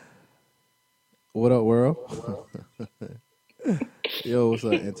What up, world? Yo, what's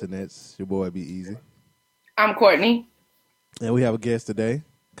up, internets? Your boy Be Easy. I'm Courtney. And we have a guest today.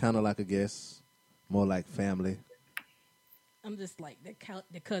 Kind of like a guest, more like family. I'm just like the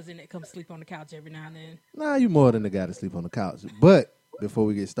cousin that comes sleep on the couch every now and then. Nah, you more than the guy to sleep on the couch. But before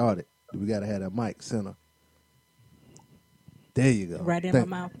we get started, we got to have that mic center. There you go. Right in my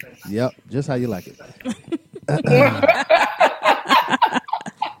mouth. Yep, just how you like it.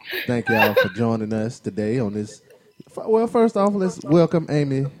 Thank y'all for joining us today on this. Well, first off, let's welcome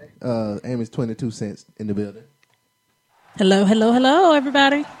Amy. Amy's 22 cents in the building. Hello,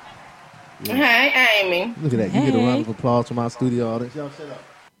 everybody. Yeah. Hey, Amy. Look at that. You get a round of applause from our studio audience. Y'all shut up.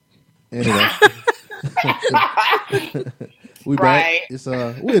 Anyway. We back. Right. It's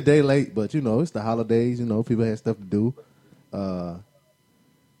we're a day late, but you know, it's the holidays, you know, people had stuff to do.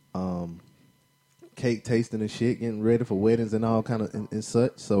 Cake tasting and shit, getting ready for weddings and all kind of and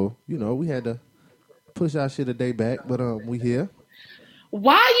such. So, you know, we had to push our shit a day back, but we here.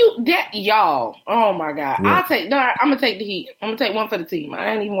 Why you that y'all? Oh my God! What? I'm gonna take the heat. I'm gonna take one for the team.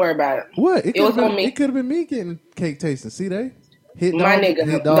 I ain't even worried about it. What? It was on me. It could have been me getting cake tasting. See, they hit My dogs, nigga,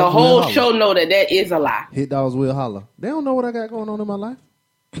 hit dogs the whole will holler. show know that is a lie. Hit dogs will holler. They don't know what I got going on in my life.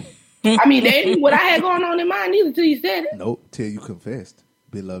 I mean, they knew what I had going on in mine either till you said it. Nope, till you confessed,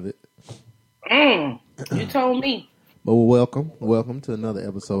 beloved. You told me. But welcome to another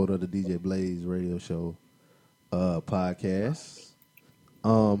episode of the DJ Blaze Radio Show podcast.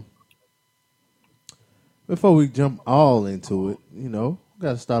 Before we jump all into it, you know, we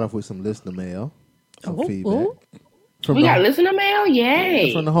got to start off with some listener mail, some feedback. We got listener mail, yay!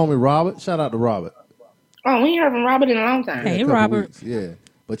 Yeah, from the homie Robert. Shout out to Robert. Oh, we ain't heard from Robert in a long time. Hey, Robert. Weeks, yeah,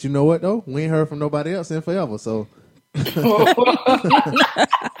 but you know what though? We ain't heard from nobody else in forever. So,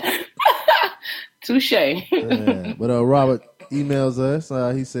 touche. yeah. But Robert emails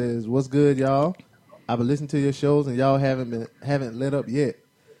us. He says, "What's good, y'all? I've been listening to your shows and y'all haven't let up yet.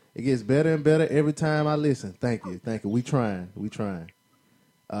 It gets better and better every time I listen. Thank you. We trying.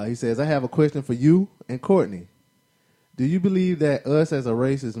 He says, I have a question for you and Courtney. Do you believe that us as a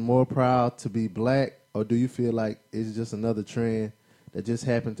race is more proud to be black, or do you feel like it's just another trend that just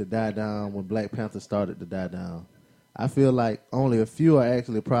happened to die down when Black Panther started to die down? I feel like only a few are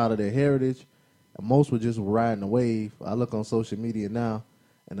actually proud of their heritage, and most were just riding the wave. I look on social media now,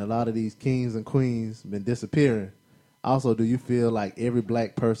 and a lot of these kings and queens been disappearing. Also, do you feel like every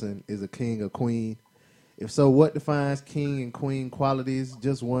black person is a king or queen? If so, what defines king and queen qualities?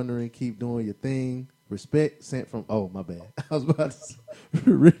 Just wondering, keep doing your thing. Respect sent from, oh, my bad. I was about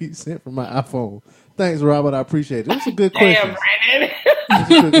to read sent from my iPhone. Thanks, Robert. I appreciate it. That's a good question.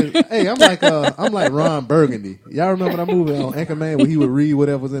 Damn, Brandon. Hey, I'm like Ron Burgundy. Y'all remember that movie on Anchorman where he would read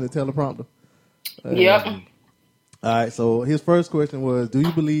whatever was in the teleprompter? Yep. All right, so his first question was, do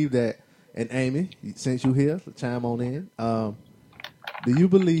you believe that, and Amy, since you here, chime on in, do you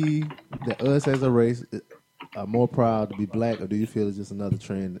believe that us as a race are more proud to be black, or do you feel it's just another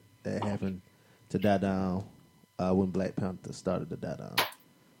trend that happened to die down when Black Panther started to die down?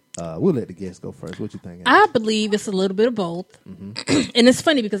 We'll let the guests go first. What you think, Amy? I believe it's a little bit of both. Mm-hmm. And it's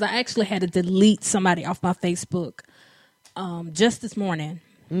funny because I actually had to delete somebody off my Facebook just this morning.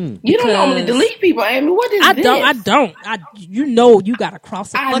 You don't normally delete people, Amy. What is this? I don't. You know you got to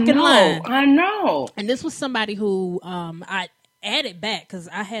cross the fucking line. I know. And this was somebody who I added back because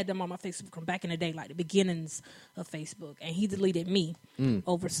I had them on my Facebook from back in the day, like the beginnings of Facebook, and he deleted me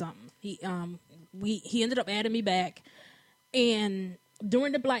over something. He ended up adding me back, and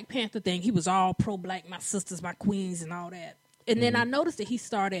during the Black Panther thing, he was all pro-black, my sisters, my queens, and all that. And then I noticed that he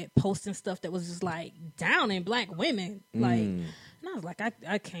started posting stuff that was just like downing black women, like. And I was like,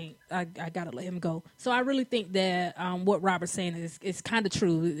 I can't. I gotta let him go. So I really think that what Robert's saying is kind of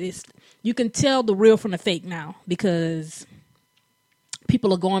true. You can tell the real from the fake now because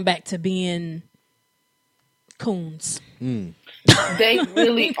people are going back to being coons. They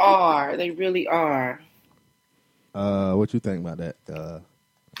really are. They really are. What you think about that?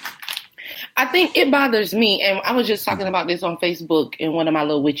 I think it bothers me, and I was just talking about this on Facebook in one of my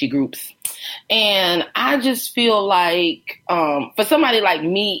little witchy groups. And I just feel like for somebody like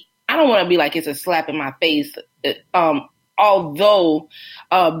me, I don't want to be like it's a slap in my face. Although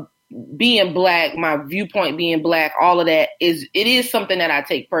being black, my viewpoint being black, all of that it is something that I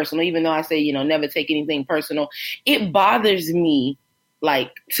take personal, even though I say, never take anything personal. It bothers me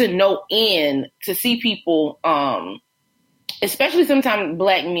like to no end to see people, especially sometimes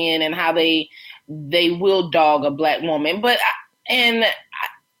black men, and how they will dog a black woman. But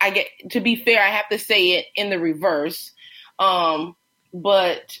I get, to be fair, I have to say it in the reverse.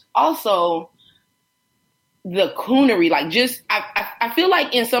 But also, the coonery, like just I feel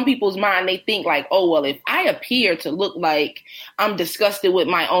like in some people's mind they think like, oh well, if I appear to look like I'm disgusted with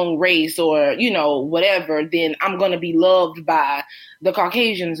my own race or whatever, then I'm gonna be loved by the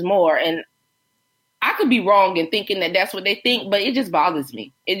Caucasians more. And I could be wrong in thinking that that's what they think, but it just bothers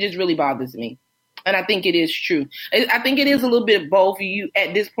me. It just really bothers me. And I think it is true. I think it is a little bit of both. You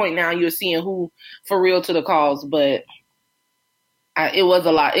at this point now you're seeing who for real to the cause, but it was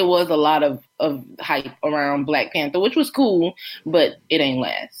a lot. It was a lot of hype around Black Panther, which was cool, but it ain't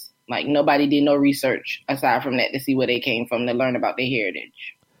last. Like nobody did no research aside from that to see where they came from, to learn about their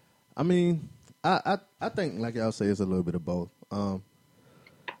heritage. I mean, I think like y'all say, it's a little bit of both.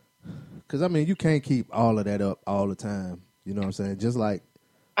 Because I mean, you can't keep all of that up all the time. You know what I'm saying? Just like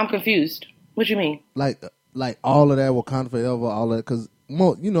I'm confused. What you mean? Like all of that Wakanda forever, all of that, because you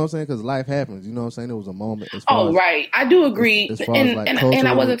know what I'm saying? Because life happens. You know what I'm saying? It was a moment. As far as, right. I do agree. As far as like and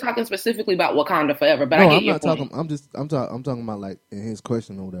I wasn't talking specifically about Wakanda forever, but I get your point. I'm talking about like in his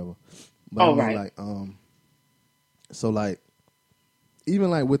question or whatever. But I mean, right. Like so like even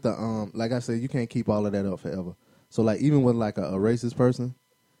like with the like I said, you can't keep all of that up forever. So like even with like a racist person,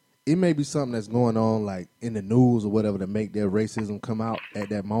 it may be something that's going on like in the news or whatever to make their racism come out at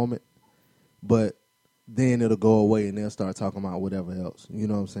that moment, but then it'll go away and they'll start talking about whatever else. You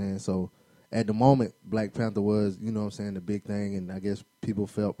know what I'm saying? So at the moment, Black Panther was, you know what I'm saying, the big thing, and I guess people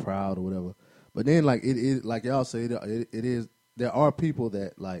felt proud or whatever. But then like it like y'all say, it is, there are people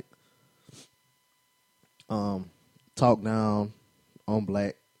that like talk down on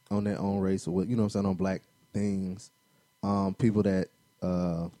black, on their own race, or what, you know what I'm saying, on black things. People that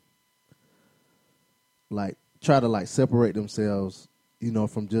like try to like separate themselves, you know,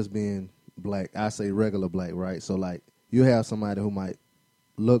 from just being black. I say regular black, right? So like you have somebody who might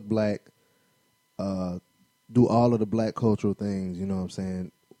look black, do all of the black cultural things, you know what I'm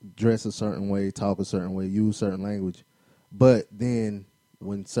saying, dress a certain way, talk a certain way, use certain language, but then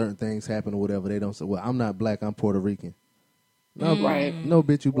when certain things happen or whatever, they don't say, well, I'm not black, I'm Puerto Rican. No, right. No,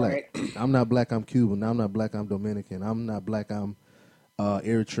 bitch, you black. Right. I'm not black, I'm Cuban. I'm not black, I'm Dominican. I'm not black, I'm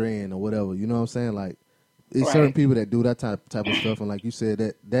Eritrean or whatever. You know what I'm saying? Like, it's Right. certain people that do that type of stuff, and like you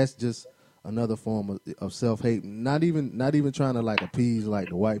said, that's just another form of self-hate. Not even trying to like appease like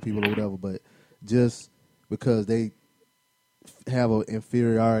the white people or whatever, but just because they have an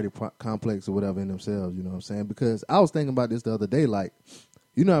inferiority complex or whatever in themselves. You know what I'm saying? Because I was thinking about this the other day, like,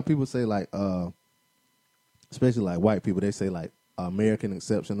 you know how people say like, especially like white people, they say like American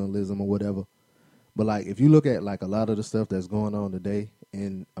exceptionalism or whatever. But like if you look at like a lot of the stuff that's going on today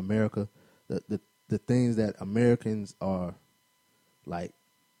in America, the things that Americans are like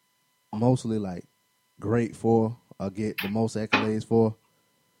mostly like great for or get the most accolades for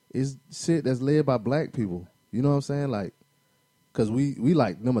is shit that's led by black people. You know what I'm saying? Like, cause we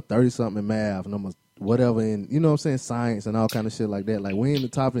like number 30 something in math, number whatever in, you know what I'm saying, science and all kind of shit like that. Like we ain't the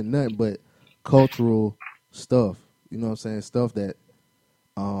top in nothing but cultural stuff. You know what I'm saying? Stuff that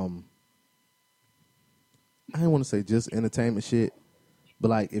I didn't want to say just entertainment shit, but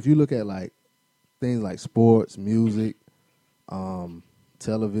like if you look at like things like sports, music,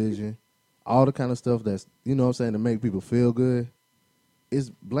 television, all the kind of stuff that's, you know what I'm saying, to make people feel good, it's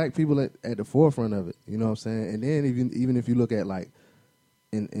black people at the forefront of it. You know what I'm saying? And then even if you look at like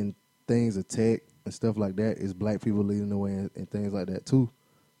in things of tech and stuff like that, it's black people leading the way and things like that too.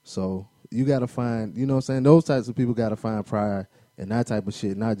 So you got to find, you know what I'm saying, those types of people got to find pride in that type of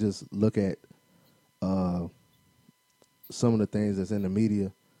shit, not just look at some of the things that's in the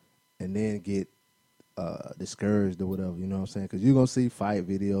media and then get discouraged or whatever, you know what I'm saying? Because you're going to see fight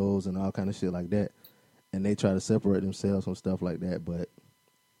videos and all kind of shit like that, and they try to separate themselves from stuff like that. But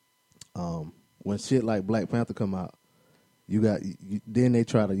when shit like Black Panther come out, then they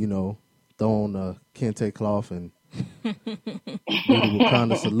try to, you know, throw on the kente cloth and do the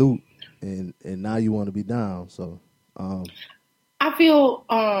Wakanda salute, and now you want to be down. So I feel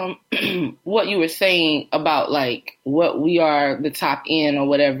what you were saying about like what we are the top in or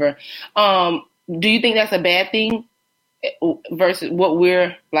whatever. Do you think that's a bad thing versus what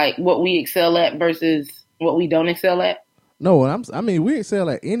we're like, what we excel at versus what we don't excel at? No, I mean we excel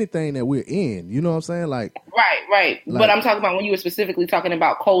at anything that we're in. You know what I'm saying? Like right. Like, but I'm talking about when you were specifically talking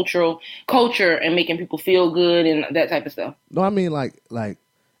about culture and making people feel good and that type of stuff. No, I mean like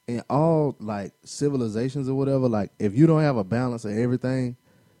in all like civilizations or whatever. Like if you don't have a balance of everything,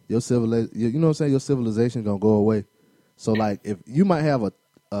 your civilization, you know what I'm saying, your civilization gonna go away. So like if you might have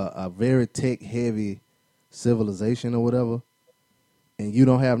a very tech heavy civilization or whatever, and you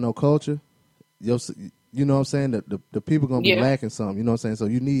don't have no culture, you know what I'm saying, the people gonna be lacking something. You know what I'm saying. So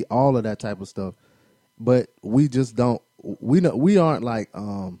you need all of that type of stuff, but we just don't. We aren't like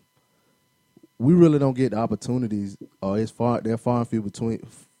we really don't get the opportunities, or they're far and few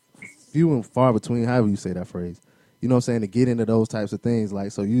and far between, however you say that phrase. You know what I'm saying, to get into those types of things.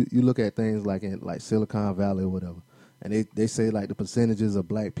 Like, so you look at things like in like Silicon Valley or whatever, and they say like the percentages of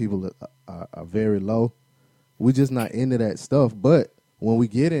black people are very low. We're just not into that stuff. But when we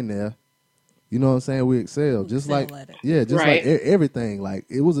get in there, you know what I'm saying, we excel. Just excel like at it. yeah, just Right. like everything. Like,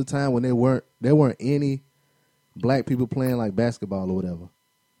 it was a time when there weren't any black people playing like basketball or whatever.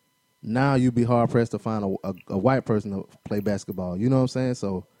 Now you'd be hard pressed to find a white person to play basketball. You know what I'm saying?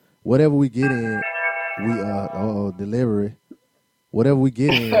 So whatever we get in, we delivery. Whatever we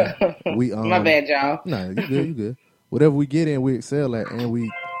get in, we My bad, y'all. Nah, you good. Whatever we get in, we excel at, and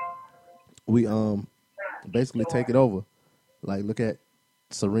we basically take it over. Like, look at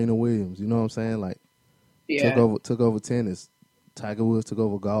Serena Williams. You know what I'm saying? Like, Yeah. took over tennis. Tiger Woods took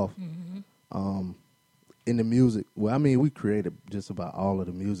over golf. In the music, well, I mean, we created just about all of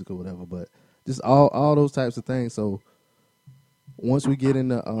the music or whatever, but just all those types of things. So once we get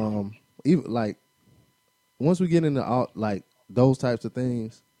into once we get into all like those types of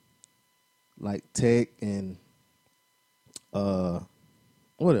things, like tech and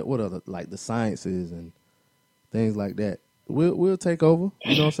what other, like the sciences and things like that, we'll take over.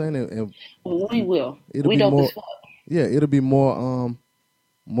 You know what I'm saying? And We will. it'll We be dope more. as fuck. Yeah, it'll be more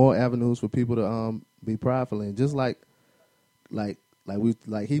avenues for people to be prideful in. Just like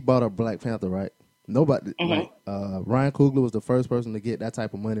he bought up Black Panther, right? Nobody like Ryan Coogler was the first person to get that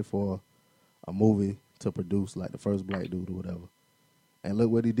type of money for a movie to produce, like the first black dude or whatever. And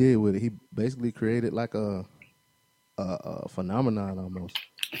look what he did with it. He basically created like a phenomenon almost.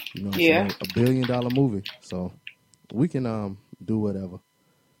 You know what I'm saying? $1 billion movie. So we can do whatever.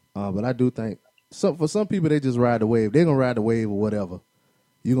 But I do think for some people, they just ride the wave. They're gonna ride the wave or whatever.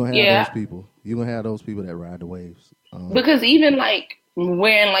 You're gonna have those people. You're gonna have those people that ride the waves. Because even like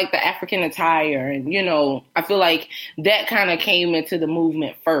wearing like the African attire, and you know, I feel like that kind of came into the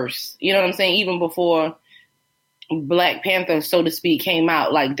movement first. You know what I'm saying? Even before Black Panther, so to speak, came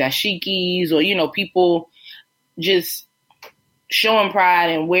out, like dashikis or, you know, people just showing pride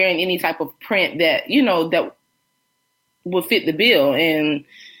and wearing any type of print that, you know, that would fit the bill. And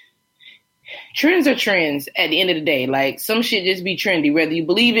trends are trends at the end of the day. Like, some shit just be trendy, whether you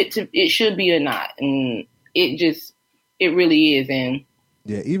believe it should be or not. And it really is. And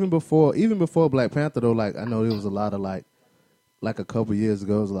yeah, even before Black Panther though, like, I know there was a lot of like a couple years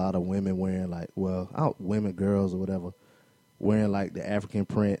ago, there was a lot of women wearing like, girls or whatever, wearing like the African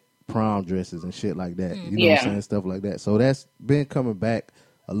print prom dresses and shit like that. You know what I'm saying? Stuff like that. So that's been coming back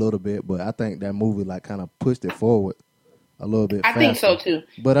a little bit, but I think that movie like kind of pushed it forward a little bit faster. I think so too.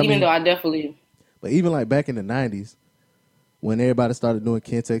 But though I definitely... But even like back in the 90s, when everybody started doing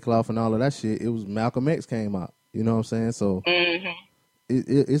kente cloth and all of that shit, it was Malcolm X came out. You know what I'm saying? So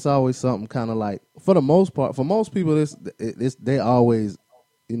it's always something kind of like, for the most part, for most people, they always,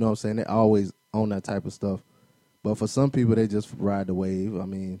 you know what I'm saying, they always own that type of stuff. But for some people, they just ride the wave. I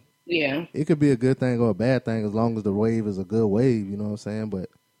mean, yeah, it could be a good thing or a bad thing as long as the wave is a good wave. You know what I'm saying? But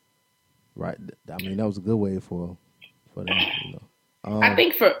right, I mean, that was a good wave for them. You know, I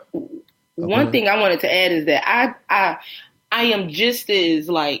think for one thing I wanted to add is that I am just as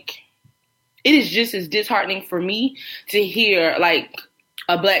like, it is just as disheartening for me to hear like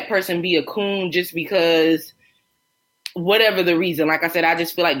a black person be a coon just because whatever the reason. Like I said, I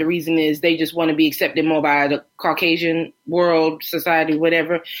just feel like the reason is they just want to be accepted more by the Caucasian world, society,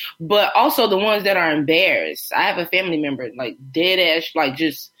 whatever. But also the ones that are embarrassed. I have a family member, like dead ass, like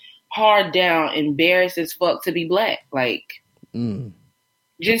just hard down, embarrassed as fuck to be black. Like,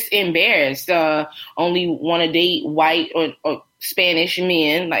 just embarrassed. Only want to date white or Spanish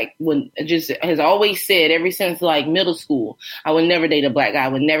men. Like, when just has always said ever since like middle school, I would never date a black guy. I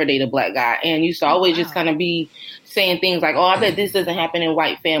would never date a black guy. And used to always just kind of be saying things like, "Oh, I bet this doesn't happen in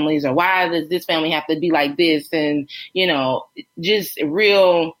white families," or "Why does this family have to be like this?" And you know, just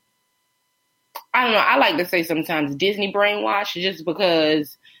real. I don't know. I like to say sometimes Disney brainwash, just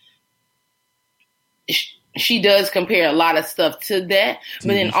because she does compare a lot of stuff to that,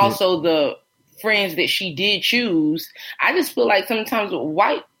 but then also the friends that she did choose. I just feel like sometimes a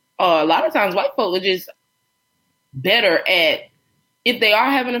lot of times white folk are just better at, if they are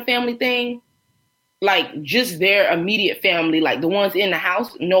having a family thing, like just their immediate family, like the ones in the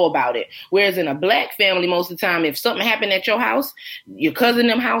house, know about it. Whereas in a black family, most of the time, if something happened at your house, your cousin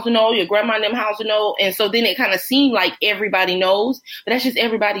them house will know, your grandma them house will know. And so then it kind of seemed like everybody knows, but that's just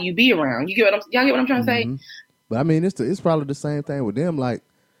everybody you be around. Y'all get what I'm trying to say? But I mean, it's probably the same thing with them. Like,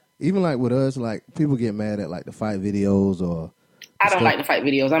 even like with us, like people get mad at like the fight videos or I don't like the fight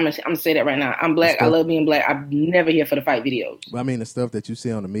videos. I'm gonna say that right now. I'm black. I love being black. I'm never here for the fight videos. I mean, the stuff that you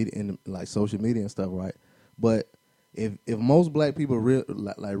see on the media, in like social media and stuff, right? But if most black people really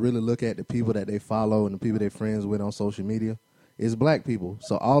look at the people that they follow and the people they're friends with on social media, it's black people.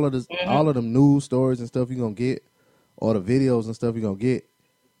 So all of them news stories and stuff you're gonna get, or the videos and stuff you're gonna get,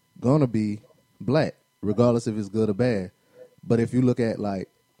 gonna be black, regardless if it's good or bad. But if you look at like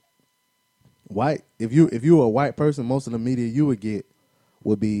white, if you were a white person, most of the media you would get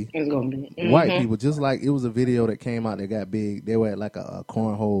would be white people. Just like it was a video that came out that got big. They were at like a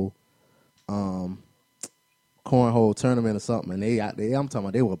cornhole tournament or something, and I'm talking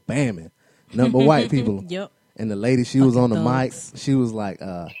about they were bamming number white people. Yep. And the lady, she was on the mic. She was like,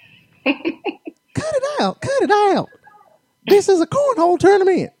 "Cut it out! This is a cornhole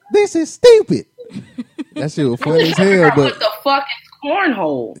tournament. This is stupid." That shit was funny as hell. But what the fuck is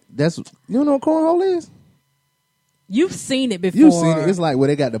cornhole? You know what cornhole is? You've seen it before. You've seen it. It's like where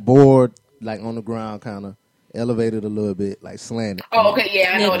they got the board like on the ground, kind of elevated a little bit, like slanted. Oh, okay,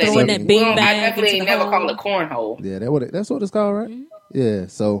 yeah, I know what that throwing is. that bean I bag definitely into ain't the never call hole. it cornhole. Yeah, that's what it's called, right? Mm-hmm. Yeah,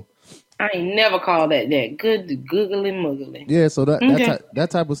 so I ain't never called that. Good googly muggly. yeah, so that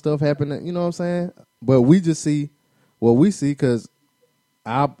type of stuff happening. You know what I'm saying? But we just see what we see because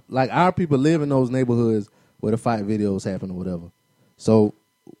our people live in those neighborhoods where the fight videos happen or whatever. So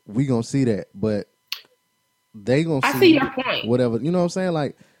we gonna see that, but they gonna see. I see your point. Whatever, you know what I'm saying?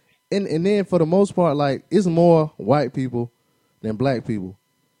 Like, and then for the most part, like it's more white people than black people.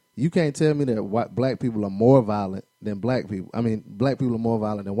 You can't tell me that black people are more violent than black people. I mean, black people are more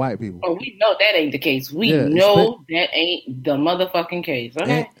violent than white people. Oh, we know that ain't the case. We know that ain't the motherfucking case.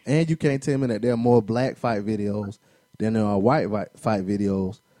 Okay. And you can't tell me that there are more black fight videos than there are white fight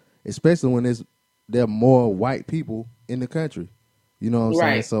videos, especially when there are more white people in the country. You know what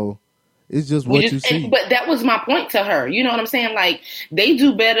I'm saying? So it's just what you see. But that was my point to her. You know what I'm saying? Like, they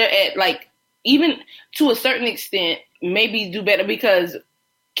do better at, like, even to a certain extent, maybe do better because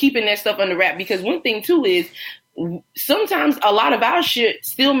keeping that stuff under wrap. Because one thing, too, is sometimes a lot of our shit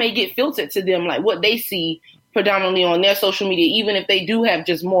still may get filtered to them, like what they see predominantly on their social media, even if they do have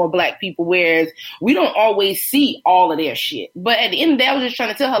just more black people, whereas we don't always see all of their shit. But at the end of the day, I was just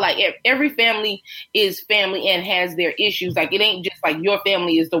trying to tell her, like, every family is family and has their issues. Like, it ain't just like your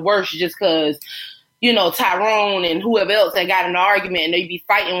family is the worst just because, you know, Tyrone and whoever else that got in an argument and they be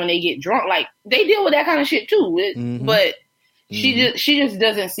fighting when they get drunk. Like, they deal with that kind of shit too. But she just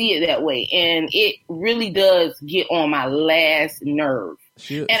doesn't see it that way. And it really does get on my last nerve.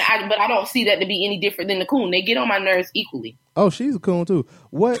 But I don't see that to be any different than the coon. They get on my nerves equally. Oh, she's a coon too.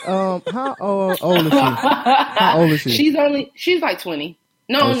 What? How old is she? How old is she? She's like 20.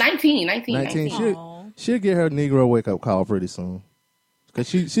 No, 19. 19. She'll get her Negro wake up call pretty soon. Cause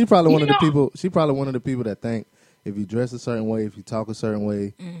she probably one of the people. She probably one of the people that think if you dress a certain way, if you talk a certain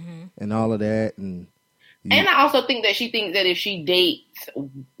way, and all of that, and I also think that she thinks that if she dates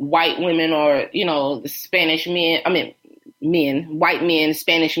white women or, you know, Spanish men, white men,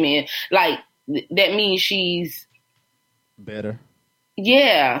 Spanish men, like that means she's better.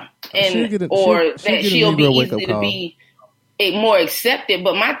 Yeah, and that she'll be easy to be more accepted.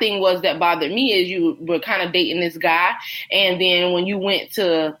 But my thing was that bothered me is you were kind of dating this guy, and then when you went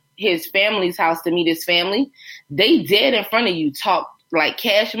to his family's house to meet his family, they dead in front of you talked like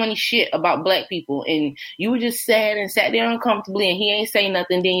Cash Money shit about black people, and you were just sad and sat there uncomfortably, and he ain't say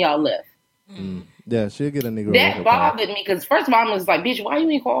nothing. Then y'all left. Yeah, she'll get a Negro. That bothered me because first of all, I was like, "Bitch, why you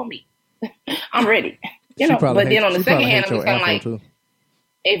ain't call me? I'm ready." You know. But then on the second hand, I'm just kind of like, too.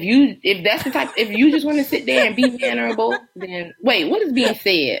 if that's the type, if you just want to sit there and be mannerable, then wait, what is being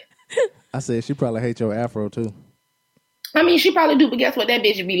said? I said she probably hates your afro too. I mean, she probably do, but guess what? That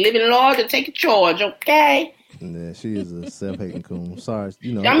bitch would be living large and taking charge. Okay. Yeah, she is a self-hating coon. Sorry,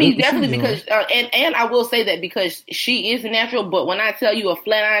 you know. I mean, definitely because, and I will say that because she is natural. But when I tell you a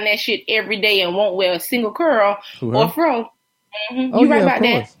flat iron that shit every day and won't wear a single curl or fro, you right about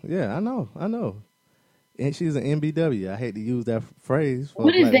that? Yeah, I know. And she's an MBW. I hate to use that phrase. For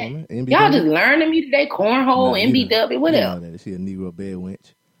what is that? Woman. Y'all just learning me today. Cornhole, MBW. What else? She a Negro bed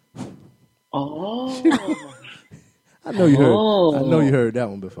wench. Oh, I know you heard. I know you heard that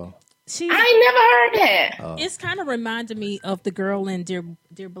one before. I ain't never heard that. It's kind of reminded me of the girl in Dear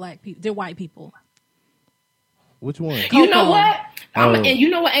White People. Which one? You know what? And you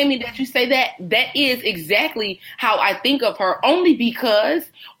know what, Amy, that you say that is exactly how I think of her, only because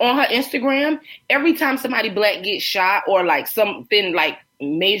on her Instagram, every time somebody black gets shot or like something like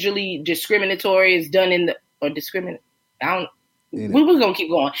majorly discriminatory is done we're going to keep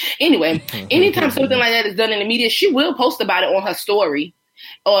going. Anyway, anytime something like that is done in the media, she will post about it on her story.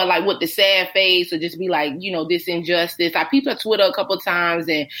 or like with the sad face, or just be like, you know, this injustice. I peeped her Twitter a couple times,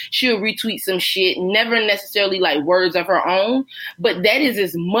 and she'll retweet some shit, never necessarily like words of her own, but that is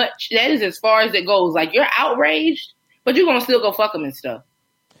as far as it goes. Like, you're outraged, but you're gonna still go fuck them and stuff.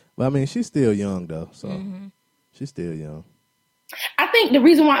 Well, I mean, she's still young though, so she's still young. I think the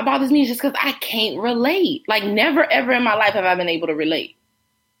reason why it bothers me is just because I can't relate. Like, never ever in my life have I been able to relate.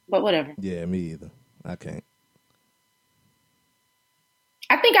 But whatever. Yeah, me either. I can't.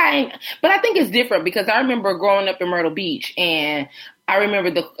 I think I ain't, but I think it's different because I remember growing up in Myrtle Beach, and I remember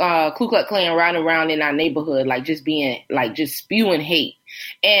the Ku Klux Klan riding around in our neighborhood, like just being like just spewing hate.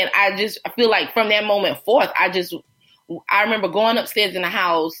 And I feel like from that moment forth, I remember going upstairs in the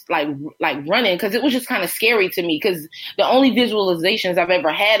house, like running, because it was just kind of scary to me, because the only visualizations I've ever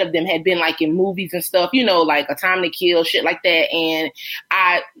had of them had been like in movies and stuff, you know, like A Time to Kill, shit like that. And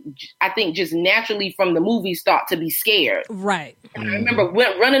I think just naturally from the movies thought to be scared. Right. And I remember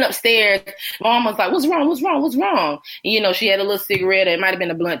running upstairs. My mom was like, "What's wrong? What's wrong? What's wrong?" And, you know, she had a little cigarette. It might have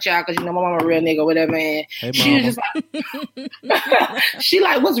been a blunt child, because, you know, my mom a real nigga or whatever. And hey, she was just like, she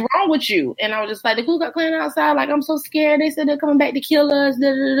like, "What's wrong with you?" And I was just like, "The Ku Klux Klan outside. Like, I'm so scared. They said they're coming back to kill us."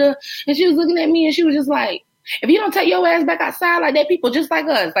 Da, da, da. And she was looking at me, and she was just like, "If you don't take your ass back outside, like, they're people just like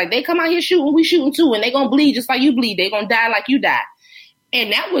us. Like, they come out here shooting, we shooting too, and they gonna bleed just like you bleed. They gonna die like you die."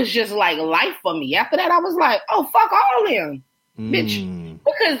 And that was just like life for me. After that, I was like, "Oh, fuck all them, bitch."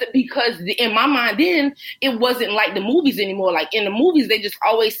 Because in my mind then, it wasn't like the movies anymore. Like, in the movies, they just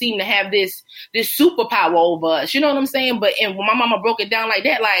always seem to have this superpower over us. You know what I'm saying? But when my mama broke it down like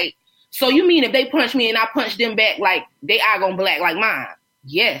that, like, so you mean if they punch me and I punch them back, like, they eye gonna black like mine?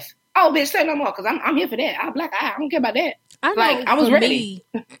 Yes. Oh, bitch, say no more, because I'm here for that. I black eye. I don't care about that. I know, like, I was for ready.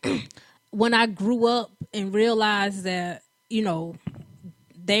 Me, when I grew up and realized that, you know,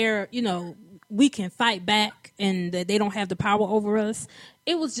 we can fight back and that they don't have the power over us,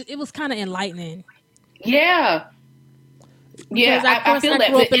 it was kind of enlightening. Yeah. Yeah, I feel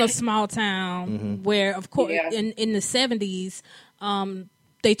that. grew up in a small town where, of course, in the 70s,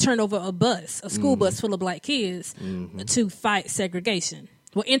 they turned over a school bus full of black kids to fight segregation.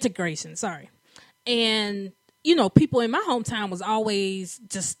 Well, integration, sorry. And, you know, people in my hometown was always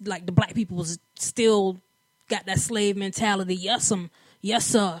just like the black people was still got that slave mentality. Yes,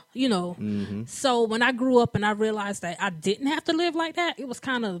 sir. You know. So when I grew up and I realized that I didn't have to live like that, it was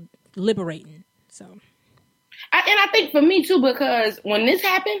kind of liberating. So. And I think for me too, because when this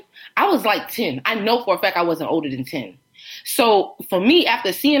happened, I was like 10. I know for a fact I wasn't older than 10. So for me,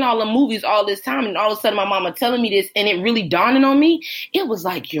 after seeing all the movies all this time, and all of a sudden my mama telling me this, and it really dawning on me, it was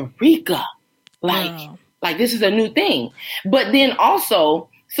like eureka, like this is a new thing. But then also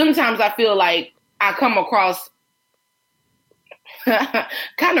sometimes I feel like I come across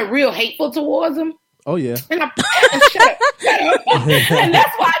kind of real hateful towards them. Oh yeah. And shut up. And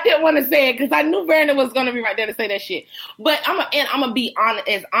that's why I didn't want to say it, because I knew Brandon was going to be right there to say that shit. But I'm gonna be honest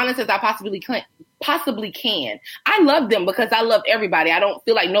as I possibly can. I love them because I love everybody. I don't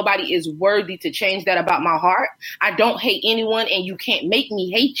feel like nobody is worthy to change that about my heart. I don't hate anyone, and you can't make me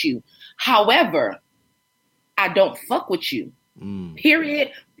hate you. However, I don't fuck with you.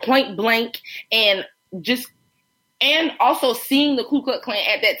 Period. Point blank. And also seeing the Ku Klux Klan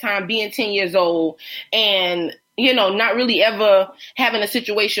at that time, being 10 years old, and, you know, not really ever having a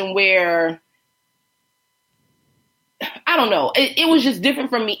situation where, I don't know, it was just different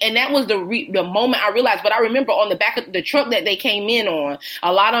from me. And that was the moment I realized. But I remember on the back of the truck that they came in on,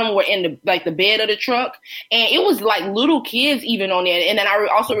 a lot of them were in the bed of the truck, and it was like little kids even on there. And then I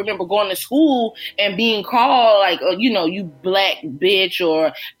also remember going to school and being called like, you know, you black bitch,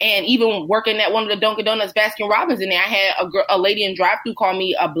 and even working at one of the Dunkin' Donuts Baskin Robbins in there, I had a lady in drive-thru call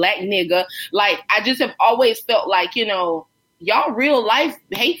me a black nigga. Like, I just have always felt like, you know, y'all real life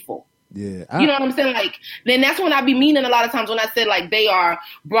hateful. Yeah, you know what I'm saying? Like, then that's when I be meaning a lot of times when I said like they are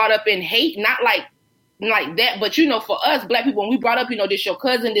brought up in hate, not like that, but you know, for us black people, when we brought up, you know, this your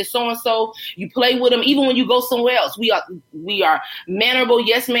cousin, this so and so, you play with them. Even when you go somewhere else, we are mannerable.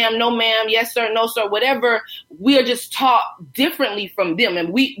 Yes, ma'am. No, ma'am. Yes, sir. No, sir. Whatever. We are just taught differently from them,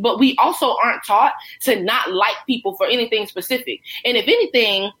 but we also aren't taught to not like people for anything specific. And if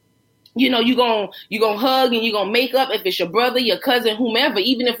anything, you know, you gonna hug and you gonna make up if it's your brother, your cousin, whomever,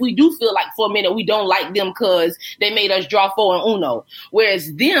 even if we do feel like for a minute we don't like them because they made us draw 4 and Uno.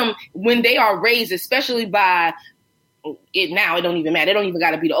 Whereas them, when they are raised, especially by it now, it don't even matter. It don't even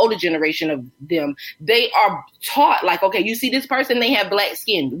got to be the older generation of them. They are taught like, okay, you see this person, they have black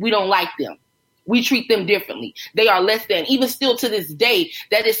skin. We don't like them. We treat them differently. They are less than. Even still to this day,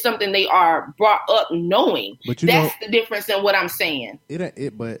 that is something they are brought up knowing. But that's the difference in what I'm saying.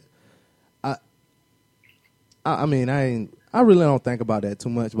 I mean, I really don't think about that too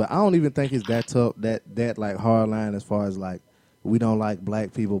much, but I don't even think it's that tough, that like hard line as far as like we don't like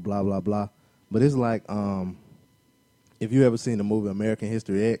black people, blah blah blah. But it's like, if you ever seen the movie American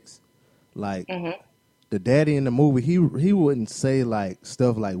History X, like the daddy in the movie, he wouldn't say like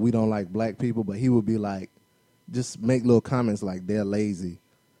stuff like we don't like black people, but he would be like, just make little comments like they're lazy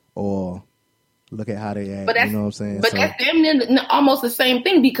or look at how they act. But that's, you know what I'm saying? But that's damn near almost the same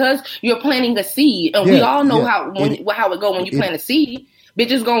thing because you're planting a seed, and we all know how it go when you plant a seed. Bitch,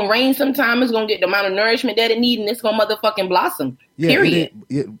 it's gonna rain sometime. It's gonna get the amount of nourishment that it needs, and it's gonna motherfucking blossom. Yeah,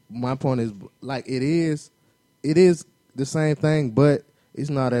 period. My point is, like, it is the same thing, but it's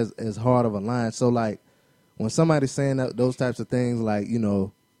not as hard of a line. So, like, when somebody's saying those types of things, like, you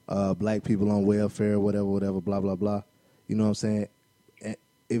know, black people on welfare, whatever, blah blah blah. You know what I'm saying? And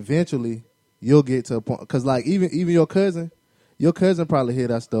eventually, you'll get to a point because, like, even your cousin probably heard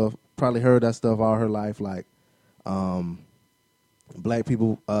that stuff all her life, like, black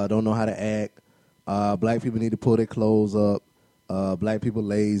people don't know how to act. Black people need to pull their clothes up. Black people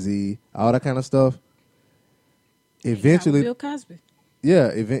lazy. All that kind of stuff. Eventually, Bill Cosby.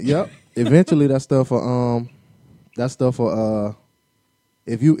 Yeah. Eventually, that stuff for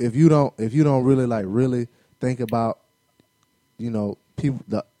if you don't really think about, you know,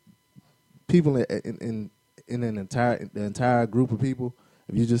 the people in the entire group of people.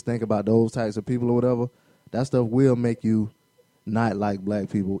 If you just think about those types of people or whatever, that stuff will make you not like black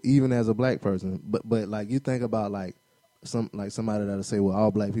people, even as a black person. But like you think about like somebody that'll say, well, all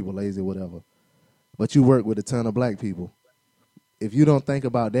black people lazy or whatever. But you work with a ton of black people. If you don't think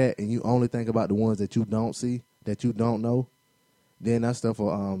about that and you only think about the ones that you don't see, that you don't know, then that stuff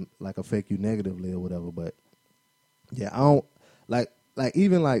will like affect you negatively or whatever. But yeah, I don't like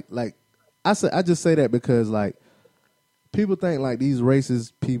even like I just say that because like people think like these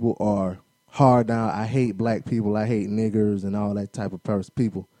racist people are hard down. I hate black people. I hate niggers and all that type of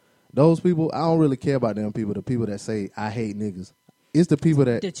people. Those people, I don't really care about them people. The people that say I hate niggas, it's the people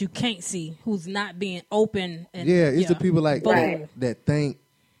that you can't see, who's not being open. And, it's the people like that think.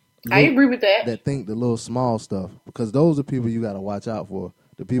 I agree with that. That think the little small stuff, because those are people you got to watch out for.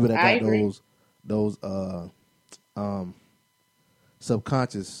 The people that got those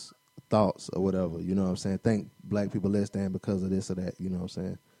subconscious thoughts or whatever. You know what I'm saying? Think black people less than because of this or that. You know what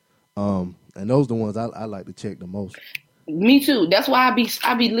I'm saying? And those are the ones I like to check the most. Me too. That's why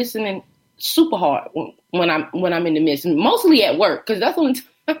I be listening super hard when I'm in the midst, mostly at work, because that's the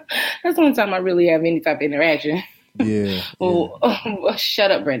only time I really have any type of interaction. Yeah.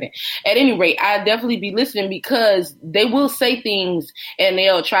 Shut up, Brandon. At any rate, I definitely be listening because they will say things and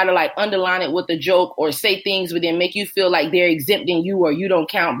they'll try to like underline it with a joke or say things but then make you feel like they're exempting you or you don't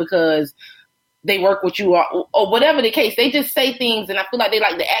count because they work with you or whatever the case. They just say things and I feel like they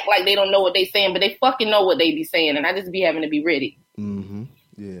like to act like they don't know what they saying, but they fucking know what they be saying, and I just be having to be ready. Mm-hmm.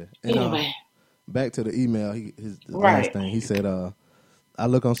 Yeah. And, anyway. Back to the email, last thing, he said, I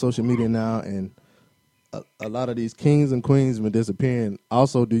look on social media now and a lot of these kings and queens have been disappearing.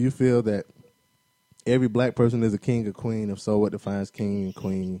 Also, do you feel that every black person is a king or queen? If so, what defines king and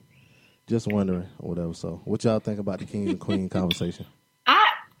queen? Just wondering, or whatever. So, what y'all think about the king and queen conversation? I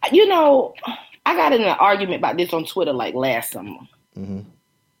got in an argument about this on Twitter like last summer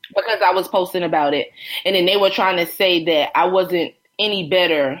because I was posting about it, and then they were trying to say that I wasn't any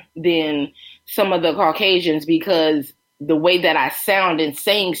better than some of the Caucasians because the way that I sound in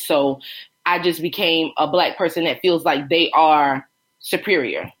saying so, I just became a black person that feels like they are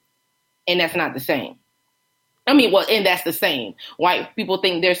superior. And that's not the same. I mean, and that's the same. White people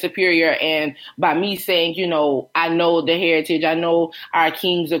think they're superior. And by me saying, I know the heritage, I know our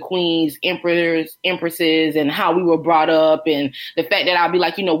kings or queens, emperors, empresses, and how we were brought up. And the fact that I'll be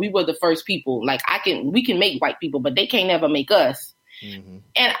like, we were the first people. Like we can make white people, but they can't never make us. Mm-hmm.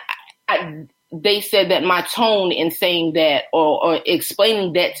 And they said that my tone in saying that or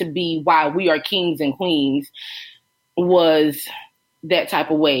explaining that to be why we are kings and queens was that type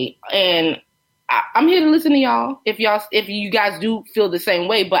of way. And I'm here to listen to y'all if you guys do feel the same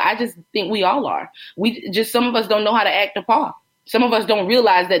way, but I just think we all are. Some of us don't know how to act a part. Some of us don't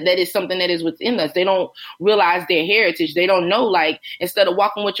realize that is something that is within us. They don't realize their heritage. They don't know, like, instead of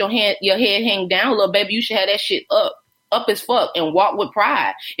walking with your head hanging down, little baby, you should have that shit up as fuck and walk with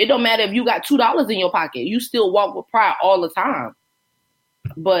pride. It don't matter if you got $2 in your pocket. You still walk with pride all the time.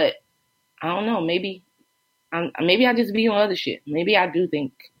 But I don't know. Maybe I just be on other shit. Maybe I do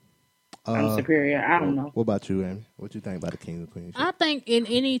think I'm superior. I don't know. What about you, Amy? What you think about the king and queen? I think in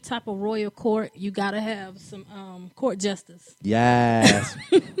any type of royal court, you got to have some court justice. Yes.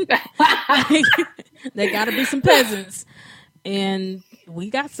 There got to be some peasants. And we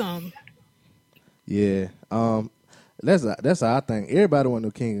got some. Yeah. That's how I think. Everybody want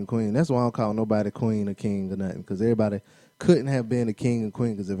no king and queen. That's why I don't call nobody queen or king or nothing, because everybody couldn't have been a king and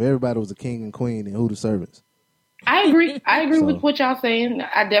queen, because if everybody was a king and queen, then who the servants? I agree. I agree So- with what y'all saying.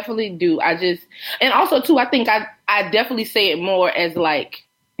 I definitely do. And also too, I think I definitely say it more as like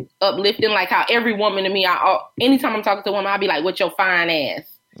uplifting, like how every woman to me, anytime I'm talking to a woman, I'll be like, "What your fine ass?"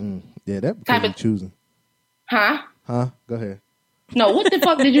 Yeah, that Type because you of- choosing. Huh? Go ahead. No, what the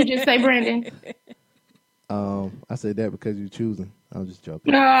fuck did you just say, Brandon? I said that because you choosing. I'm just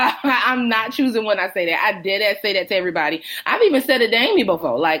joking. No, I'm not choosing when I say that. I did say that to everybody. I've even said it to Amy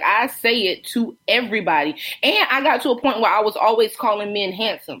before. Like, I say it to everybody. And I got to a point where I was always calling men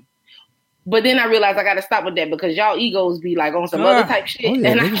handsome. But then I realized I got to stop with that because y'all egos be like on some other type shit. Oh, yeah,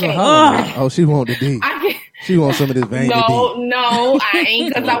 and I niggas can't. are hard. Oh, she want the D. I can't. She want some of this veiny No, D. no, I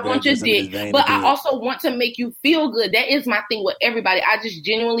ain't, because I want your Some of this dick. veiny But I dick. also want to make you feel good. That is my thing with everybody. I just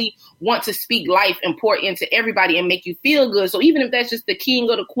genuinely want to speak life and pour into everybody and make you feel good. So even if that's just the king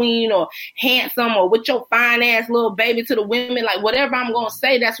or the queen or handsome or with your fine ass little baby to the women, like whatever I'm going to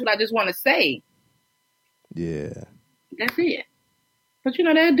say, that's what I just want to say. Yeah. That's it. But you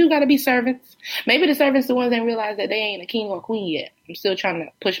know, they do got to be servants. Maybe the servants the ones that realize that they ain't a king or queen yet. I'm still trying to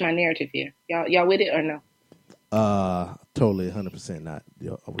push my narrative here. Y'all with it or no? Totally 100% not.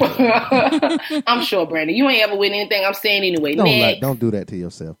 Yo, I'm sure, Brandon. You ain't ever with anything I'm saying anyway. don't do that to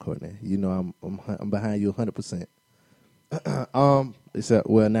yourself, Courtney. You know I'm behind you 100%. Except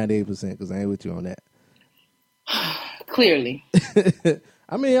 98% because I ain't with you on that. Clearly.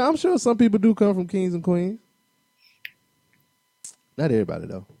 I mean, I'm sure some people do come from kings and queens. Not everybody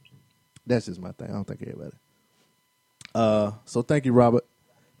though. That's just my thing. I don't think everybody. So thank you, Robert,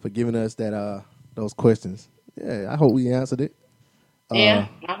 for giving us that those questions. Yeah, I hope we answered it. Yeah,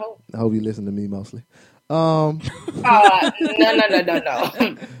 I hope. I hope you listen to me mostly. No. To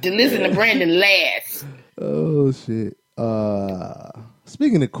listen to Brandon last. Oh shit.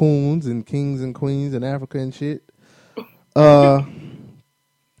 Speaking of coons and kings and queens in Africa and shit. Y'all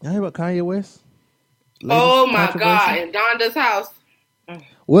hear about Kanye West? Oh my Controversy? God. In Donda's house.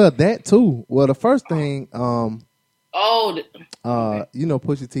 Well, that too. Well, the first thing, you know,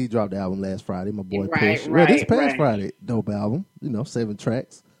 Pusha T dropped the album last Friday. My boy Push. Well, this past Friday, dope album. You know, 7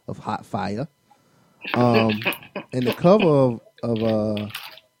 tracks of hot fire. And the cover of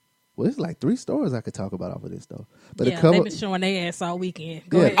well, it's like 3 stories I could talk about off of this though. But yeah, the cover, they've been showing their ass all weekend.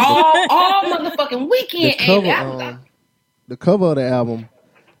 Go Yeah. ahead. all motherfucking weekend. the cover of the album,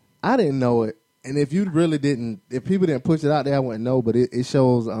 I didn't know it. And if people didn't push it out there, I wouldn't know. But it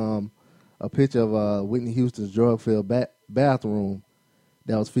shows a picture of Whitney Houston's drug-filled bathroom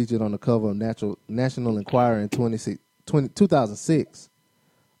that was featured on the cover of National Enquirer in 2006.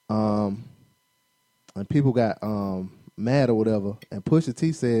 And people got mad or whatever. And Pusha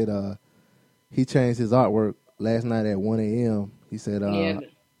T said he changed his artwork last night at 1 a.m. He said, I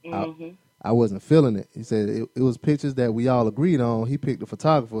wasn't feeling it. He said it was pictures that we all agreed on. He picked a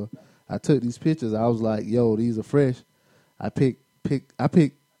photographer. I took these pictures. I was like, yo, these are fresh. I picked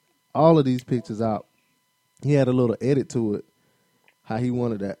all of these pictures out. He had a little edit to it, how he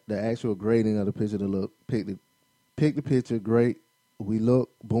wanted the actual grading of the picture to look. Pick the picture, great. We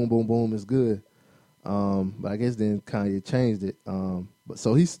look, boom, boom, boom, it's good. But I guess then Kanye changed it. But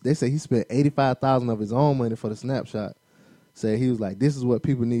so they say he spent $85,000 of his own money for the snapshot. Said he was like, this is what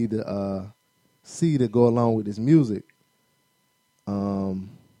people need to see to go along with this music.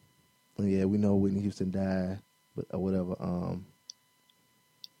 Yeah, we know Whitney Houston died, or whatever.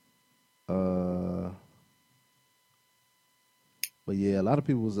 But yeah, a lot of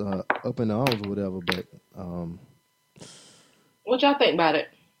people was up in the arms or whatever. But What y'all think about it?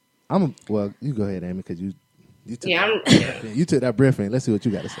 Well, you go ahead, Amy, because you took Yeah, you took that breath in. Let's see what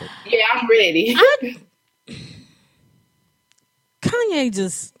you got to say. Yeah, I'm ready.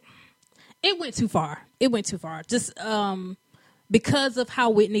 Kanye it went too far. It went too far. Just because of how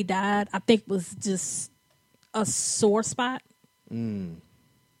Whitney died, I think was just a sore spot.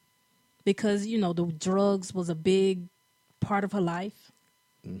 Because, you know, the drugs was a big part of her life.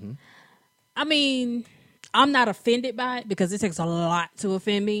 Mm-hmm. I mean, I'm not offended by it because it takes a lot to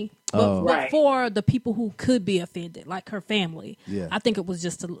offend me. But for the people who could be offended, like her family, I think it was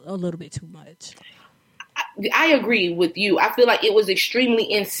just a little bit too much. I agree with you. I feel like it was extremely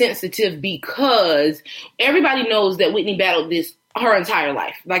insensitive because everybody knows that Whitney battled this her entire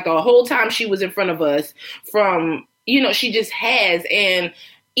life. Like the whole time she was in front of us she just has. And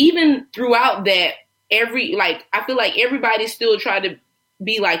even throughout that, I feel like everybody still tried to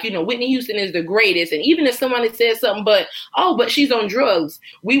be like, Whitney Houston is the greatest. And even if somebody says something, but she's on drugs,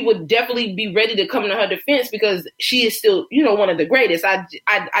 we would definitely be ready to come to her defense because she is still, one of the greatest. I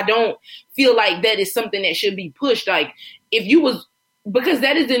don't feel like that is something that should be pushed. Like because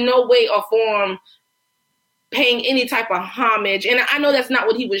that is in no way or form paying any type of homage. And I know that's not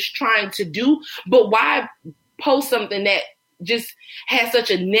what he was trying to do, but why post something that just has such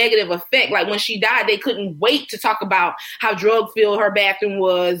a negative effect? Like when she died, they couldn't wait to talk about how drug-filled her bathroom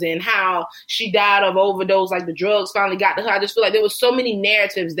was and how she died of overdose, like the drugs finally got to her. I just feel like there was so many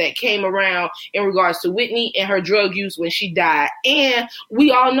narratives that came around in regards to Whitney and her drug use when she died. And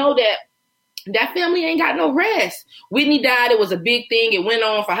we all know that family ain't got no rest. Whitney died. It was a big thing. It went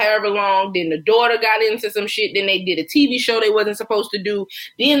on for however long. Then the daughter got into some shit. Then they did a TV show they wasn't supposed to do.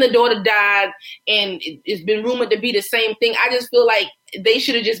 Then the daughter died, and it's been rumored to be the same thing. I just feel like they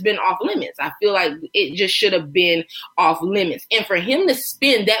should have just been off limits. I feel like it just should have been off limits. And for him to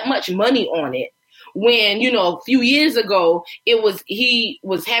spend that much money on it, when, a few years ago, he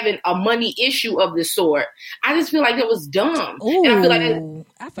was having a money issue of the sort. I just feel like that was dumb. Ooh, and I feel like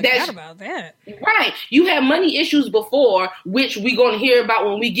I forgot about that. Right. You had money issues before, which we're going to hear about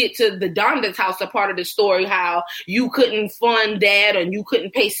when we get to the Donda's house, a part of the story, how you couldn't fund that and you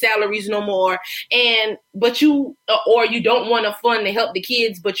couldn't pay salaries no more. But you don't want to fund to help the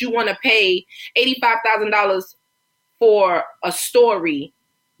kids, but you want to pay $85,000 for a story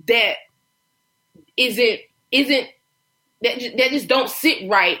that isn't that just don't sit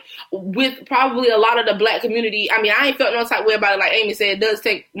right with probably a lot of the Black community. I mean, I ain't felt no type way about it. Like Amy said, it does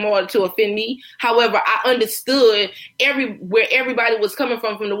take more to offend me. However, I understood where everybody was coming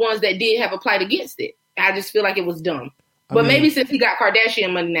from the ones that did have a plight against it. I just feel like it was dumb. But maybe since he got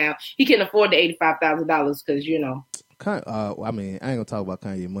Kardashian money now, he can afford the $85,000 because, I mean, I ain't gonna talk about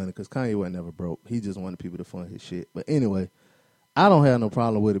Kanye money because Kanye wasn't never broke. He just wanted people to fund his shit. But anyway, I don't have no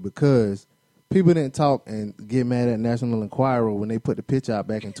problem with it because people didn't talk and get mad at National Enquirer when they put the picture out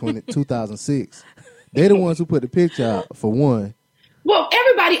back in 2006. They're the ones who put the picture out, for one. Well,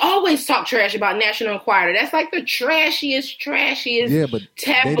 everybody always talk trash about National Enquirer. That's like the trashiest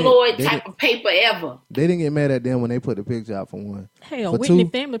tabloid type of paper ever. They didn't get mad at them when they put the picture out, for one. Hell, Whitney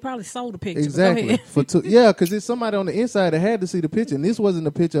family probably sold the picture. Exactly. For two, yeah, because there's somebody on the inside that had to see the picture. And this wasn't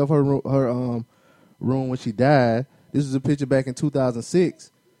a picture of her room when she died. This was a picture back in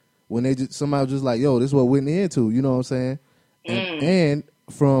 2006. When somebody was just like, yo, this is what Whitney into, you know what I'm saying? And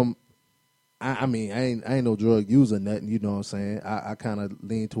from, I mean, I ain't no drug user or nothing, you know what I'm saying? I kind of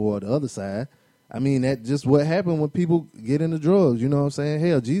lean toward the other side. I mean, that's just what happened when people get into drugs, you know what I'm saying?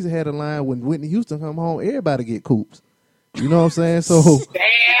 Hell, Jesus had a line when Whitney Houston come home, everybody get coops. You know what I'm saying? So,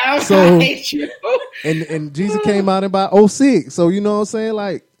 and Jesus came out in about 06. So, you know what I'm saying?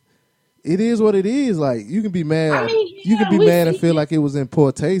 Like, it is what it is. Like, you can be mad. I mean, you can be mad and feel like it was in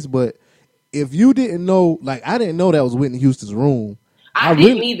poor taste, but if you didn't know, like, I didn't know that was Whitney Houston's room. I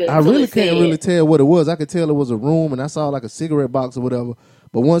didn't either. I really can't really tell what it was. I could tell it was a room, and I saw like a cigarette box or whatever.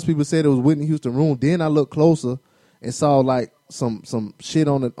 But once people said it was Whitney Houston's room, then I looked closer and saw like some shit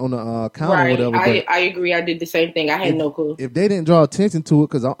on the counter or whatever. I agree. I did the same thing. I had no clue. If they didn't draw attention to it,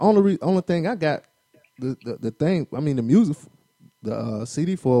 because the only thing I got the thing. I mean, the music, the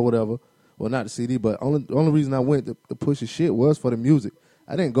CD for or whatever. Well, not the CD, but the only reason I went to push the shit was for the music.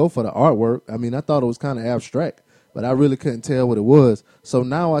 I didn't go for the artwork. I mean, I thought it was kind of abstract, but I really couldn't tell what it was. So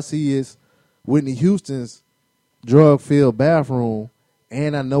now I see it's Whitney Houston's drug-filled bathroom,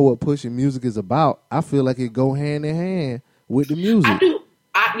 and I know what pushing music is about. I feel like it go hand in hand with the music. I do.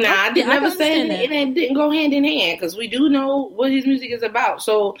 I did never say it didn't go hand in hand because we do know what his music is about.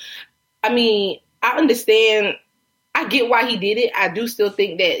 So, I mean, I understand. I get why he did it. I do still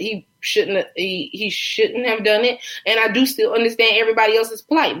think that he shouldn't have done it, and I do still understand everybody else's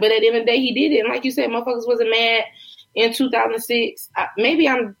plight. But at the end of the day, he did it, and like you said, motherfuckers wasn't mad in 2006. Maybe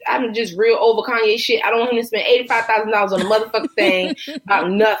I'm just real over Kanye shit. I don't want him to spend $85,000 on a motherfucking thing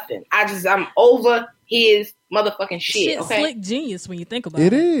about nothing. I'm over his motherfucking shit. Okay, slick genius when you think about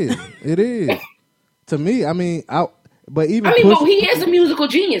it. It is. To me, I mean, but he is a musical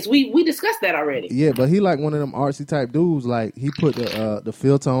genius. We discussed that already. Yeah, but he like one of them artsy type dudes. Like he put the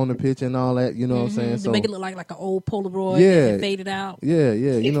filter on the picture and all that. You know what I'm saying? To make it look like an old Polaroid. Yeah, and faded out. Yeah.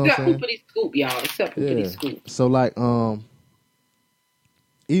 You know what I'm saying? Except for scoop, y'all. Except for scoop. So like,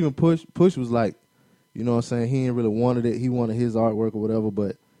 even Push was like, you know what I'm saying? He didn't really wanted it. He wanted his artwork or whatever.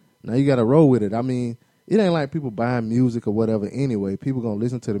 But now you got to roll with it. I mean, it ain't like people buying music or whatever. Anyway, people gonna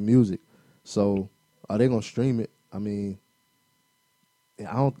listen to the music. So are they gonna stream it? I mean,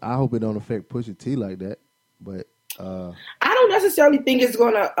 I hope it don't affect Pusha T like that, but I don't necessarily think it's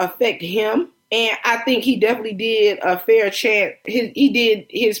going to affect him. And I think he definitely did a fair chance. He did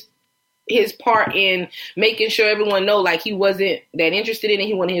his part in making sure everyone know like he wasn't that interested in it.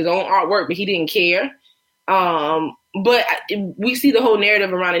 He wanted his own artwork, but he didn't care. But we see the whole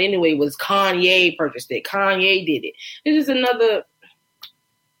narrative around it anyway was Kanye purchased it. Kanye did it. It's just another.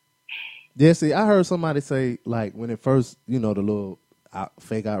 Yeah, see, I heard somebody say, like, when it first, the little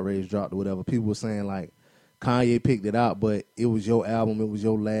fake outrage dropped or whatever, people were saying, like, Kanye picked it out, but it was your album, it was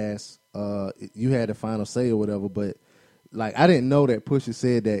your last, you had the final say or whatever, but, like, I didn't know that Pusha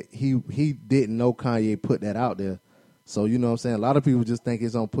said that he didn't know Kanye put that out there. So, you know what I'm saying? A lot of people just think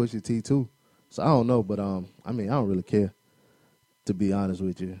it's on Pusha T, too. So, I don't know, but, I don't really care, to be honest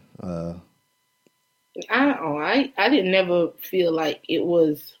with you. I didn't never feel like it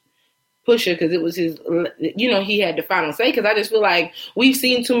was Pusha because it was his, he had the final say. Because I just feel like we've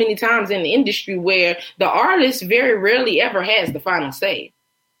seen too many times in the industry where the artist very rarely ever has the final say.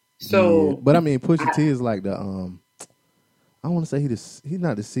 So, yeah. But Pusha T is like the I don't want to say he's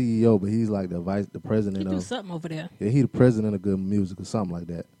not the CEO, but he's like the president. He do something over there. Yeah, he's the president of Good Music or something like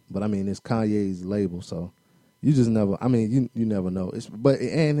that. But it's Kanye's label, so you just never. You never know.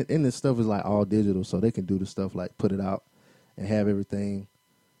 And this stuff is like all digital, so they can do the stuff like put it out and have everything.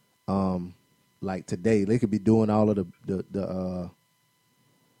 Like today, they could be doing all of the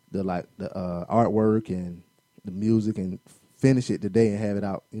artwork and the music and finish it today and have it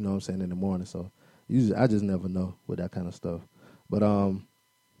out. You know what I'm saying, in the morning. So I just never know with that kind of stuff. But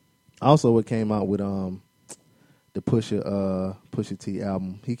also it came out with the Pusha T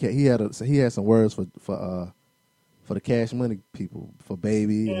album. He had some words for the Cash Money people, for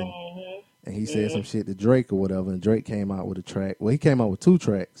Baby, and he said some shit to Drake or whatever. And Drake came out with a track. Well, he came out with 2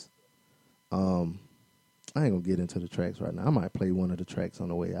 tracks. I ain't gonna get into the tracks right now. I might play one of the tracks on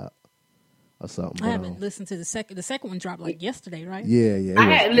the way out or something. I haven't listened to the second. The second one dropped like yesterday, right? Yeah. I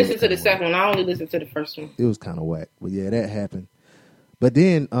hadn't listened to the second one. I only listened to the first one. It was kind of whack, but yeah, that happened. But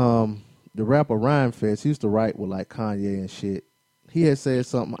then the rapper Rhyme Fest used to write with like Kanye and shit. He had said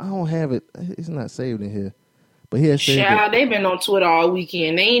something. I don't have it. It's not saved in here. But he had said they've been on Twitter all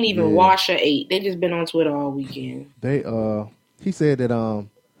weekend. They ain't even wash or ate. They just been on Twitter all weekend. He said that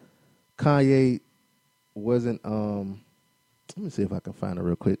Kanye wasn't let me see if I can find it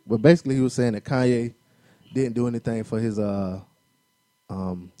real quick. But basically he was saying that Kanye didn't do anything for his nonprofit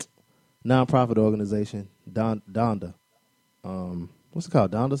organization, Donda. What's it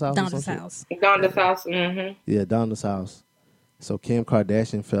called? Donda's House? Donda's House. Donda's House, mm-hmm. Yeah, Donda's House. So Kim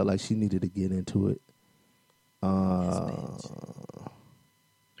Kardashian felt like she needed to get into it. I'm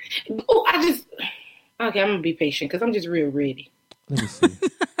gonna be patient because I'm just real ready. Let me see.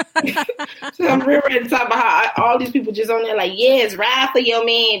 So I'm real ready to talk about how all these people just on there like, yes, ride for your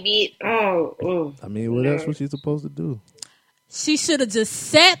man, bitch. What else was she supposed to do? She should have just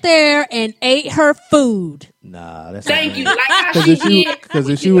sat there and ate her food. Nah, that's thank you. Like how she did. Because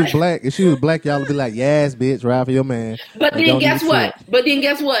if she was black, y'all would be like, yes, bitch, ride for your man. But then guess what?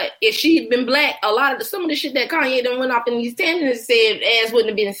 If she'd been black, some of the shit that Kanye done went off in these tangents said, ass wouldn't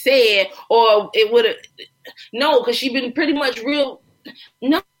have been said, or it would have. No, because she been pretty much real.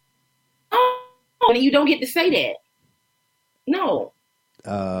 No, you don't get to say that. No.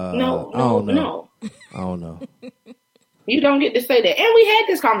 No. I don't know. You don't get to say that. And we had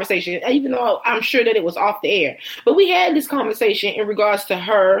this conversation, even though I'm sure that it was off the air. But we had this conversation in regards to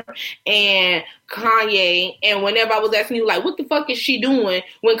her and Kanye. And whenever I was asking you, like, what the fuck is she doing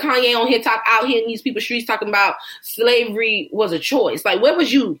when Kanye on here out here in these people's streets talking about slavery was a choice? Like, where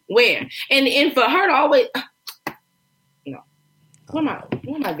was you? Where? And for her to always... No. Where my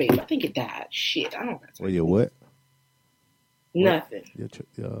vape? I think it died. Shit, I don't know. Where your what? Nothing.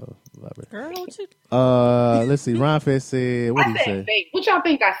 Girl, what you... Let's see. Ron Fest said, what did he say? Fake. What y'all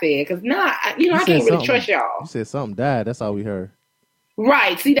think I said? Because I can't really trust y'all. You said something died. That's all we heard.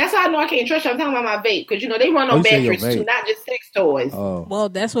 Right. See, that's how I know I can't trust y'all. I'm talking about my vape. Because, they run on batteries too, not just sex toys. Oh. Well,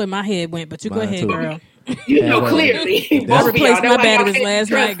 that's where my head went, but you go ahead, too. Girl. Clearly. I replaced my batteries last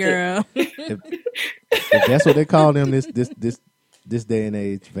night, girl. If that's what they call them this day and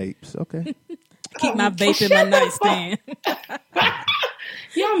age, vapes. Okay. Keep my vape in my nightstand.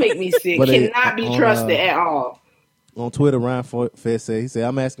 Y'all make me sick. But cannot be trusted at all. On Twitter, Ryan Fest said, he said,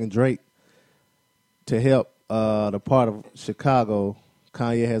 I'm asking Drake to help the part of Chicago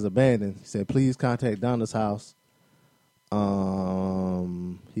Kanye has abandoned. He said, please contact Donda's House.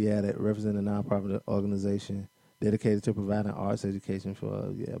 He had it representing a nonprofit organization dedicated to providing arts education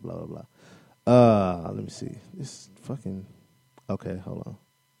for, blah, blah, blah. Let me see. This fucking, okay, hold on.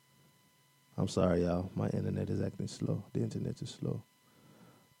 I'm sorry, y'all. My internet is acting slow. The internet is slow.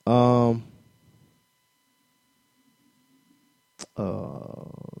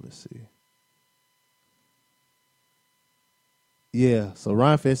 Let's see. Yeah, so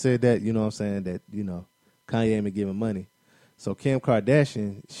Ron Fest said that, you know what I'm saying, that, Kanye ain't been giving money. So Kim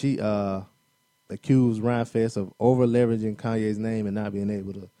Kardashian, she accused Ron Fest of over leveraging Kanye's name and not being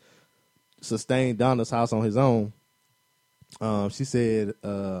able to sustain Donna's house on his own. She said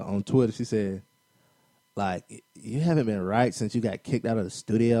on Twitter, she said, like, you haven't been right since you got kicked out of the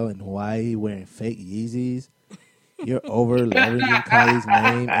studio in Hawaii wearing fake Yeezys. You're over leveraging Kanye's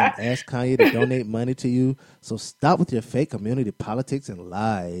name and asked Kanye to donate money to you. So stop with your fake community politics and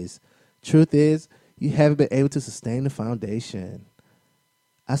lies. Truth is, you haven't been able to sustain the foundation.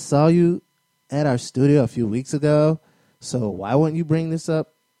 I saw you at our studio a few weeks ago, so why wouldn't you bring this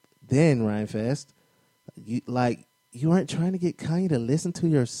up then, Ryan Fest? You weren't trying to get Kanye to listen to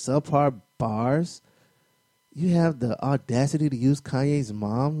your subpar bars. You have the audacity to use Kanye's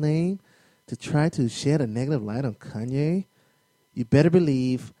mom name to try to shed a negative light on Kanye. You better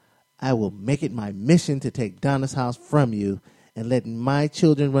believe I will make it my mission to take Donna's house from you and let my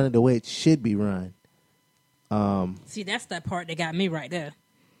children run it the way it should be run. See, that's that part that got me right there.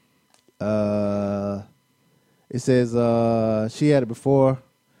 It says she had it before,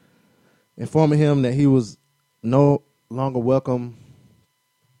 informing him that he was no longer welcome.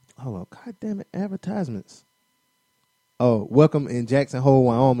 Hold on, God damn it, advertisements. Oh, welcome in Jackson Hole,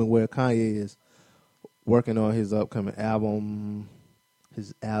 Wyoming, where Kanye is working on his upcoming album. She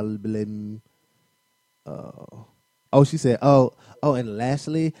said, and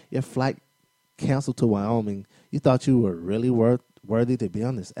lastly, your flight canceled to Wyoming. You thought you were really worthy to be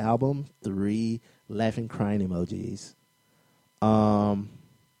on this album? 3 laughing, crying emojis. But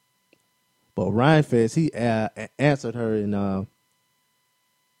Ryan Fest, he answered her, and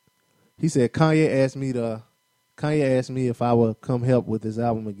he said, Kanye asked me if I would come help with this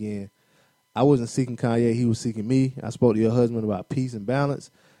album again. I wasn't seeking Kanye, he was seeking me. I spoke to your husband about peace and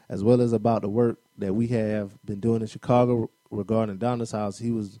balance, as well as about the work that we have been doing in Chicago regarding Donna's house. He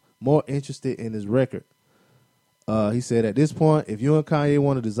was more interested in his record. He said, at this point, if you and Kanye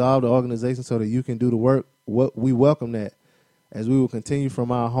want to dissolve the organization so that you can do the work, we welcome that, as we will continue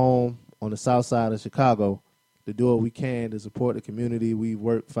from our home on the south side of Chicago to do what we can to support the community we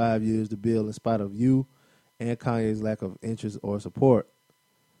worked 5 years to build in spite of you and Kanye's lack of interest or support.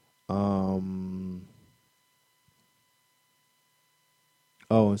 And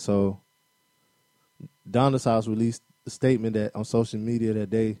so Donna's house released a statement that on social media that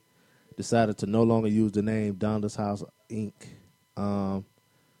they decided to no longer use the name Donna's House Inc.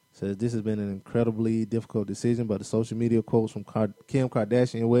 Says this has been an incredibly difficult decision, but the social media quotes from Kim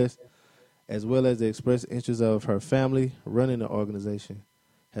Kardashian West, as well as the expressed interest of her family running the organization,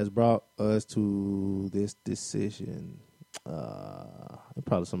 has brought us to this decision.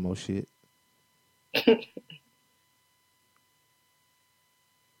 Probably some more shit.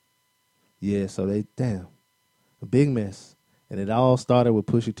 Yeah, so a big mess. And it all started with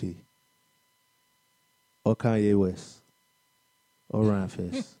Pusha T. Or Kanye West. Or Ryan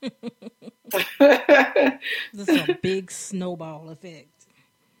Fest. This is a big snowball effect.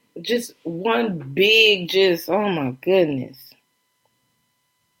 Just one big, oh my goodness.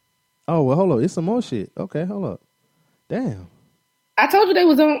 Oh, well, hold on. It's some more shit. Okay, hold up. Damn. I told you they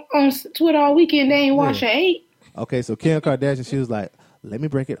was on Twitter all weekend. They ain't watching 8. Okay, so Kim Kardashian, she was like, let me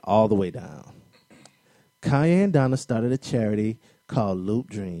break it all the way down. Kanye and Donna started a charity called Loop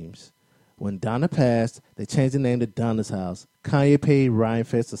Dreams. When Donna passed, they changed the name to Donna's House. Kanye paid Ryan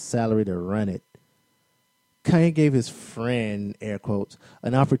Fest a salary to run it. Kanye gave his friend, air quotes,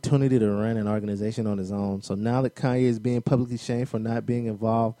 an opportunity to run an organization on his own. So now that Kanye is being publicly shamed for not being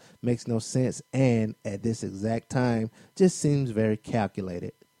involved makes no sense, and at this exact time just seems very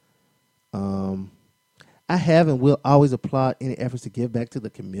calculated. I have and will always applaud any efforts to give back to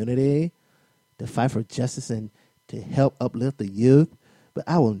the community, to fight for justice, and to help uplift the youth. But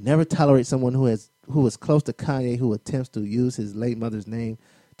I will never tolerate someone who is close to Kanye who attempts to use his late mother's name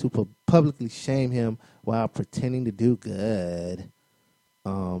to publicly shame him while pretending to do good.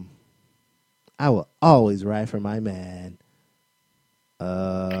 I will always ride for my man.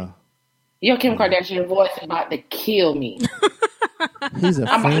 Your Kim Kardashian voice is about to kill me.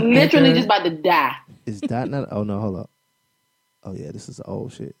 I'm literally just about to die. Is that not? Oh no, hold up. Oh yeah, this is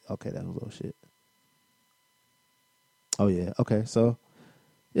old shit. Okay, that was old shit. Oh yeah, okay, so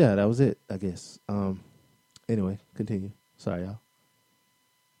yeah, that was it, I guess. Anyway, continue. Sorry, y'all.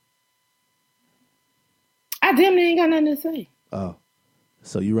 I damn near ain't got nothing to say. Oh,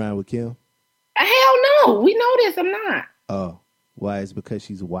 so you riding with Kim? Hell no, we know this. I'm not. Oh, why? It's because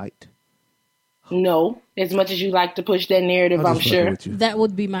she's white? No, as much as you like to push that narrative, I'm sure. That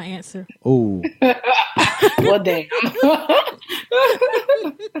would be my answer. Oh. Well, damn.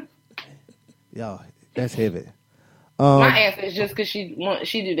 Y'all, that's heavy. My answer is just because she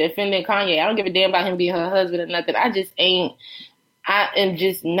defending Kanye. I don't give a damn about him being her husband or nothing. I am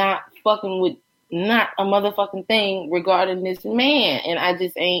just not fucking with not a motherfucking thing regarding this man, and I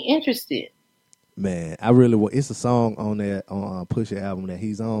just ain't interested. Man, I really want. It's a song on that on Pusha album that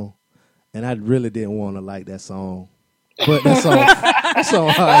he's on, and I really didn't want to like that song, but that song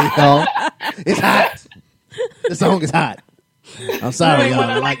hot, y'all. It's hot. The song is hot. I'm sorry, y'all.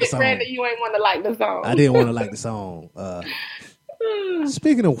 I like the song. You ain't want to like the song. I didn't want to like the song.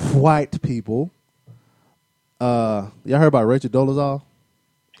 Speaking of white people, y'all heard about Rachel Dolezal?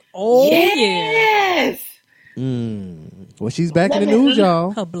 Oh, yes. Well, she's back in the news,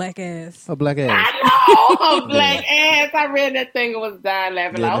 y'all. Her black ass. Her black ass. I know. Her black ass. I read that thing and was dying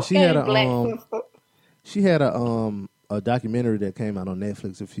laughing. Yeah, Like, she had a, black sister. She had a documentary that came out on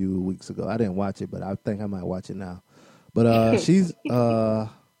Netflix a few weeks ago. I didn't watch it, but I think I might watch it now. But she's been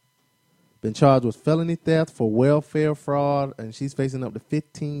charged with felony theft for welfare fraud, and she's facing up to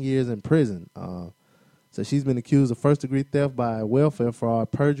 15 years in prison. So she's been accused of first-degree theft by welfare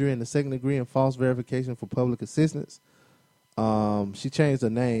fraud, perjury in the second degree, and false verification for public assistance. She changed her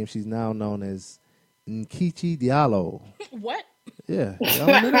name. She's now known as Nkechi Diallo. What? Yeah. Y'all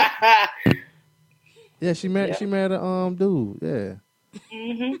remember that? Yeah, she married a dude. Yeah.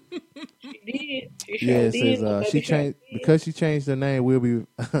 Mm-hmm. She did. She Yeah, it did. says she changed because she changed her name. We'll be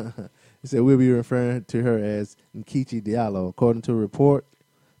it said we'll be referring to her as Nkechi Diallo. According to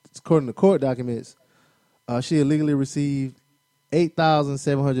court documents, she illegally received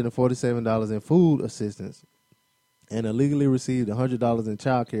 $8,747 in food assistance and illegally received $100 in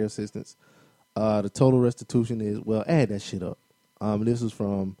child care assistance. The total restitution is add that shit up. This was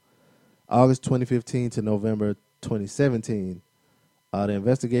from August 2015 to November 2017. The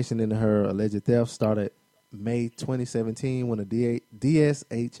investigation into her alleged theft started May 2017 when a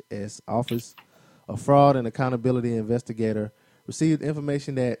DSHS Office of Fraud and Accountability investigator received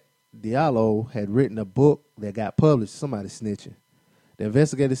information that Diallo had written a book that got published. Somebody snitching. The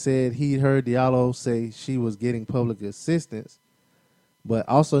investigator said he heard Diallo say she was getting public assistance, but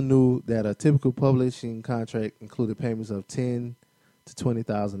also knew that a typical publishing contract included payments of $10,000 to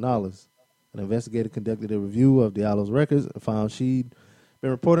 $20,000. An investigator conducted a review of Diallo's records and found she'd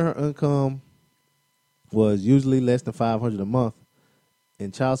been reporting her income was usually less than $500 a month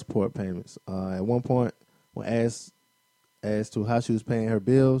in child support payments. At one point, when asked as to how she was paying her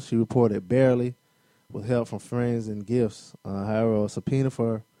bills, she reported barely, with help from friends and gifts. However, a subpoena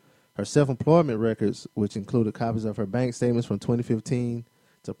for her self-employment records, which included copies of her bank statements from 2015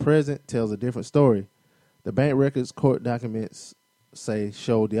 to present, tells a different story. The bank records court documents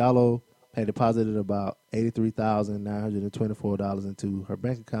show Diallo had deposited about $83,924 into her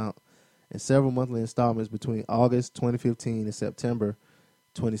bank account in several monthly installments between August 2015 and September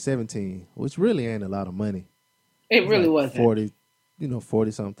 2017, which really ain't a lot of money. It really wasn't.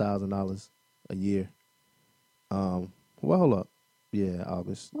 $40-something thousand a year. Hold up. Yeah,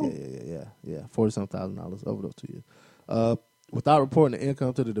 August. Yeah. $40-something thousand over those 2 years. Without reporting the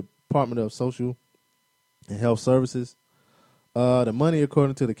income to the Department of Social and Health Services, the money,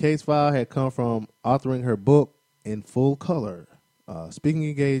 according to the case file, had come from authoring her book in full color, speaking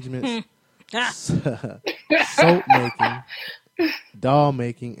engagements, soap making, doll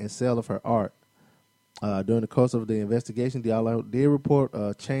making, and sale of her art. During the course of the investigation, Diallo did report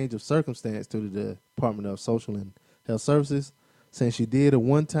a change of circumstance to the Department of Social and Health Services, saying she did a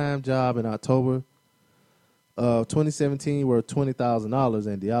one-time job in October of 2017 worth $20,000,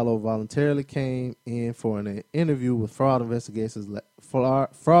 and Diallo voluntarily came in for an interview with fraud investigators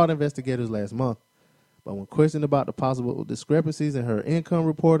last month. But when questioned about the possible discrepancies in her income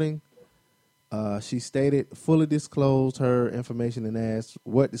reporting, she stated fully disclosed her information and asked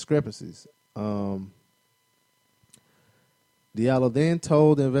what discrepancies. Diallo then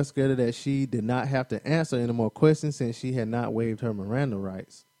told the investigator that she did not have to answer any more questions since she had not waived her Miranda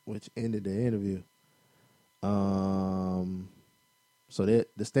rights, which ended the interview. So that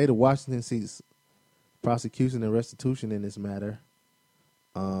the state of Washington seeks prosecution and restitution in this matter.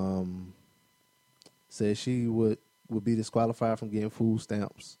 Says she would be disqualified from getting food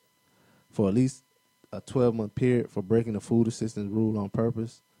stamps for at least a 12-month period for breaking the food assistance rule on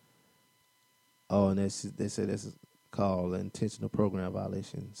purpose. Oh, and they said that's called an intentional program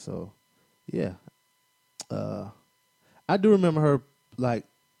violation. So, yeah. I do remember her,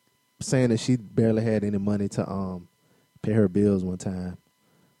 saying that she barely had any money to pay her bills one time.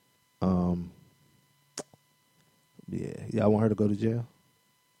 Yeah. Y'all want her to go to jail?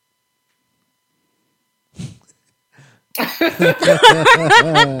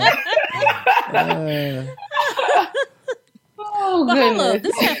 Oh, but hold goodness. up,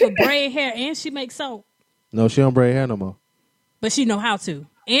 this half for braid hair and she makes soap. No, she don't braid hair no more. But she know how to.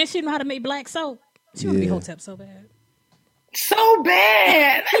 And she know how to make black soap. She want to be Hotep so bad. So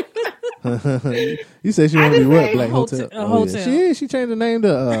bad. You say she want to be what? Black Hotep. Hotel? Hotel. She changed the name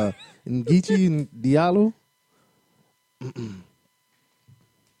to Ngichi Diallo.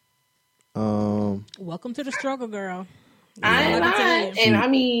 Welcome to the struggle, girl. I ain't lying. And I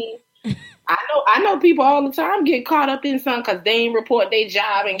mean, I know people all the time get caught up in something because they ain't report their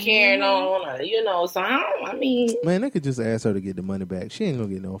job and carrying on, so I mean. Man, they could just ask her to get the money back. She ain't going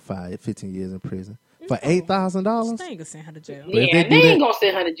to get no 15 years in prison. For $8,000? They ain't gonna send her to jail. Yeah, they ain't gonna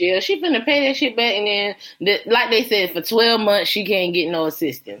send her to jail. She finna pay that shit back, and then, like they said, for 12 months, she can't get no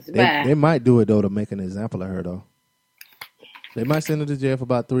assistance. Bye. They might do it, though, to make an example of her, though. They might send her to jail for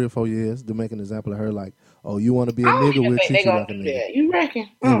about 3 or 4 years to make an example of her, like, oh, you want to be a nigga, we'll treat you like a nigga. You reckon?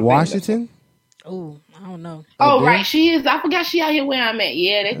 In Washington? Oh, I don't know. Oh, right, she is. I forgot she out here where I'm at.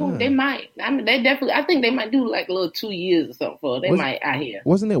 Yeah, they might. I mean, they definitely. I think they might do like a little 2 years or something for her. They might out here.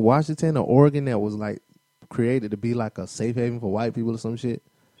 Wasn't it Washington or Oregon that was like created to be like a safe haven for white people or some shit?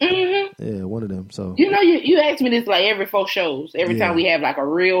 Mm-hmm. Yeah, one of them. So you ask me this like every 4 shows. Every time we have like a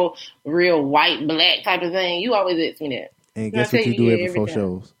real white black type of thing, you always ask me that. And guess what you do every 4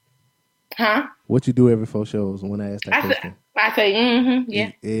 shows? Huh? What you do every 4 shows when I ask that question? I say,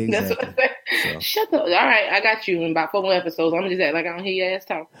 yeah. Exactly. That's what I say. So. Shut up. All right, I got you. In about 4 more episodes, I'm just act like I don't hear your ass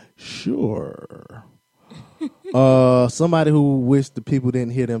talk. Sure. Somebody who wished the people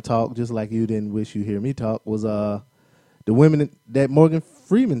didn't hear them talk, just like you didn't wish you hear me talk, was the women that Morgan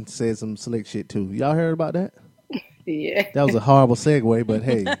Freeman said some slick shit to. Y'all heard about that? Yeah. That was a horrible segue, but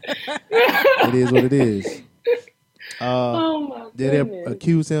hey, it is what it is. Oh my They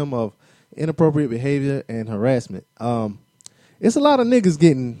accuse him of inappropriate behavior and harassment. It's a lot of niggas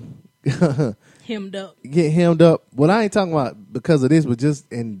getting hemmed up. Get hemmed up. Well, I ain't talking about because of this, but just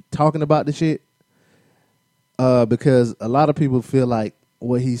in talking about the shit. Because a lot of people feel like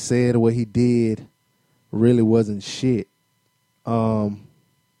what he said or what he did really wasn't shit. And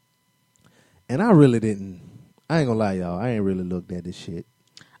I really didn't. I ain't gonna lie, y'all. I ain't really looked at this shit.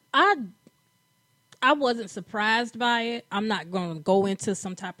 I wasn't surprised by it. I'm not going to go into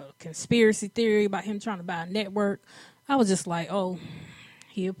some type of conspiracy theory about him trying to buy a network. I was just like, oh,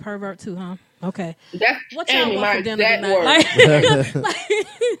 he a pervert too, huh? Okay. What y'all want for dinner tonight?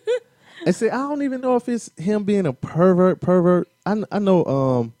 I say I don't even know if it's him being a pervert. I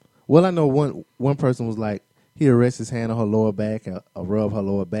know. Well, I know one person was like he rests his hand on her lower back, or rub her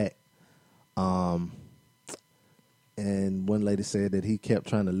lower back. And one lady said that he kept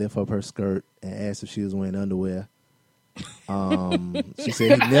trying to lift up her skirt and asked if she was wearing underwear. She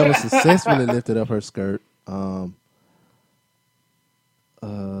said he never successfully lifted up her skirt. I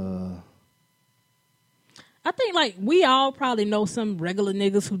think like we all probably know some regular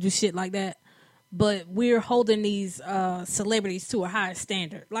niggas who do shit like that, but we're holding these celebrities to a higher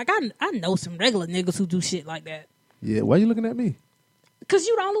standard. Like I know some regular niggas who do shit like that. Yeah, why are you looking at me? Because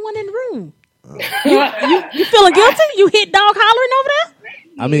you're the only one in the room. You feeling guilty? You hit dog hollering over there?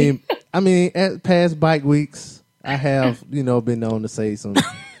 I mean, at past bike weeks, I have been known to say some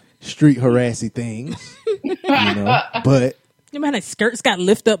street harassy things, but. You know how many skirts got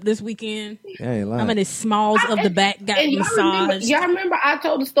lifted up this weekend? I ain't lying. How many smalls of the back got massaged? Y'all remember I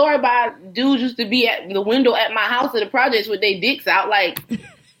told the story about dudes used to be at the window at my house at the projects with their dicks out, like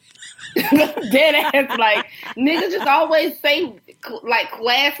dead ass. Like niggas just always say like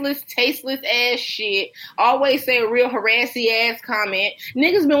classless, tasteless ass shit. Always say a real harassy ass comment.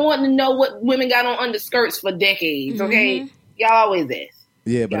 Niggas been wanting to know what women got on underskirts for decades. Okay, y'all always ask.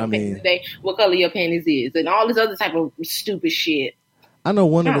 Yeah, but y'all I mean, today, what color your panties is, and all this other type of stupid shit. I know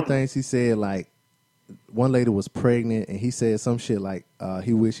one of the things he said, like one lady was pregnant, and he said some shit like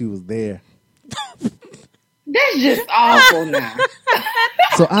he wished he was there. That's just awful now.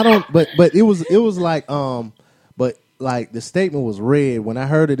 So I don't, but it was like but like the statement was read. When I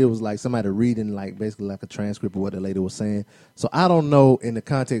heard it, it was like somebody reading like basically like a transcript of what the lady was saying. So I don't know in the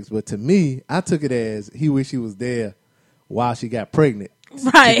context, but to me, I took it as he wished he was there while she got pregnant.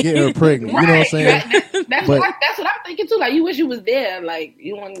 Right. To get her pregnant. You know what I'm saying? That's what I'm thinking too. Like you wish you was there, like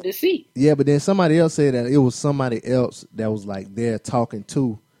you wanted to see. Yeah, but then somebody else said that it was somebody else that was like there talking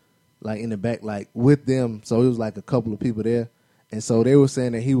to, like in the back, like with them. So it was like a couple of people there. And so they were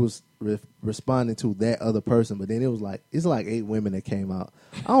saying that he was responding to that other person, but then it's like 8 women that came out.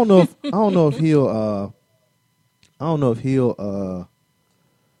 I don't know if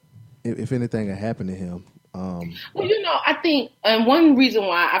anything had happened to him. Well, I think, and one reason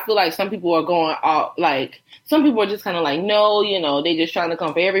why I feel like some people are going out, like some people are just kind of like, no, they just trying to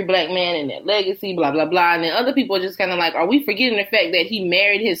come for every black man and their legacy, blah blah blah, and then other people are just kind of like, are we forgetting the fact that he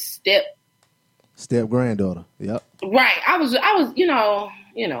married his Step granddaughter. Yep. Right. I was, that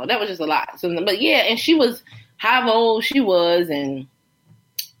was just a lot. So, but yeah, and she was how old she was, and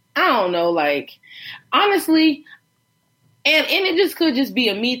I don't know, like, honestly, and it just could just be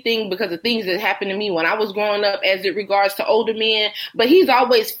a me thing because of things that happened to me when I was growing up as it regards to older men, but he's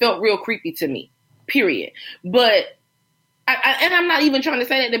always felt real creepy to me, period. But, and I'm not even trying to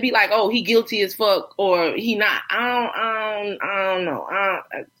say that to be like, oh, he guilty as fuck or he not. I don't know.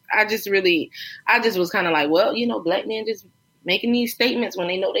 I just was kind of like, well, black men just making these statements when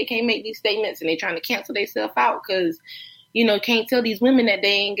they know they can't make these statements and they trying to cancel themselves out because, can't tell these women that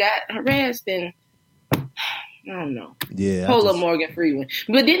they ain't got harassed and I don't know. Yeah. Hold up Morgan Freeman.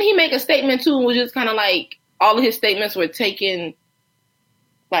 But didn't he make a statement too and was just kind of like all of his statements were taken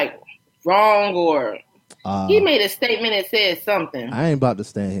like wrong or he made a statement that said something. I ain't about to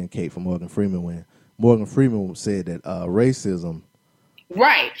stand here and cape for Morgan Freeman when Morgan Freeman said that racism.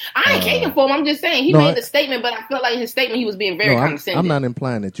 Right. I ain't caping for him. I'm just saying he made a statement, but I felt like his statement he was being very condescending. I'm not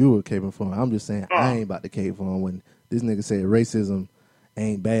implying that you were caping for him. I'm just saying I ain't about to cape for him when this nigga said racism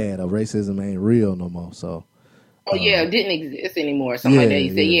ain't bad or racism ain't real no more. So. It didn't exist anymore. Something like that. He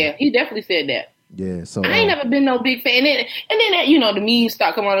said, he definitely said that. Yeah, so I ain't never been no big fan. And then the memes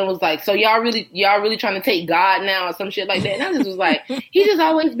start coming on and was like, so y'all really trying to take God now or some shit like that. And I just was like, he just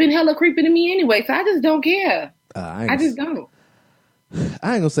always been hella creepy to me anyway, so I just don't care. I just don't.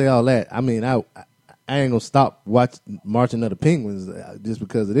 I ain't gonna say all that. I mean, I ain't gonna stop watching Marching of the Penguins just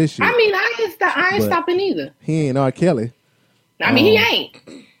because of this shit. I mean, I ain't stopping either. He ain't R. Kelly. I mean, he ain't.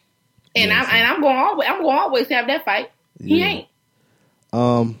 And I'm gonna always have that fight. He ain't.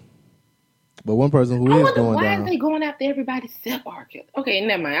 But one person who is going why down. Why is they going after everybody except R. Kelly? Okay,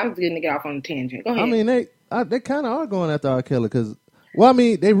 never mind. I'm just gonna get off on a tangent. Go ahead. I mean, they kind of are going after R. Kelly because,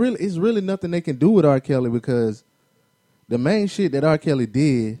 it's really nothing they can do with R. Kelly because the main shit that R. Kelly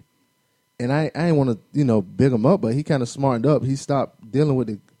did, and I ain't want to big him up, but he kind of smartened up. He stopped dealing with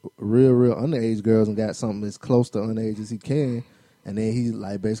the real underage girls and got something as close to underage as he can, and then he's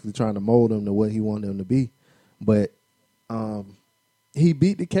like basically trying to mold them to what he wanted them to be, but he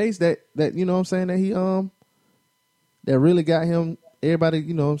beat the case that that he that really got him everybody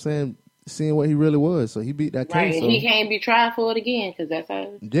seeing what he really was. So he beat that right, case. And he can't be tried for it again because that's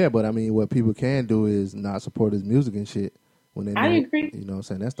how. Yeah, but I mean, what people can do is not support his music and shit. When they I agree. You know what I'm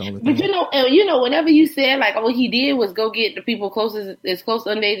saying? That's the only thing. But whenever you said like, all he did was go get the people as close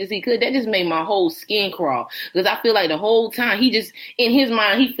underage as he could, that just made my whole skin crawl. Because I feel like the whole time he just, in his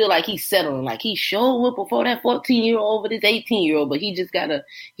mind, he feel like he's settling. Like he showed up before that 14-year-old over this 18-year-old, but he gotta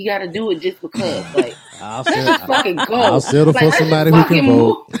do it just because. Like, let's just fucking go. I'll settle for somebody who can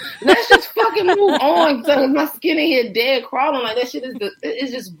vote. Let's just fucking move on. So my skin in here dead crawling. Like that shit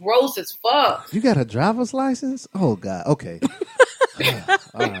is just gross as fuck. You got a driver's license? Oh God. Okay.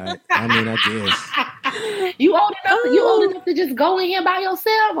 All right. I mean, I guess. You old enough to just go in here by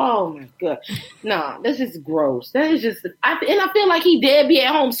yourself? Oh my God. No, that's just gross. That is just, I feel like he did be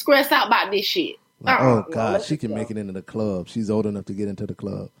at home stressed out about this shit. Like, oh God, she can make it into the club. She's old enough to get into the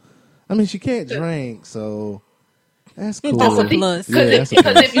club. I mean, she can't drink, so that's cool. That's a plus. Because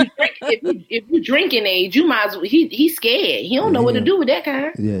if you drinking age, you might as well. He's scared. He don't know what to do with that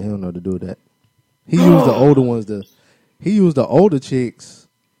kind. Yeah, he don't know what to do with that. He used the older ones He used the older chicks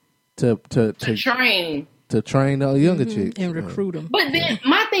to train the younger chicks and recruit them. But then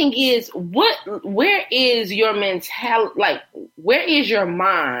my thing is, where is your mentality? Like, where is your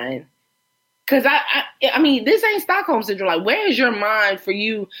mind? Because I mean, this ain't Stockholm syndrome. Like, where is your mind for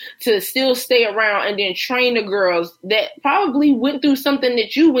you to still stay around and then train the girls that probably went through something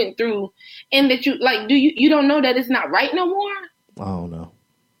that you went through, and that you don't know that it's not right no more? I don't know.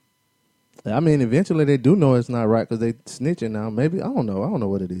 I mean, eventually they do know it's not right because they snitching now. Maybe I don't know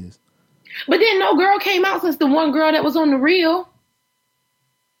what it is. But then no girl came out since the one girl that was on the reel.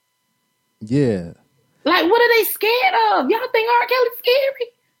 Yeah. Like, what are they scared of? Y'all think R. Kelly's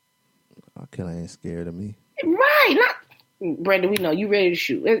scary? R. Kelly ain't scared of me. Right. Not Brandon, we know you ready to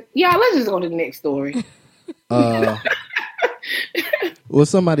shoot. Y'all, let's just go to the next story. Well,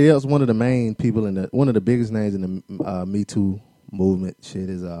 somebody else, one of the main people one of the biggest names in the Me Too movement shit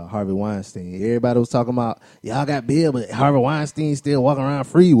is Harvey Weinstein. Everybody was talking about y'all got Bill, but Harvey Weinstein still walking around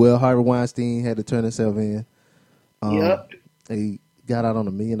free. Well, Harvey Weinstein had to turn himself in. Yep. He got out on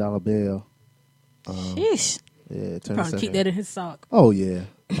 $1 million bail. Sheesh. Yeah, probably keep that in his sock. Oh yeah.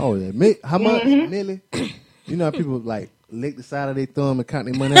 How much, Millie? You know how people like lick the side of their thumb and count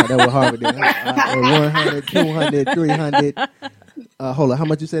their money out. That was Harvey did. 100, 200, 300. Hold on, how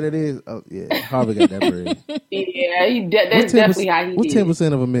much you said it is? Oh yeah, Harvey got that bread. Yeah, that's definitely how he did. What's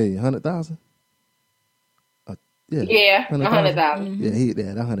 10% of $1 million? 100,000? Yeah, 100,000. Yeah, he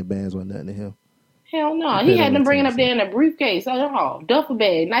that 100 bands wasn't nothing to him. Hell no. He He paid had a them bringing little up there in a briefcase. Oh, duffel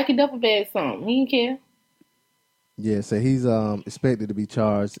bag, Nike duffel bag, something. He didn't care. Yeah, so he's expected to be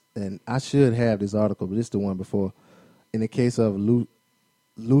charged, and I should have this article, but it's the one before. In the case of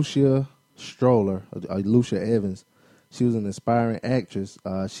Lucia Stroller, or Lucia Evans, she was an aspiring actress.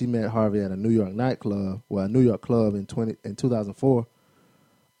 She met Harvey at a New York nightclub, a New York club in 2004.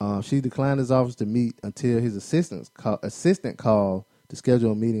 She declined his offers to meet until his assistant called to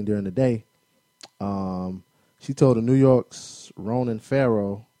schedule a meeting during the day. She told the New Yorkers Ronan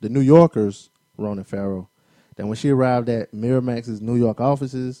Farrow, that when she arrived at Miramax's New York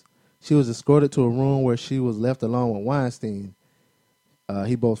offices, she was escorted to a room where she was left alone with Weinstein.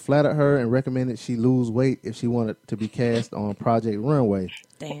 He both flattered her and recommended she lose weight if she wanted to be cast on Project Runway,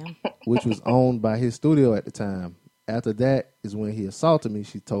 Damn. which was owned by his studio at the time. After that is when he assaulted me,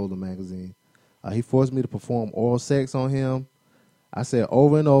 she told the magazine. He forced me to perform oral sex on him. I said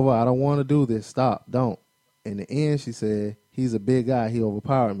over and over, I don't want to do this. Stop, don't. In the end, she said, he's a big guy. He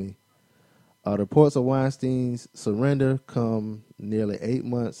overpowered me. The reports of Weinstein's surrender come nearly 8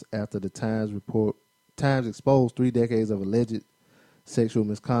 months after the Times exposed 3 decades of alleged sexual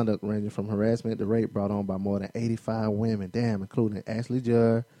misconduct ranging from harassment to rape brought on by more than 85 women, including Ashley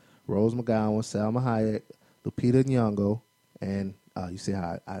Judd, Rose McGowan, Salma Hayek, Lupita Nyong'o, and you see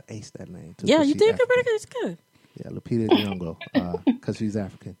how I aced that name too. Yeah, you did good. It's good. Yeah, Lupita Nyong'o, because she's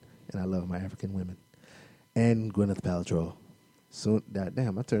African, and I love my African women. And Gwyneth Paltrow. Soon,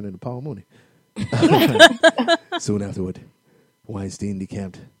 damn, I turned into Paul Mooney. Soon afterward, Weinstein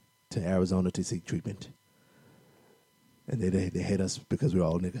decamped to Arizona to seek treatment. And they hate us because we're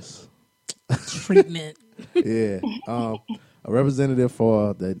all niggas. Treatment. Yeah. A representative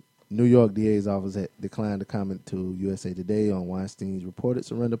for the New York DA's office had declined to comment to USA Today on Weinstein's reported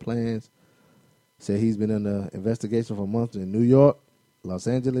surrender plans. Said he's been under investigation for months in New York, Los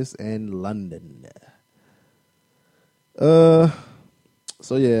Angeles, and London. So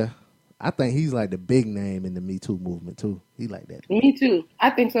yeah, I think he's like the big name in the Me Too movement too. He like that. Me too. I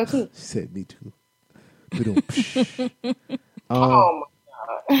think so too. She said Me Too. Oh my God.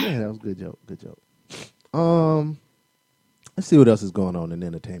 Yeah, that was a good joke. Good joke. Let's see what else is going on in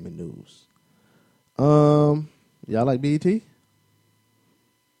entertainment news. Y'all like BET?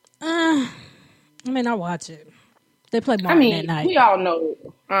 I mean, I watch it. They play Martin at night. We all know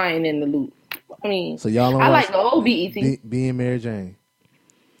I ain't in the loop. I mean, So y'all don't I watch like the old BET. Being Mary Jane.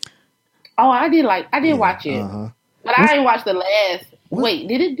 Oh, I did watch it. Uh-huh. But I ain't watched the last. Wait,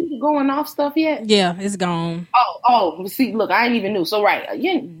 did it do the going off stuff yet? Yeah, it's gone. Oh, see, look, I ain't even knew. So right,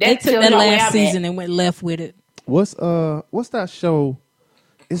 yeah, They took that last season and went left with it. What's that show?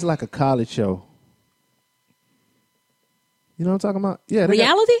 It's like a college show. You know what I'm talking about? Yeah,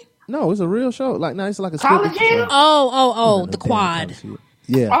 Reality? No, it's a real show. Like, no, it's like a College scripted show. Hill? Oh, the Quad,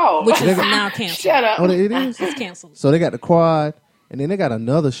 Yeah. Oh, which is now canceled. Shut up. Oh, it is? It's canceled. So they got the Quad, and then they got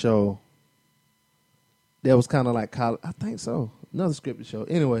another show that was kind of like college. I think so. Another scripted show.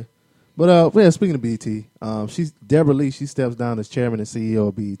 Anyway, but yeah, speaking of BET, she's Deborah Lee. She steps down as chairman and CEO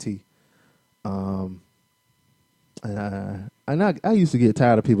of BET. And I used to get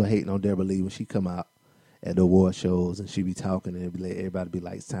tired of people hating on Deborah Lee when she come out at the award shows and she be talking and everybody be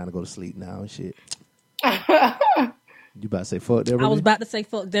like, it's time to go to sleep now and shit. You about to say fuck Deborah Lee? I was about to say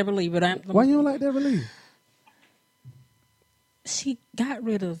fuck Deborah Lee, but Why you don't like Deborah Lee? She got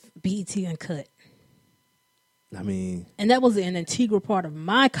rid of BET Uncut. I mean, And that was an integral part of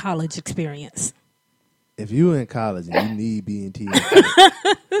my college experience. if you in college and you need BET Uncut,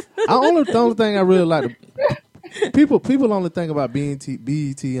 the only thing I really like, people only think about BET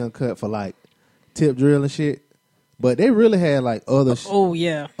Uncut for like Tip Drill and shit, but they really had like other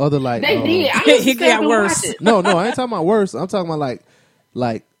other like They did. I It got worse. no, I ain't talking about worse. I'm talking about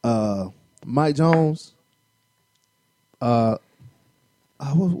like Mike Jones. What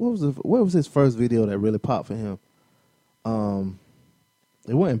was his first video that really popped for him?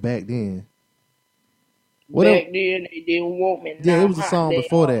 It wasn't back then. Back then they didn't want me. Yeah, it was a song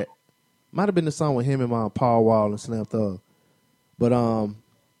before that. Might have been the song with him and Paul Wall and Slim Thug. But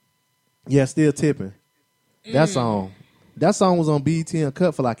yeah, Still Tipping. That song was on BET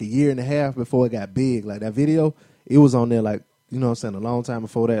Uncut for like a year and a half before it got big. Like that video, it was on there like, you know what I'm saying, a long time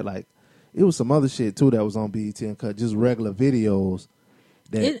before that. Like it was some other shit too that was on BET Uncut, just regular videos.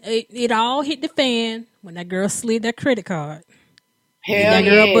 It all hit the fan when that girl slid that credit card. Hell that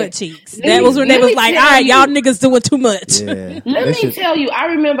girl yeah. butt cheeks. That was when they was like, all right, y'all niggas doing too much. Yeah. Let me tell you, I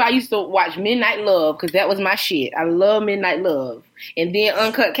remember I used to watch Midnight Love because that was my shit. I love Midnight Love. And then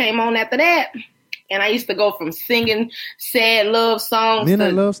Uncut came on after that. And I used to go from singing sad love songs.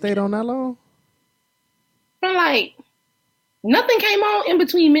 Midnight Love stayed on that long? From like, nothing came on in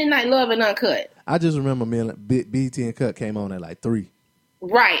between Midnight Love and Uncut. I just remember BT and Cut came on at like 3.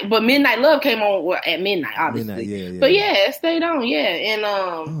 Right, but Midnight Love came on at midnight, obviously. Midnight, yeah. But yeah, it stayed on, yeah. And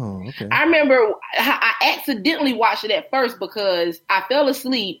okay. I remember I accidentally watched it at first because I fell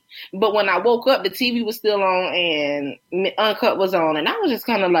asleep, but when I woke up, the TV was still on and Uncut was on, and I was just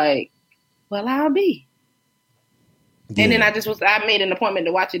kind of like, well, I'll be. Yeah. And then I made an appointment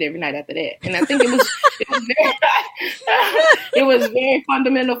to watch it every night after that. And I think it was very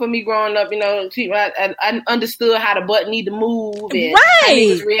fundamental for me growing up. You know, I understood how the butt need to move and how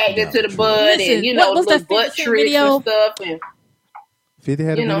he was reacting to the butt. Listen, and, you know, the butt tricks and stuff. And 50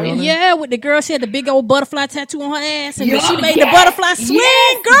 had a video on yeah, with the girl, she had the big old butterfly tattoo on her ass, and she made the butterfly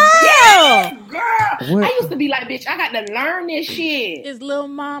swing, girl. What? I used to be like, bitch, I got to learn this shit. It's Lil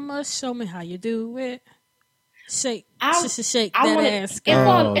Mama, show me how you do it. Shake that ass.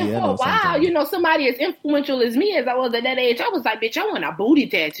 And for a while, you know, somebody as influential as me as I was at that age, I was like, bitch, I want a booty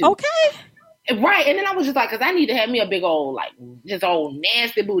tattoo. Okay. Right. And then I was just like, because I need to have me a big old, like, just old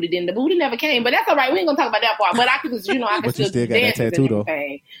nasty booty. Then the booty never came. But that's all right. We ain't going to talk about that part. But I could, you know, I can still do the dances and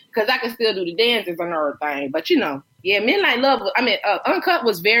everything. Because I can still do the dances and everything. But, you know, yeah, Midnight Love, Uncut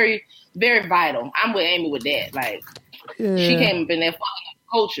was very, very vital. I'm with Amy with that. Like, she came up in that fucking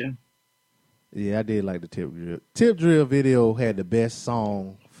culture. Yeah, I did like the Tip Drill. Tip Drill video had the best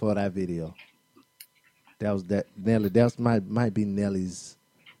song for that video. Nelly. That might be Nelly's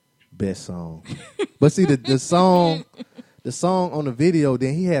best song. But see, the song on the video,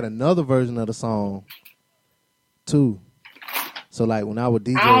 then he had another version of the song too. So like when I would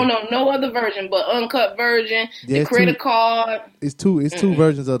DJ, I don't know no other version but Uncut version, the credit card. It's two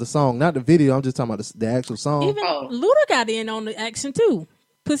versions of the song, not the video. I'm just talking about the actual song. Even Luda got in on the action too.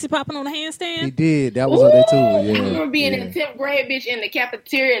 Pussy popping on the handstand? He did. That was up there too. Yeah. I remember being in the 10th grade, bitch, in the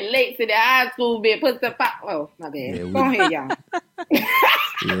cafeteria late to the high school, bitch. Pussy pop. Oh, my bad. Yeah, go ahead, y'all.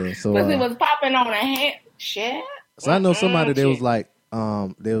 Yeah, so pussy was popping on a hand. Shit. So I know somebody that was like,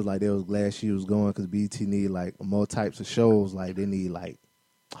 they was glad she was going because BT need like more types of shows. Like they need like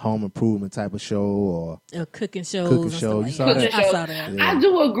home improvement type of show or cooking shows. You saw that? I saw that. Yeah. I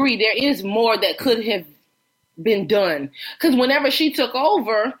do agree. There is more that could have been done because whenever she took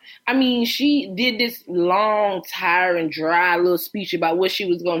over, I mean, she did this long, tiring, dry little speech about what she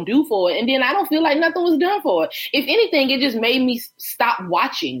was going to do for it, and then I don't feel like nothing was done for it. If anything, it just made me stop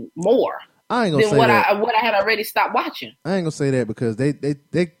watching more than what I had already stopped watching. I ain't gonna say that because they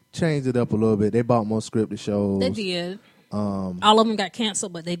changed it up a little bit. They bought more scripted shows. They did. All of them got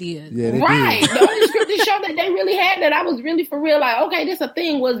canceled, but they did. Yeah, they right. did. The only scripted show that they really had that I was really for real like, okay, this a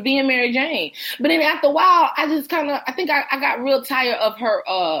thing was Being Mary Jane. But then after a while, I just I think I got real tired of her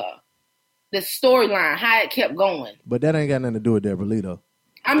the storyline, how it kept going. But that ain't got nothing to do with Deborah Lee though.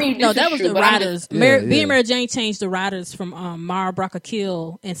 I mean, no, that was true, the writers. Being Mary Jane changed the writers from Mara Brock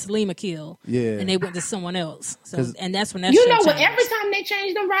Akil and Salima Akil. Yeah. And they went to someone else. So, and that's when that you know what? Every time they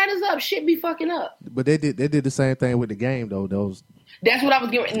change them writers up, shit be fucking up. But they did the same thing with the game though. That's what I was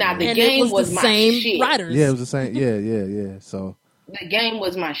getting. Now the and game was the my same shit. Writers. Yeah, it was the same. Yeah. So the game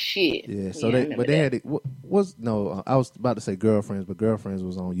was my shit. Yeah. So they had it. I was about to say Girlfriends, but Girlfriends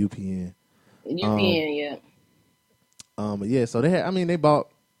was on UPN. UPN, yeah. But yeah, so they bought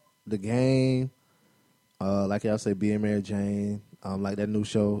the game, like y'all say, Being Mary Jane, like that new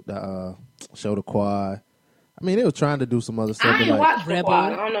show, the show The Quad. I mean, they were trying to do some other stuff. I ain't watched The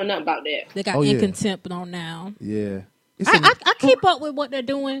Quad. I don't know nothing about that. They got In Contempt on now. Yeah. I keep up with what they're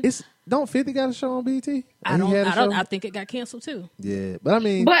doing. Don't 50 got a show on BT? I think it got canceled too. Yeah, but I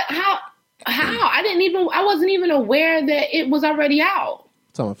mean, but how? I wasn't even aware that it was already out.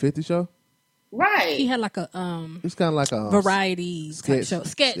 Talking about 50 show. Right. He had like a it's kind of like a variety type show.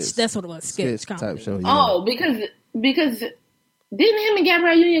 Sketch. That's what it was. Sketch type show. Yeah. Oh, because didn't him and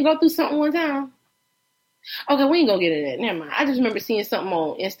Gabrielle Union go through something one time? Okay, we ain't gonna get into that. Never mind. I just remember seeing something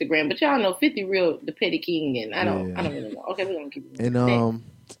on Instagram, but y'all know 50 real the petty king, and I don't really know. Okay, we're gonna keep it. And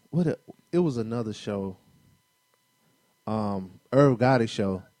it was another show. Irv Gotti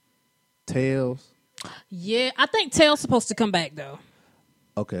show, Tales. Yeah, I think Tales supposed to come back though.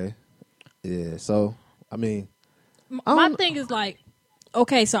 Okay. Yeah. So I mean, my thing is like,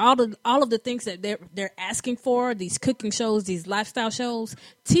 okay, so all of the things that they're asking for, these cooking shows, these lifestyle shows,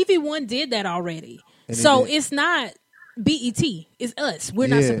 TV One did that already. So it's not BET, it's us. We're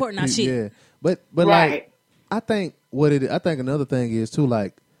not supporting our shit. Yeah, but right. Like I think another thing is too,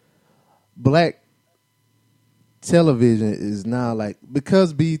 like black television is now like,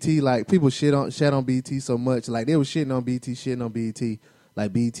 because BET, like people shat on BET so much, like they were shitting on BET,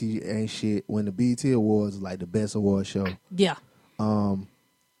 like BET ain't shit when the BET Awards is like the best award show. Yeah.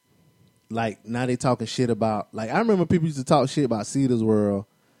 Like now they talking shit about, like I remember people used to talk shit about Cedar's World.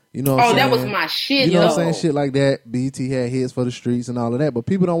 You know what I'm saying? That was my shit. You know what I'm though. saying? Shit like that. BET had hits for the streets and all of that, but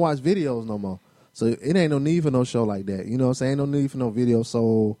people don't watch videos no more. So it ain't no need for no show like that. You know what I'm saying? Ain't no need for no video.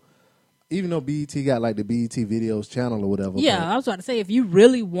 So even though BET got like the BET Videos channel or whatever. Yeah, I was about to say, if you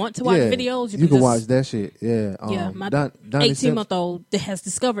really want to watch videos, you can watch that shit. Yeah. My Donnie 18-month-old has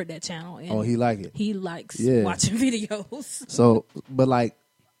discovered that channel. And he like it. He likes watching videos. So, but like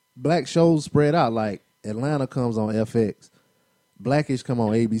black shows spread out. Like Atlanta comes on FX. Blackish come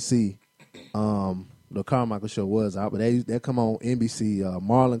on ABC. The Carmichael Show was out, but they come on NBC.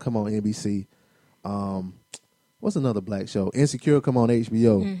 Marlon come on NBC. What's another black show? Insecure come on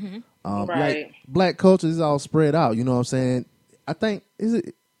HBO. Mm-hmm. Right. Black culture is all spread out. You know what I'm saying? I think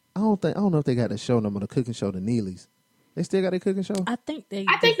I don't know if they got the show number, the cooking show, the Neelys. They still got their cooking show. I think they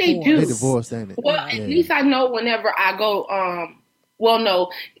do. They divorced, ain't it? Well, at least I know whenever I go.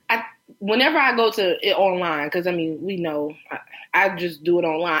 Whenever I go to it online, because I mean, we know I just do it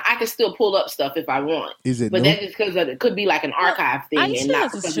online. I can still pull up stuff if I want. Is it? But new? that's just because it could be like an archive thing Aisha and not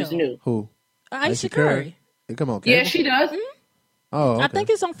has a because show. it's new. Who? Aisha Curry. Come on, Yeah, cable? she does. Oh, okay. I think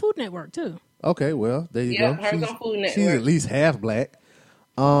it's on Food Network too. Okay, well, there you Yeah, go. hers on Food Network. She's at least half black.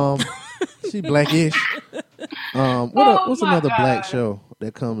 She blackish. What's another black show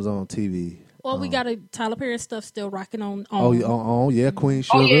that comes on TV? Well, we got a Tyler Perry stuff still rocking on. Queen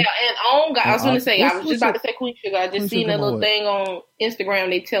Sugar. Oh yeah, and on. I was going to say, I was what's just about to say Queen Sugar. I just Queen seen Sugar that little what? thing on Instagram.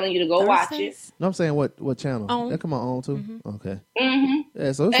 They telling you to go watch it. No, I'm saying what channel? On. That come on too. Okay. Mm-hmm.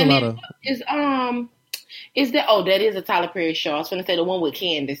 Yeah, so it's And a lot then of. that is a Tyler Perry show. I was going to say the one with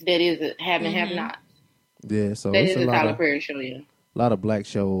Candace. That is a Have and Have Not. Yeah, so That it's is a a Tyler lot Perry show. Yeah. of black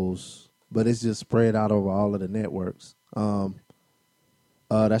shows, but it's just spread out over all of the networks.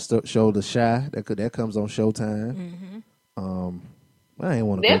 That's the show The Shy that comes on Showtime. I ain't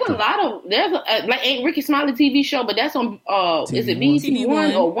want to. There's like ain't Ricky Smiley TV show, but that's on is it BET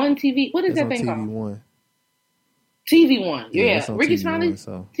One or One TV? What is that thing called? TV1. TV1. Yeah, it's on Ricky TV1, Smiley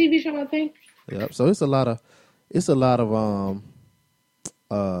so. TV show, I think. Yep. So it's a lot of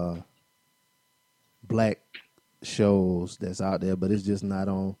black shows that's out there, but it's just not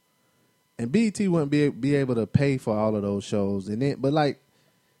on. And BET wouldn't be able to pay for all of those shows, but like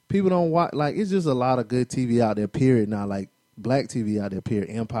people don't watch. Like it's just a lot of good TV out there. Period. Now, like black TV out there. Period.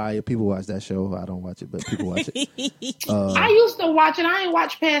 Empire. People watch that show. I don't watch it, but people watch it. I used to watch it. I ain't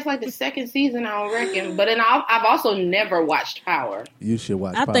watched past like the second season, I don't reckon. But then I've also never watched Power. You should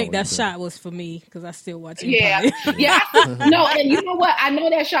watch. I Power, think that so. shot was for me because I still watch it. Yeah. No, and you know what? I know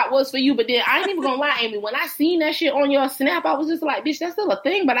that shot was for you, but then I ain't even gonna lie, Amy. When I seen that shit on your snap, I was just like, bitch, that's still a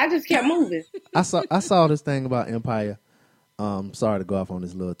thing. But I just kept moving. I saw this thing about Empire. Sorry to go off on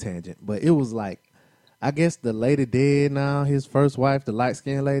this little tangent, but it was like, I guess the lady dead now. His first wife, the light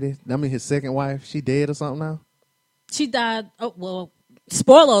skinned lady. I mean, his second wife, she dead or something now. She died. Oh well,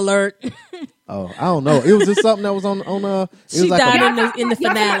 spoiler alert. Oh, I don't know. It was just something that was on. She died in the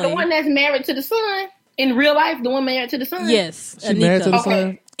finale. The one that's married to the son in real life. The one married to the son. Yes, she married to the son.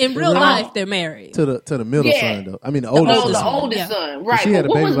 Okay. In real life, they're married to the middle son though. I mean, the oldest. The son. oldest son, right? She had a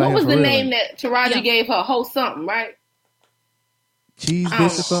What baby by him was for the real, name like- that Taraji gave her? Host something, right? Cheese bitch or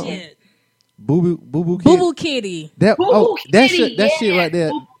something. Shit. Boo boo Boo Boo Kitty. That Kitty, that shit right there,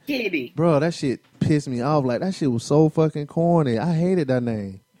 Boo Boo Kitty. bro. That shit pissed me off. Like that shit was so fucking corny. I hated that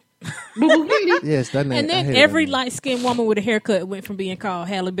name. Boo Boo Kitty. Yes, that name. And I then hated every that name. light skinned woman with a haircut went from being called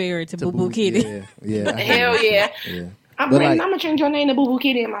Halle Berry to Boo Boo Kitty. Yeah. I hated Hell that yeah. shit. Yeah. I'm But like- gonna change your name to Boo Boo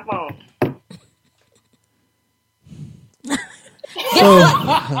Kitty in my phone.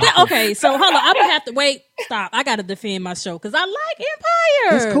 Okay, so hold on. I'm gonna have to wait. Stop. I gotta defend my show because I like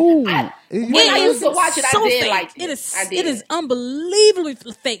Empire. It's cool. When I used to watch it, I so did fake. like it. I did. It is unbelievably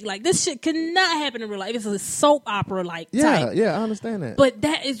fake. Like this shit could not happen in real life. It's a soap opera like type. Yeah, I understand that. But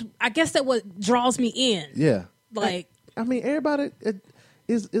that is, I guess, that what draws me in. yeah, Like, I mean, everybody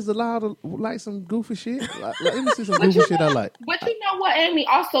is allowed to like some goofy shit. Let me see some goofy shit I like. But you know what, Amy?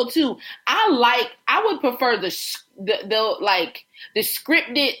 Also, too, I would prefer the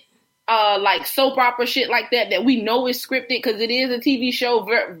scripted, like soap opera shit like that we know is scripted because it is a TV show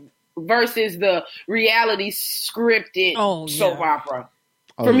versus the reality scripted soap opera.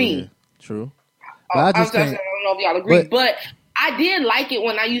 For me, yeah. True. But I just I can't. don't know if y'all agree, but I did like it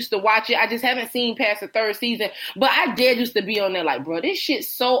when I used to watch it. I just haven't seen past the third season. But I did used to be on there like, bro, this shit's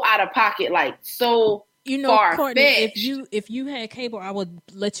so out of pocket, like so Courtney, if you had cable, I would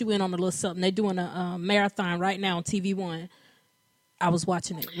let you in on a little something. They're doing a marathon right now on TV1. I was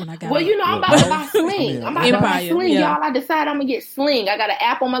watching it when I got Well, up. you know, I'm about to buy Sling. I'm about to buy Sling, yeah. y'all. I decided I'm going to get Sling. I got an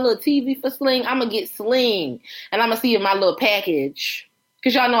app on my little TV for Sling. I'm going to get Sling. And I'm going to see if my little package,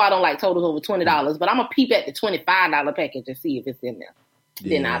 because y'all know I don't like totals over $20, but I'm going to peep at the $25 package and see if it's in there.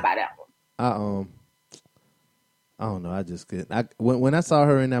 then I buy that one. I don't know. I just couldn't. When I saw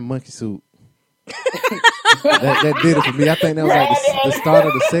her in that monkey suit, that did it for me. I think that was like the start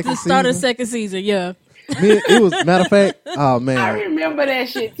of the second season. The start of the second season, yeah. It was, matter of fact, oh man. I remember that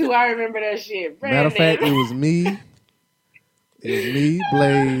shit too. Matter of fact, it was me,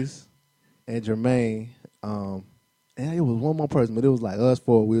 Blaze, and Jermaine. And it was one more person, but it was like us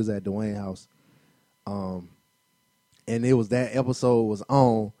four. We was at Dwayne's house. And it was that episode was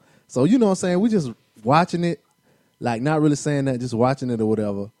on. So you know what I'm saying? We just watching it, like not really saying that, just watching it or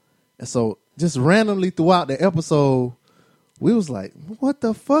whatever. And so just randomly throughout the episode, we was like, "What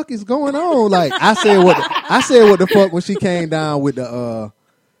the fuck is going on?" Like I said what the fuck when she came down with the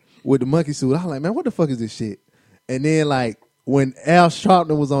monkey suit. I was like, "Man, what the fuck is this shit?" And then like when Al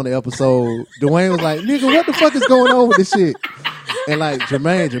Sharpton was on the episode, Dwayne was like, "Nigga, what the fuck is going on with this shit?" And like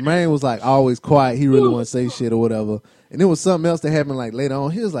Jermaine was like always quiet. He really wouldn't say shit or whatever. And there was something else that happened like later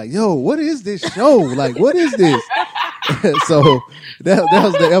on. He was like, "Yo, what is this show? Like, what is this?" So that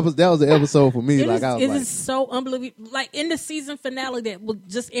was the episode for me. It is so unbelievable. Like in the season finale that was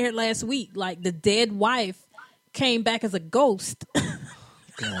just aired last week, like the dead wife came back as a ghost.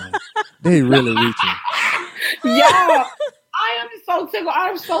 God, they really reaching. Yeah.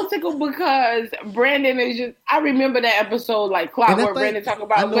 I'm so tickled because Brandon is just. I remember that episode like clockwork. Brandon talking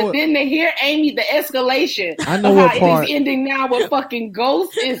about, but then to hear Amy, the escalation. I know what part. It is ending now with fucking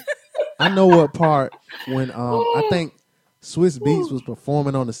ghosts is. I know what part when I think Swiss Beats was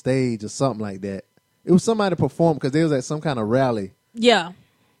performing on the stage or something like that. It was somebody performed because they was at some kind of rally. Yeah.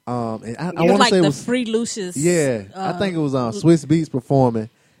 And I want to say it was Free Lucius. Yeah, I think it was Swiss Beats performing,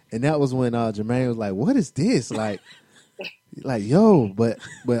 and that was when Jermaine was like, "What is this?" Like yo, but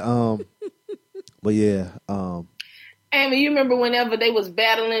yeah. Amy, you remember whenever they was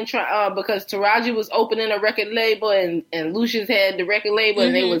battling because Taraji was opening a record label and Lucius had the record label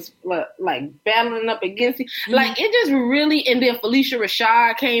and they was like battling up against it. Like it just really, and then Felicia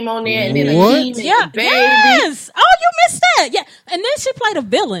Rashad came on there and then Akeem and Baby. Yes. Oh, you missed that. Yeah. And then she played a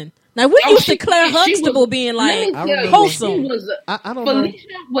villain. Now we used to Claire Huxtable being like wholesome. Felicia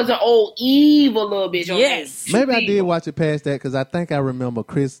was an old evil little bitch. Yes. Maybe I did watch it past that because I think I remember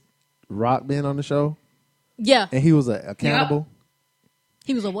Chris Rock being on the show. Yeah, and he was a cannibal. Yep.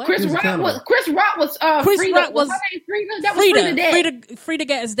 He was a what? Chris Rock was Frida. Was her name Frida? That was Frida Daddy. Frida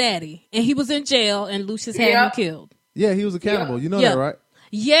got his daddy, and he was in jail, and Lucius had him killed. Yeah, he was a cannibal. You know that, right?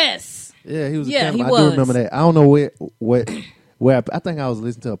 Yes. Yeah, he was a cannibal. I do remember that. I don't know where I think I was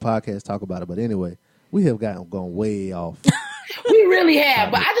listening to a podcast talk about it, but anyway, we have gone way off. We really have,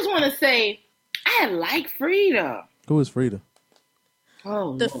 but I just want to say I like Frida. Who is Frida?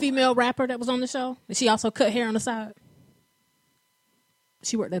 Oh, the female rapper that was on the show. And she also cut hair on the side.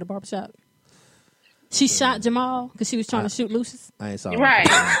 She worked at a barbershop. She shot Jamal because she was trying to shoot Lucius. I ain't saw right.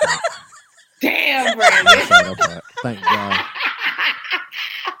 Damn, Brandon. Thank God.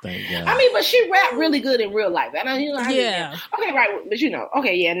 Thank God. I mean, but she rapped really good in real life. Okay, right. But next we're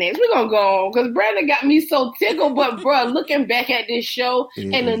going to go on because Brandon got me so tickled. But, bro, looking back at this show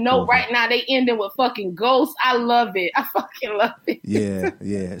and the note right now, they ending with fucking ghosts. I love it. I fucking love it.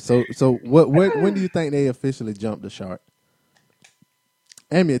 Yeah. So when do you think they officially jumped the shark?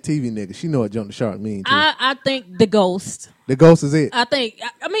 Amy a TV nigga. She know what jump the shark means. I think the ghost. The ghost is it. I mean,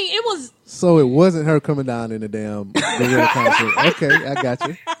 it was. So it wasn't her coming down in the real concert. Okay, I got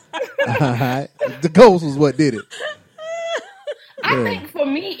you. All right. The ghost was what did it. I think for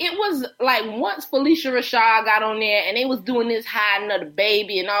me, it was like once Felicia Rashad got on there and they was doing this hiding of the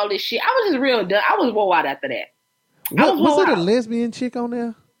baby and all this shit, I was just real done. I was wore out after that. Was it a lesbian chick on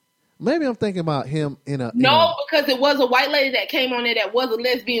there? Maybe I'm thinking about him because it was a white lady that came on there that was a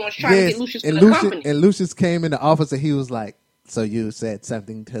lesbian, was trying to get Lucius to the company. And Lucius came in the office and he was like, "So you said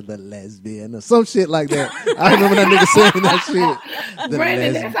something to the lesbian," or some shit like that. I remember that nigga saying that shit.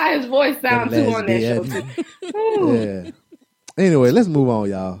 Brandon, that's how his voice sounds too on that show too. Yeah. Anyway, let's move on,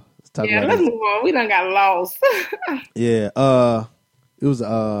 y'all. Let's move on. We done got lost. Yeah. It was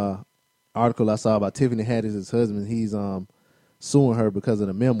an article I saw about Tiffany Haddish's husband. He's suing her because of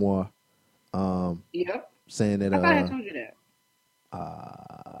the memoir. Saying that. I thought I told you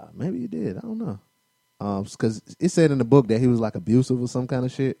that. Maybe you did. I don't know. Because it said in the book that he was like abusive or some kind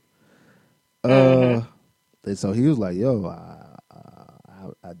of shit. And so he was like, "Yo,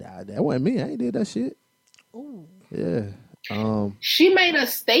 that wasn't me. I ain't did that shit." Ooh. Yeah. She made a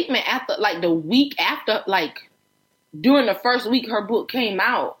statement after, like the week after, like during the first week her book came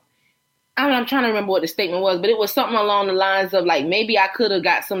out. I'm trying to remember what the statement was, but it was something along the lines of like, maybe I could have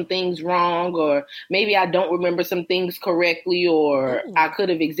got some things wrong, or maybe I don't remember some things correctly, or I could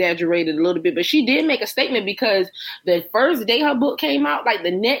have exaggerated a little bit. But she did make a statement because the first day her book came out, like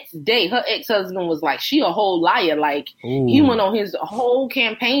the next day, her ex-husband was like, she a whole liar. Like he went on his whole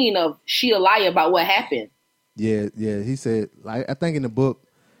campaign of she a liar about what happened. Yeah. He said, like, I think in the book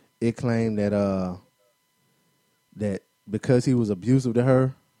it claimed that that because he was abusive to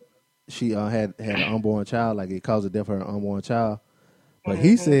her, she had an unborn child, like it caused the death of her unborn child. But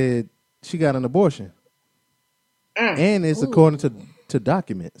he said she got an abortion. And it's according to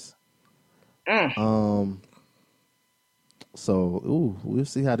documents. So, we'll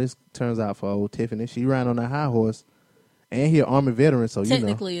see how this turns out for old Tiffany. She ran on a high horse, and he an Army veteran, so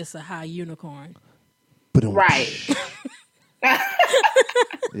technically it's a high unicorn. Right.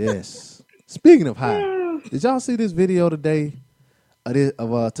 Yes. Speaking of high, did y'all see this video today of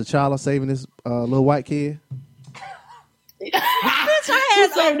T'Challa saving this little white kid?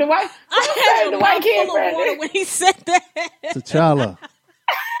 I had the white. I had the white kid water when he said that. T'Challa.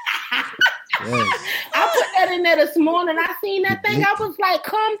 Yes. I put that in there this morning. I seen that thing. I was like,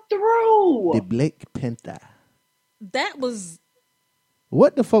 "Come through." The Black Panther. That was.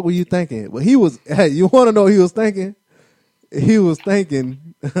 What the fuck were you thinking? Well, he was. Hey, you want to know what he was thinking? He was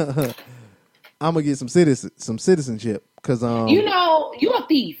thinking, "I'm gonna get some citizenship." Because you know, you a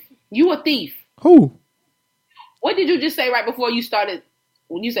thief. You a thief. Who? What did you just say right before you started?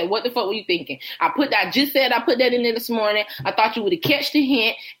 When you say, what the fuck were you thinking? I put that in there this morning. I thought you would have catched the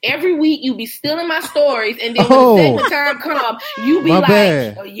hint. Every week you be stealing my stories, and then when the second time come, you be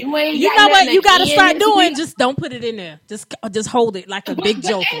bad. You ain't. You know what? You gotta start doing. Just don't put it in there. Just hold it like a big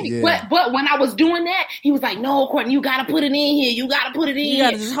joker. Yeah. But when I was doing that, he was like, "No, Courtney, you gotta put it in here. You gotta put it in. You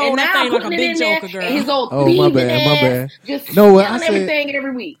gotta just hold that thing like a big joker, girl." And his old my bad. Just no, what stealing everything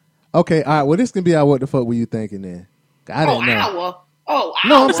every week. Okay, all right. Well, this can be our what the fuck were you thinking then? I didn't know.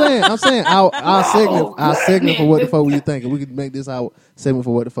 No, I'm saying our segment for what the fuck were you thinking? We could make this our segment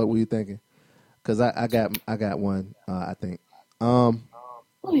for what the fuck were you thinking? Because I got one. I think.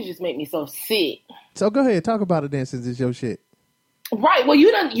 You just make me so sick. So go ahead, talk about it then, since it's your shit. Right. Well, you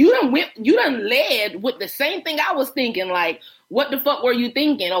done led with the same thing I was thinking. Like, what the fuck were you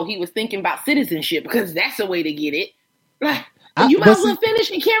thinking? Oh, he was thinking about citizenship because that's a way to get it. Like, you might as well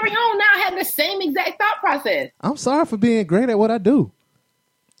finish and carry on now, having the same exact thought process. I'm sorry for being great at what I do.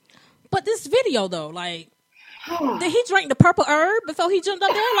 But this video, though, like, did he drink the purple herb before he jumped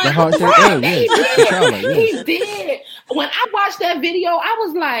up there? Like, the heart-shaped herb, yes. He did. When I watched that video, I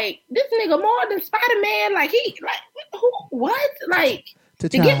was like, this nigga more than Spider-Man. Like, who, what? Like, to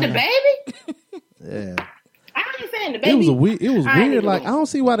get the baby? Yeah. I ain't saying the baby. It was weird. Like, I don't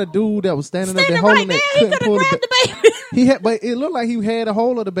see why the dude that was standing up there holding right it couldn't pull the baby. But it looked like he had a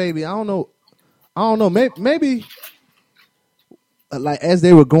hold of the baby. I don't know. Maybe like as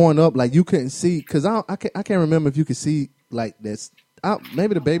they were going up, like you couldn't see, because I can't remember if you could see like this.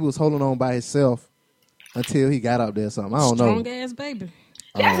 Maybe the baby was holding on by himself until he got up there. Or something. I don't know. Strong ass baby.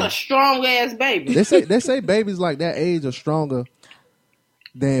 That's a strong ass baby. They say babies like that age are stronger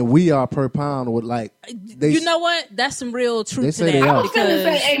than we are per pound. With like, you know what? That's some real truth to that. I was gonna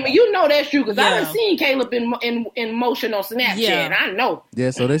say, Amy, you know that's true because I done seen Caleb in motion on Snapchat. And I know.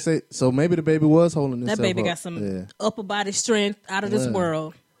 Yeah, so they say maybe the baby was holding himself that baby up. Got some upper body strength out of this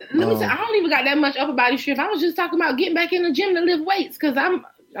world. Let me say, I don't even got that much upper body strength. I was just talking about getting back in the gym to lift weights because I'm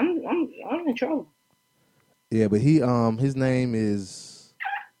in trouble. Yeah, but he his name is,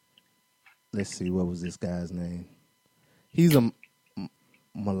 let's see, what was this guy's name? He's a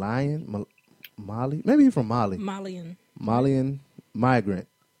Malian, Mali? Maybe he's from Mali. Malian migrant.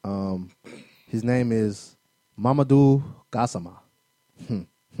 His name is Mamadou Gassama.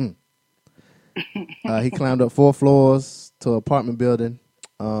 He climbed up 4 floors to an apartment building.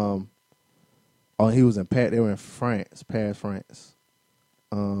 He was they were in France, Paris, France.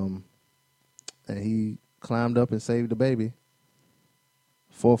 And he climbed up and saved the baby.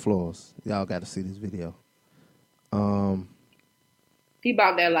 4 floors. Y'all got to see this video. He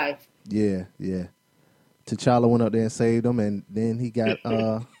about that life. Yeah. T'Challa went up there and saved him, and then he got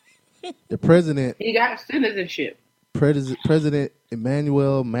the president. He got citizenship. President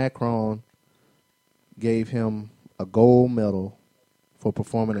Emmanuel Macron gave him a gold medal for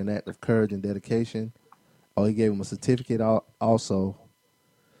performing an act of courage and dedication. He gave him a certificate also.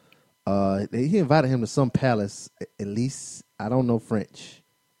 He invited him to some palace, at least, I don't know French.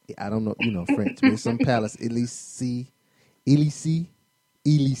 I don't know, French, but some palace, Élysée.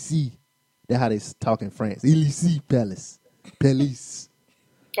 That's how they talk in France. Élysée Palace. Palace.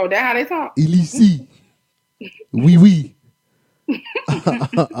 Oh, that's how they talk? Élysée. Oui.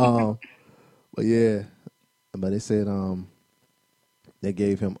 But yeah, but they said they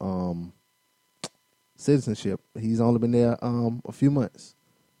gave him citizenship. He's only been there a few months.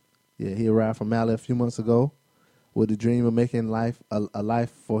 Yeah, he arrived from Mali a few months ago with the dream of making a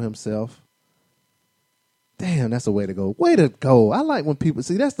life for himself. Damn, that's a way to go. Way to go. I like when people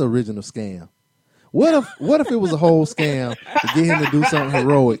see that's the original scam. What if it was a whole scam to get him to do something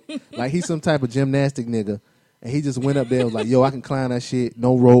heroic? Like he's some type of gymnastic nigga and he just went up there and was like, yo, I can climb that shit,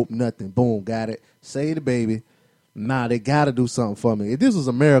 no rope, nothing. Boom, got it. Save the baby. Nah, they gotta do something for me. If this was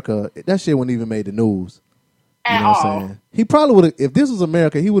America, that shit wouldn't even made the news. You know what I'm saying? He probably would have, if this was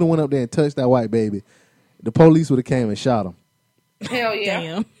America, he would have went up there and touched that white baby. The police would have came and shot him. Hell yeah.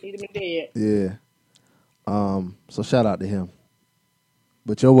 Damn. He'd have been dead. Yeah. So shout out to him.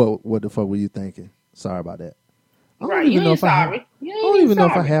 But yo, what the fuck were you thinking? Sorry about that. I don't even know if I don't even know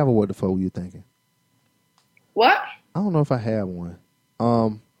if I have a what the fuck were you thinking. What? I don't know if I have one.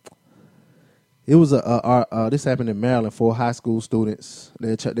 It was this happened in Maryland. 4 high school students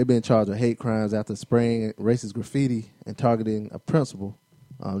they've been charged with hate crimes after spraying racist graffiti and targeting a principal.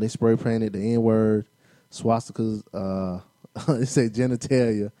 They spray painted the N-word, swastikas, they say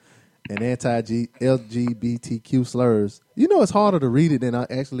genitalia, and anti-LGBTQ slurs. You know, it's harder to read it than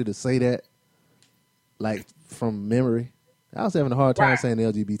actually to say that, like from memory. I was having a hard time saying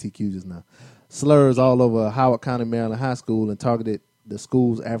LGBTQ just now. Slurs all over Howard County, Maryland high school and targeted the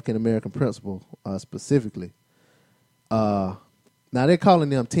school's African-American principal specifically. Now, they're calling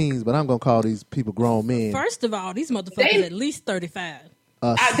them teens, but I'm going to call these people grown men. First of all, these motherfuckers at least 35.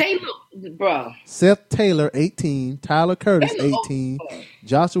 They look, bro. Seth Taylor, 18. Tyler Curtis, 18.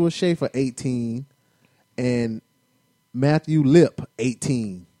 Joshua Schaefer, 18. And Matthew Lip,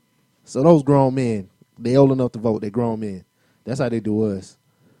 18. So those grown men, they old enough to vote. They grown men. That's how they do us.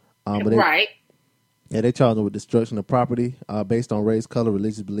 Right. Yeah, they charge them with destruction of property based on race, color,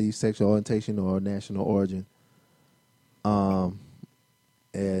 religious beliefs, sexual orientation, or national origin. And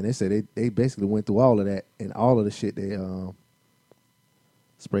they said they basically went through all of that, and all of the shit they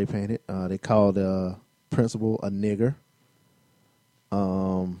spray painted. They called the principal a nigger.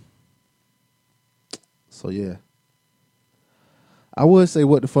 So yeah. I would say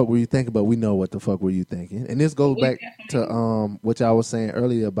what the fuck were you thinking, but we know what the fuck were you thinking. And this goes back to what I was saying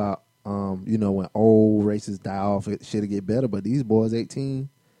earlier about you know, when old races die off, it should get better. But these boys, 18.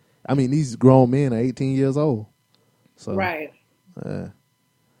 I mean, these grown men are 18 years old. So right. They're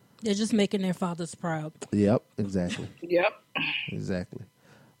just making their fathers proud. Yep, exactly. Yep. Exactly.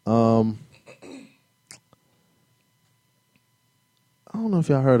 I don't know if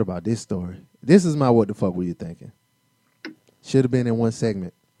y'all heard about this story. This is my what the fuck were you thinking? Should have been in one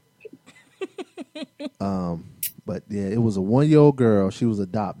segment. But yeah, it was a 1-year-old girl. She was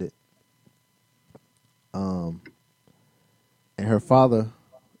adopted. And her father,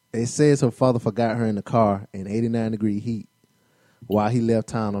 it says her father forgot her in the car in 89-degree heat while he left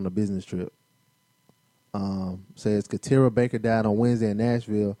town on a business trip. Says Katira Baker died on Wednesday in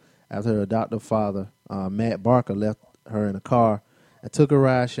Nashville after her adoptive father, Matt Barker, left her in a car and took a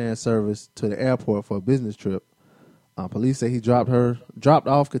ride-sharing service to the airport for a business trip. Police say he dropped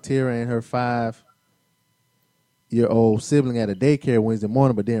off Katira and her 5-year-old sibling at a daycare Wednesday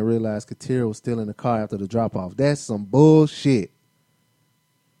morning, but didn't realize Katira was still in the car after the drop-off. That's some bullshit.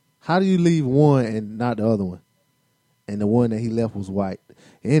 How do you leave one and not the other one? And the one that he left was white.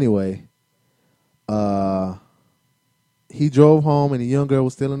 Anyway, he drove home and the young girl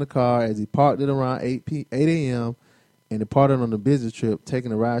was still in the car as he parked it around 8 a.m. and departed on the business trip,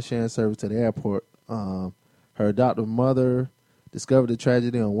 taking a ride-sharing service to the airport. Her adoptive mother discovered the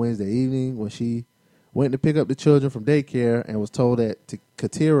tragedy on Wednesday evening when she went to pick up the children from daycare and was told that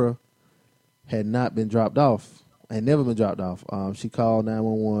Katira had not been dropped off, had never been dropped off. She called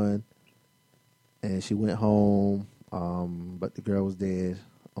 911 and she went home, but the girl was dead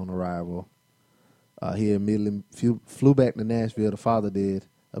on arrival. He immediately flew back to Nashville, the father did,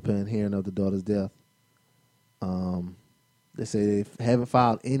 upon hearing of the daughter's death. They say they haven't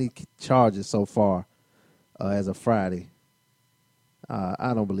filed any charges so far as of Friday.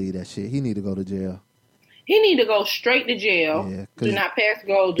 I don't believe that shit. He need to go to jail. He need to go straight to jail. Yeah, do not pass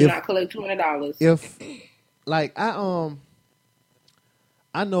go. Do not collect $200. If, like, I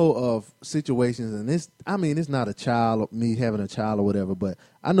know of situations, and it's not a child, me having a child or whatever, but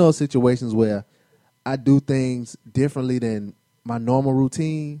I know of situations where I do things differently than my normal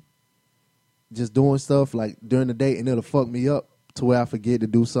routine, just doing stuff like during the day, and it'll fuck me up to where I forget to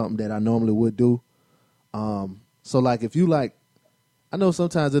do something that I normally would do. So like if you like, I know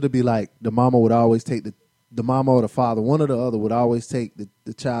sometimes it'll be like the mama would always take the mama or the father, one or the other would always take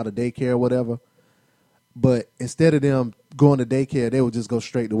the child to daycare or whatever. But instead of them going to daycare, they would just go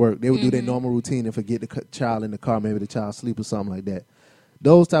straight to work. They would do their normal routine and forget the child in the car. Maybe the child sleep or something like that.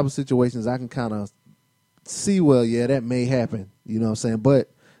 Those type of situations, I can kind of see, well, yeah, that may happen. You know what I'm saying?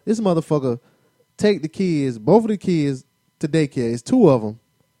 But this motherfucker take the kids, both of the kids, to daycare. It's 2 of them.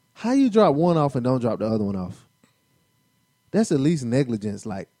 How you drop one off and don't drop the other one off? That's at least negligence.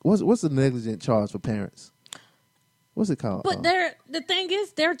 Like, what's the negligent charge for parents? What's it called? But the thing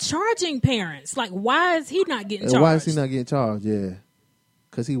is, they're charging parents. Like, why is he not getting charged? Why is he not getting charged? Yeah.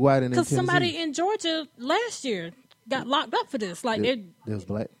 Because he white and in Tennessee. Because somebody in Georgia last year got locked up for this. Like, they was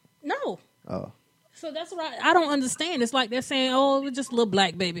black? No. Oh. So that's what I don't understand. It's like they're saying, oh, we're just a little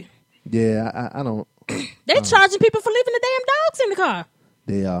black baby. Yeah, I don't. They're charging people for leaving the damn dogs in the car.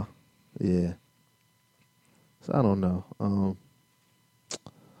 They are. Yeah. So I don't know.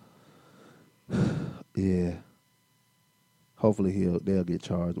 Yeah. Hopefully they'll get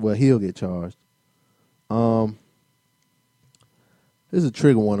charged. Well, he'll get charged. This is a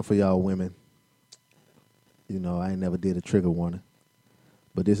trigger warning for y'all women. You know, I ain't never did a trigger warning.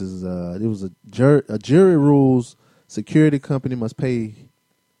 But this is it was a jury rules security company must pay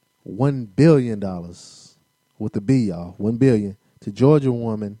 $1 billion with the B, y'all. $1 billion to Georgia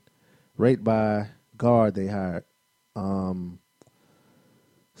woman raped by guard they hired.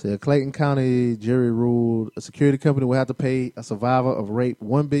 Said Clayton County jury ruled a security company will have to pay a survivor of rape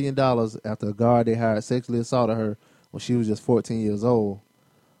 $1 billion after a guard they hired sexually assaulted her when she was just 14 years old.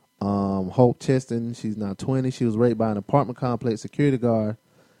 Hope Cheston, she's now 20. She was raped by an apartment complex security guard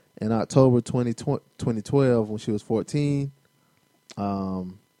in October 2012 when she was 14.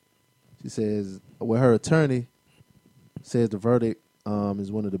 She says, her attorney says the verdict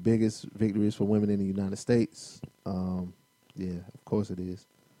is one of the biggest victories for women in the United States. Yeah, of course it is.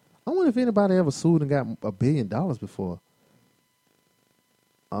 I wonder if anybody ever sued and got $1 billion before.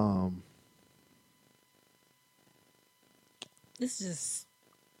 This is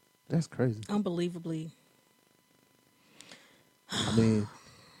that's crazy. Unbelievably. I mean,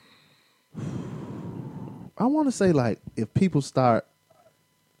 I want to say, like, if people start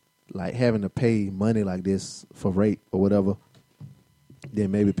like having to pay money like this for rape or whatever,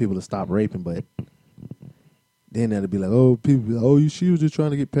 then maybe people will stop raping. But then that'll be like, oh, people, she was just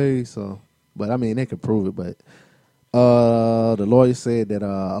trying to get paid. So, but I mean, they can prove it. But the lawyer said that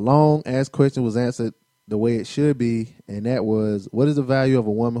a long ass question was answered the way it should be, and that was, what is the value of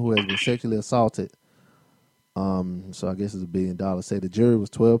a woman who has been sexually assaulted? So I guess it's $1 billion. Say the jury was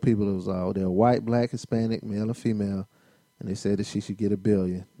 12 people. It was they were white, black, Hispanic, male, and female, and they said that she should get $1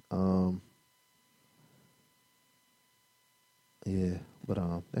 billion. Yeah, but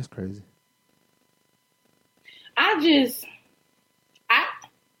that's crazy. I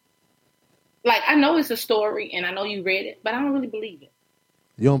know it's a story and I know you read it, but I don't really believe it.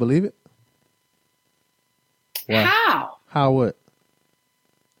 You don't believe it? Why? How? How what?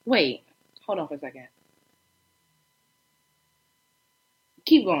 Wait, hold on for a second.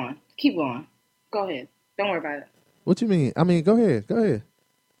 Keep going. Go ahead. Don't worry about it. What you mean? I mean, go ahead.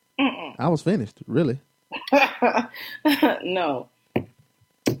 Mm-mm. I was finished, really. No.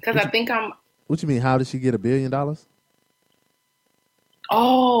 Because I think I'm... What you mean, how did she get $1 billion?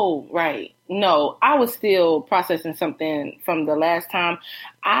 Oh, right. No, I was still processing something from the last time.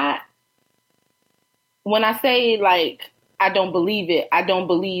 When I say, like, I don't believe it, I don't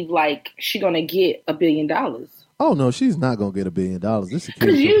believe, like, she's going to get $1 billion. Oh, no, she's not going to get $1 billion.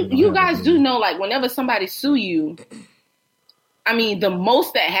 Because you guys do know, like, whenever somebody sue you, I mean, the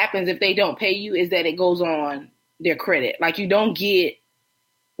most that happens if they don't pay you is that it goes on their credit. Like, you don't get,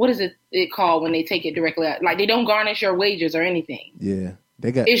 what is it called when they take it directly out? Like, they don't garnish your wages or anything. Yeah.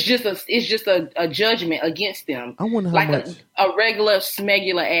 It's just a judgment against them. I wonder how like much. A regular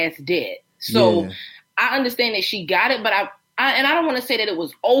smegular ass debt. So yeah. I understand that she got it, but I don't want to say that it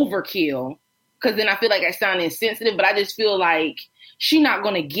was overkill, because then I feel like I sound insensitive, but I just feel like she's not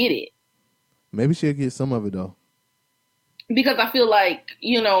going to get it. Maybe she'll get some of it, though. Because I feel like,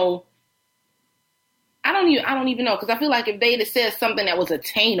 I don't even know, because I feel like if they had said something that was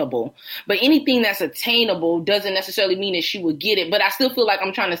attainable, but anything that's attainable doesn't necessarily mean that she would get it. But I still feel like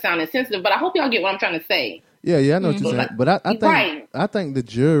I'm trying to sound insensitive, but I hope y'all get what I'm trying to say. Yeah, I know what you're saying. But I think the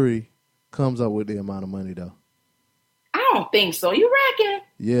jury comes up with the amount of money, though. I don't think so. You reckon?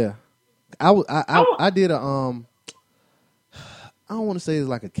 Yeah. I did a I don't want to say it's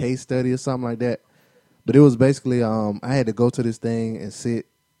like a case study or something like that, but it was basically I had to go to this thing and sit.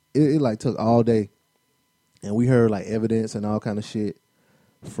 It like took all day, and we heard like evidence and all kind of shit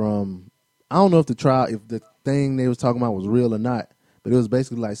from, I don't know if the thing they was talking about was real or not, but it was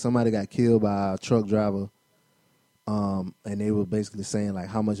basically like somebody got killed by a truck driver, and they were basically saying like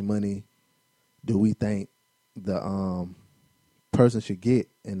how much money do we think the person should get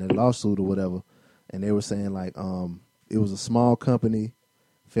in the lawsuit or whatever? And they were saying like it was a small company,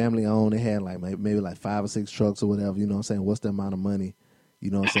 family owned. They had like maybe like 5 or 6 trucks or whatever. You know what I'm saying? What's the amount of money? You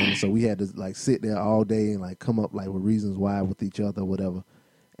know what I'm saying? So we had to like sit there all day and like come up like with reasons why with each other or whatever,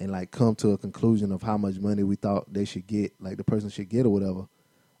 and like come to a conclusion of how much money we thought they should get, like the person should get or whatever.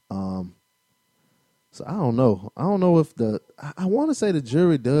 So I don't know. I don't know if I want to say the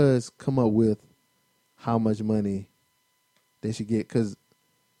jury does come up with how much money they should get, because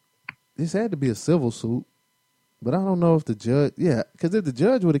this had to be a civil suit. But I don't know if the judge, because if the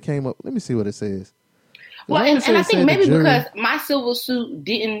judge would have came up, let me see what it says. Well, and I think maybe because my civil suit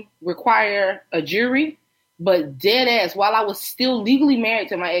didn't require a jury, but dead ass, while I was still legally married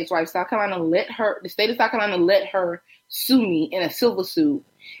to my ex-wife, the state of South Carolina let her sue me in a civil suit,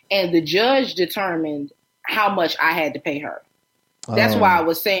 and the judge determined how much I had to pay her. That's why I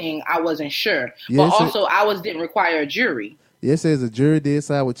was saying I wasn't sure. Yeah, but also, didn't require a jury. Yeah, it says the jury did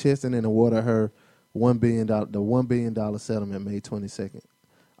side with Cheston and awarded her $1 billion settlement May 22nd.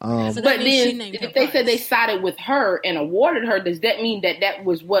 But then, if they said they sided with her and awarded her, does that mean that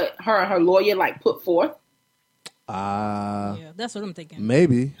was what her and her lawyer like put forth? Yeah, that's what I'm thinking.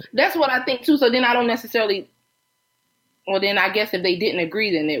 Maybe. That's what I think too. So then I don't necessarily. Well, then I guess if they didn't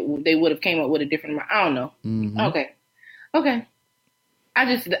agree, then they would have came up with a different amount. I don't know. Mm-hmm. Okay.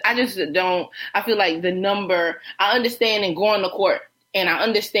 I just don't. I feel like the number. I understand in going to court. And I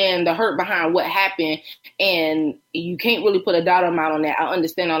understand the hurt behind what happened, and you can't really put a dollar amount on that. I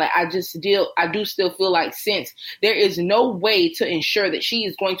understand all that. I do still feel like since there is no way to ensure that she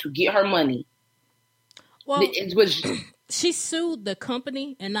is going to get her money. Well, she sued the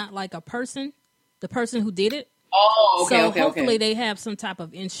company and not like a person, the person who did it. Oh, okay. So hopefully they have some type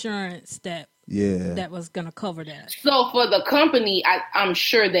of insurance that was going to cover that. So for the company, I'm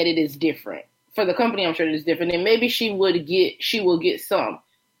sure that it is different. For the company, I'm sure it's different. And maybe she will get some.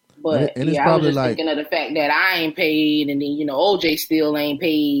 But and I was just thinking of the fact that I ain't paid, and then, OJ still ain't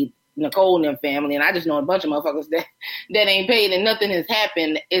paid, Nicole and them family, and I just know a bunch of motherfuckers that ain't paid and nothing has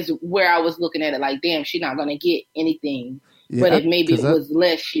happened, is where I was looking at it like, damn, she's not going to get anything. Yeah, but if maybe it was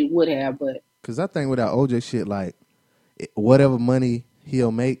less, she would have. But because I think without OJ shit, like, whatever money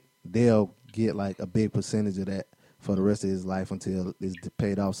he'll make, they'll get like a big percentage of that for the rest of his life until it's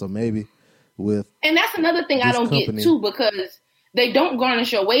paid off. So maybe and that's another thing I don't get too, because they don't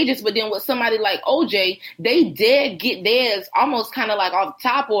garnish your wages, but then with somebody like OJ, they did get theirs almost kind of like off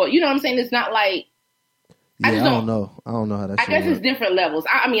top, or you know what I'm saying? It's not like I don't know how that. I guess it's different levels.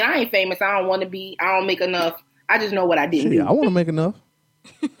 I mean, I ain't famous. I don't want to be. I don't make enough. I just know what I didn't do. I want to make enough.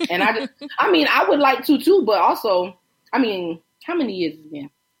 And I would like to too, but also, I mean, how many years has it been?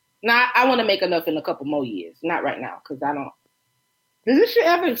 Now, I want to make enough in a couple more years. Not right now, because I don't. Does this shit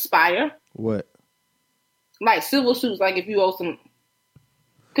ever expire? What? Like civil suits, like if you owe some.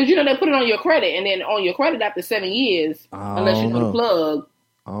 Because, they put it on your credit, and then on your credit after 7 years, unless you unplug.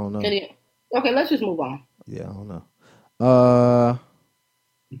 I don't know. Okay, let's just move on. Yeah, I don't know.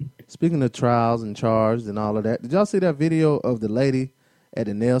 Speaking of trials and charges and all of that, did y'all see that video of the lady at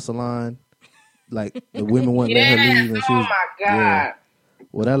the nail salon? Like, the women wouldn't let her leave. And she was, my God. Yeah.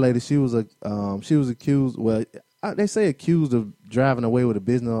 Well, that lady, she was accused, they say accused of driving away with a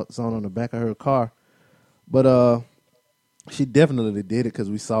business on the back of her car. But she definitely did it because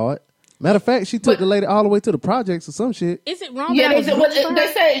we saw it. Matter of fact, she took the lady all the way to the projects or some shit. Is it wrong? Yeah, they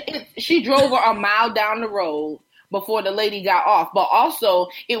said she drove her a mile down the road before the lady got off. But also,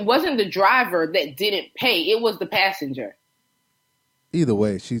 it wasn't the driver that didn't pay. It was the passenger. Either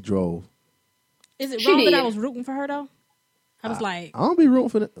way, she drove. Is it wrong that I was rooting for her, though? I was like... I don't be rooting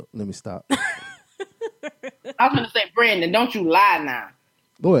for that. Let me stop. I was going to say, Brandon, don't you lie now.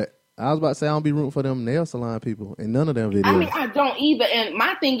 What? I was about to say I don't be rooting for them nail salon people in none of them videos. I mean, I don't either. And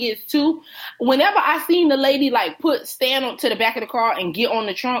my thing is, too, whenever I seen the lady, like, stand up to the back of the car and get on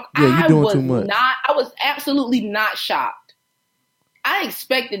the trunk, I was absolutely not shocked. I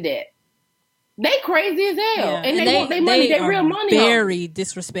expected that. They crazy as hell. Yeah. And they want their money. They real money. Very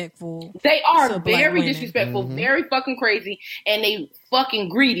disrespectful. They are very disrespectful, very fucking crazy, and they fucking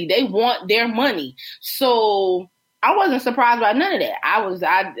greedy. They want their money. So I wasn't surprised by none of that. I was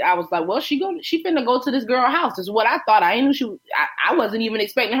like, well, she finna go to this girl's house. Is what I thought. I knew I wasn't even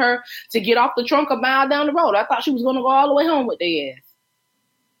expecting her to get off the trunk a mile down the road. I thought she was gonna go all the way home with their ass.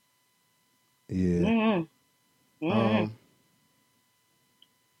 Yeah. Mm-hmm.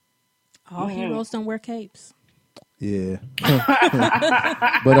 All heroes don't wear capes. Yeah.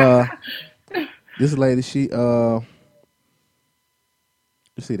 But this lady, she let's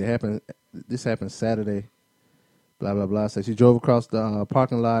see, this happened Saturday. Blah blah blah. So she drove across the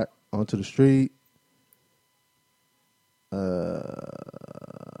parking lot onto the street.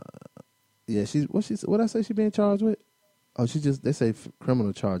 Yeah, what I say she being charged with? Oh, they say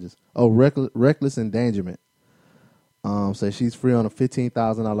criminal charges. Oh, reckless endangerment. So she's free on a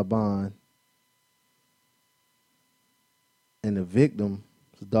 $15,000 bond. And the victim's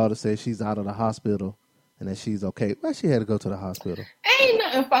daughter says she's out of the hospital and that she's okay. Well, she had to go to the hospital. Ain't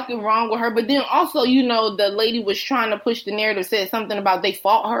nothing fucking wrong with her. But then also, the lady was trying to push the narrative, said something about they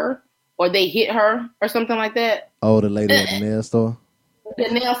fought her or they hit her or something like that. Oh, the lady at the nail store? The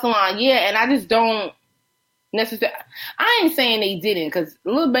nail salon, yeah. And I just don't necessarily. I ain't saying they didn't, because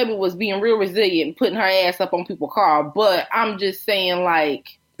Lil Baby was being real resilient and putting her ass up on people's car. But I'm just saying,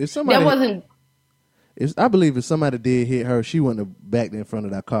 like, that wasn't. I believe if somebody did hit her, she wouldn't have backed in front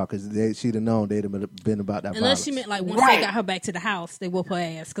of that car because she'd have known they'd have been about that. Unless violence. she meant like once they got her back to the house, they whoop her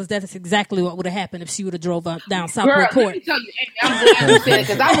ass, because that's exactly what would have happened if she would have drove up down Southwood Court. Let me tell you, Amy, I'm glad you said it,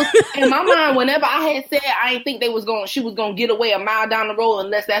 because I was in my mind whenever I had said I didn't think she was going to get away a mile down the road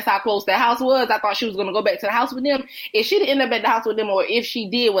unless that's how close the house was. I thought she was going to go back to the house with them. If she didn't end up at the house with them, or if she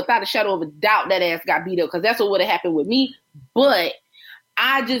did, without a shadow of a doubt, that ass got beat up, because that's what would have happened with me. But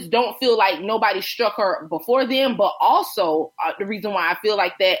I just don't feel like nobody struck her before them. But also, the reason why I feel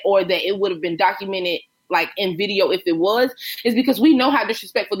like that, or that it would have been documented like in video if it was, is because we know how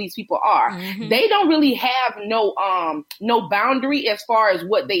disrespectful these people are. Mm-hmm. They don't really have no boundary as far as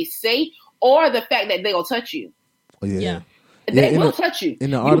what they say, or the fact that they'll touch you. Oh, yeah. They will touch you.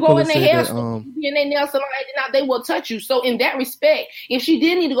 In the article, you go in their hair salon, you be in their nail salon, they will touch you. So in that respect, if she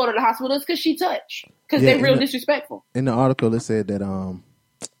did need to go to the hospital, it's because she touched. Because they're real disrespectful. In the article, it said that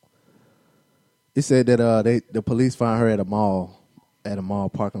the police found her at a mall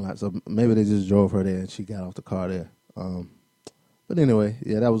parking lot. So maybe they just drove her there and she got off the car there. But anyway,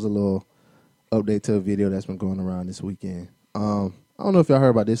 yeah, that was a little update to a video that's been going around this weekend. I don't know if y'all heard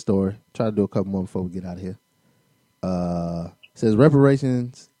about this story. Try to do a couple more before we get out of here. It says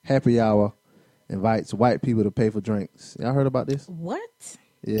reparations happy hour invites white people to pay for drinks. Y'all heard about this? What?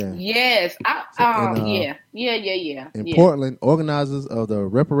 Yeah. Yes. Yeah. In Portland, organizers of the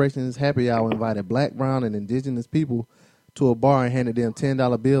reparations happy hour invited black, brown, and indigenous people to a bar and handed them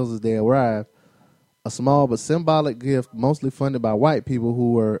 $10 bills as they arrived. A small but symbolic gift, mostly funded by white people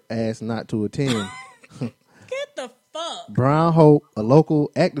who were asked not to attend. Get the fuck. Brown Hope, a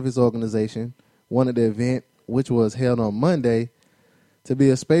local activist organization, wanted the event, which was held on Monday, to be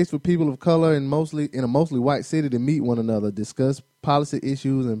a space for people of color in a mostly white city to meet one another, discuss policy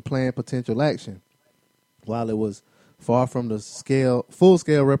issues, and plan potential action. While it was far from the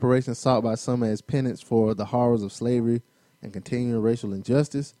full-scale reparations sought by some as penance for the horrors of slavery and continuing racial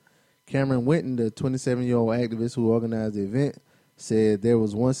injustice, Cameron Winton, the 27-year-old activist who organized the event, said there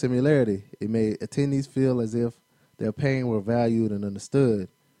was one similarity. It made attendees feel as if their pain were valued and understood.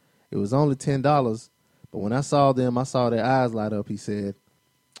 It was only $10, but when I saw them, I saw their eyes light up, he said.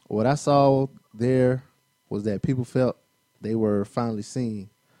 What I saw there was that people felt they were finally seen.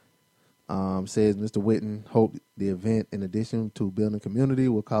 Says Mr. Whitten hoped the event, in addition to building community,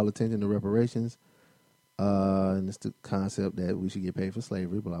 will call attention to reparations. And it's the concept that we should get paid for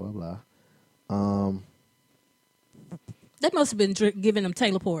slavery, blah, blah, blah. They must have been giving them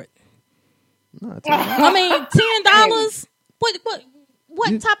Taylor Port. No, I mean, $10?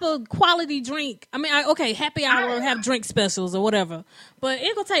 What type of quality drink? I mean, happy hour, have drink specials or whatever. But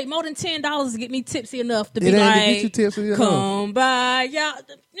it gonna take more than $10 to get me tipsy enough to be like, to get you tipsy come by, y'all.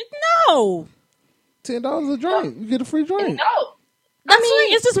 No. $10 a drink. You get a free drink. No. I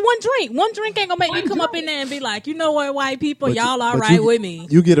mean, it's just one drink. One drink ain't gonna make you come up in there and be like, you know what, white people, y'all all right with me.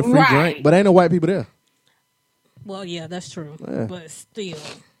 You get a free drink, but ain't no white people there. Well, yeah, that's true. Yeah. But still.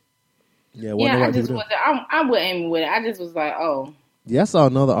 Yeah, I just wasn't. I wasn't aiming with it. I just was like, oh. Yeah, I saw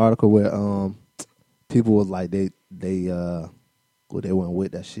another article where people was like they went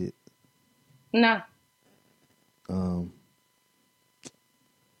with that shit. Nah. You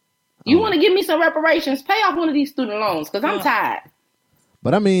want to give me some reparations? Pay off one of these student loans, because I'm tired.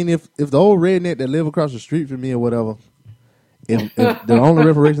 But I mean, if the old redneck that live across the street from me or whatever, if the only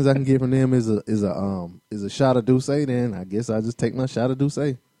reparations I can get from them is a shot of Douce, then I guess I just take my shot of Douce.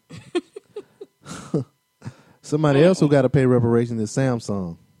 Somebody else who got to pay reparations is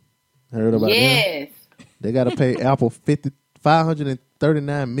Samsung. Heard about them? They got to pay Apple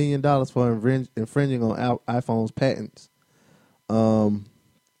 $539 million for infringing on iPhone's patents.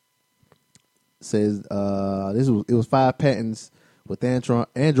 Says it was 5 patents with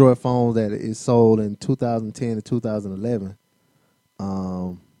Android phones that is sold in 2010 to 2011.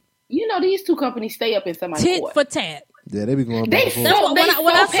 These two companies stay up in somebody's tit court. For tat. Yeah, they be going back and forth.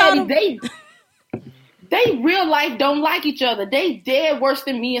 They they real life don't like each other. They dead worse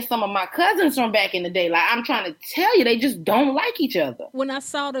than me and some of my cousins from back in the day. Like, I'm trying to tell you, they just don't like each other. When I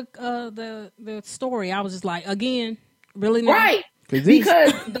saw the story, I was just like, again, really now? Right.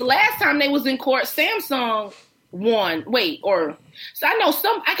 Because the last time they was in court, Samsung won. So I know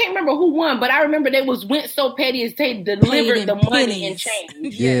I can't remember who won, but I remember they went so petty as they delivered the money and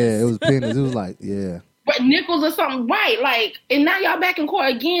change. Yeah, it was pennies. It was like, yeah. But nickels or something, right? Like, and now y'all back in court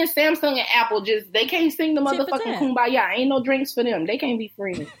again. Samsung and Apple they can't sing the motherfucking kumbaya. Ain't no drinks for them. They can't be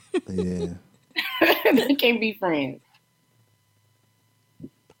friends. Yeah. They can't be friends.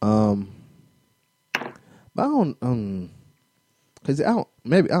 But I don't, cause I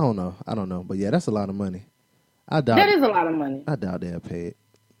don't know. But yeah, that's a lot of money. That is a lot of money. I doubt they'll pay it.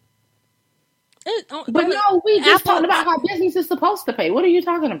 But no, we just talked about how business is supposed to pay. What are you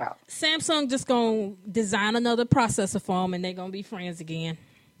talking about? Samsung just gonna design another processor for them, and they're gonna be friends again.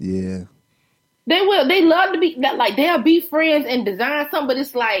 Yeah, they will. They love to be like they'll be friends and design something. But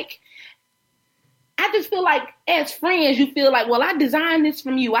it's like, I just feel like as friends, you feel like, well, I designed this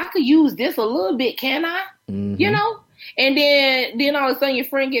from you. I could use this a little bit, can I? Mm-hmm. You know. And then all of a sudden your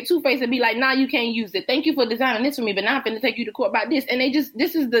friend get two-faced and be like, nah, you can't use it. Thank you for designing this for me, but now I'm finna take you to court about this. And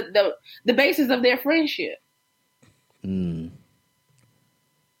this is the basis of their friendship.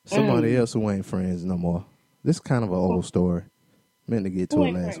 Somebody else who ain't friends no more. This is kind of an old story. Meant to get to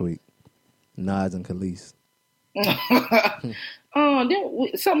it last week. Nas and Khalees.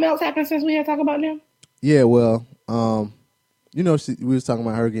 Something else happened since we had talked about them? Yeah, well, we was talking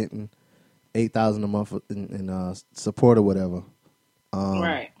about her getting $8,000 a month in support or whatever.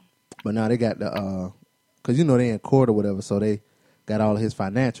 Right. But now they got the because they in court or whatever, so they got all of his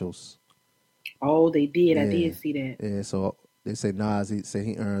financials. Oh, they did. Yeah. I did see that. Yeah. So they say Nas.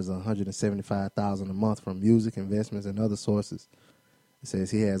 He earns $175,000 a month from music, investments, and other sources. It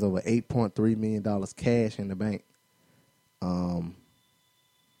says he has over $8.3 million cash in the bank.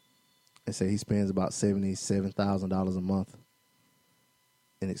 It says he spends about $77,000 a month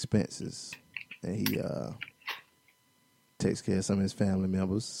in expenses, and he takes care of some of his family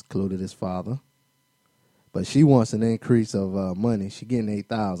members, including his father. But she wants an increase of money. She getting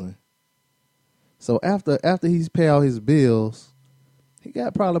 $8,000. So after he's paid all his bills, he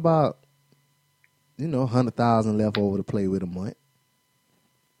got probably about $100,000 left over to play with a month.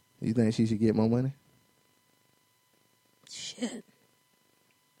 You think she should get more money? Shit.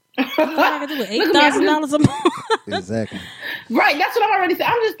 $8,000 a month. Exactly. Right, that's what I'm already saying.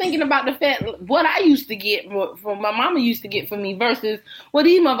 I'm just thinking about the fact what I used to get from my mama used to get for me versus what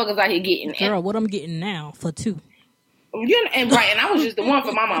these motherfuckers out here getting. Girl, what I'm getting now for two. And I was just the one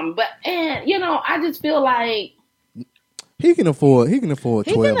for my mama. But I just feel like he can afford 12.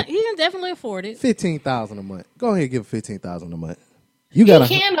 He can definitely afford it. $15,000 a month. Go ahead and give him $15,000 a month. He can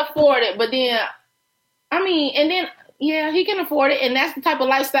afford it, but then yeah, he can afford it, and that's the type of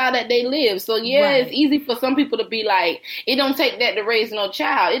lifestyle that they live. So, yeah, right. It's easy for some people to be like, it don't take that to raise no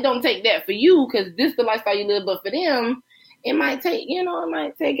child. It don't take that for you because this is the lifestyle you live. But for them, it might take, he can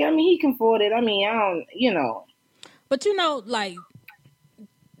afford it. I don't. But,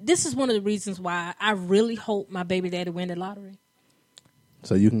 this is one of the reasons why I really hope my baby daddy win the lottery.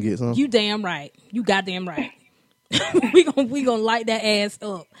 So you can get some? You damn right. You goddamn right. we gonna light that ass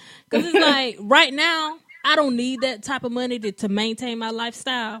up. Because it's like, right now, I don't need that type of money to maintain my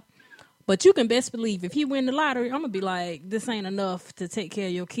lifestyle. But you can best believe if he win the lottery, I'm going to be like, this ain't enough to take care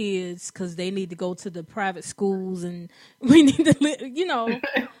of your kids because they need to go to the private schools and we need to live,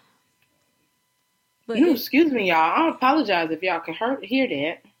 But excuse me, y'all. I apologize if y'all can hear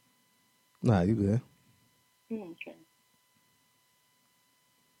that. Nah, you good. Okay.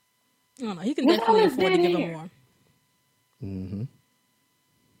 I don't know. He can definitely afford to give him more. Mm-hmm.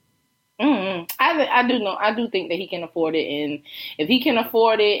 I do think that he can afford it, and if he can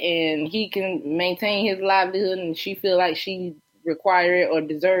afford it and he can maintain his livelihood and she feel like she require it or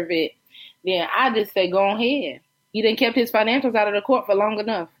deserve it, then I just say go ahead. He done kept his financials out of the court for long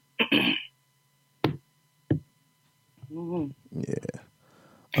enough. Mm-hmm. Yeah.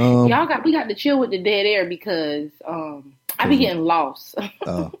 We got to chill with the dead air because I be getting lost.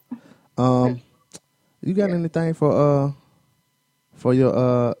 You got anything for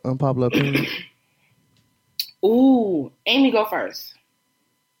your unpopular opinion? Ooh, Amy, go first.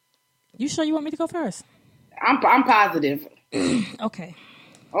 You sure you want me to go first? I'm positive. Okay.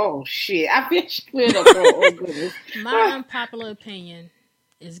 Oh shit! I feel split up. Oh goodness. My unpopular opinion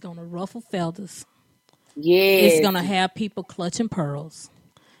is gonna ruffle feathers. Yeah. It's gonna have people clutching pearls.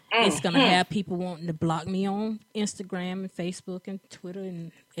 It's gonna have people wanting to block me on Instagram and Facebook and Twitter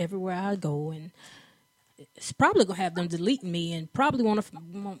and everywhere I go, and it's probably gonna have them deleting me and probably want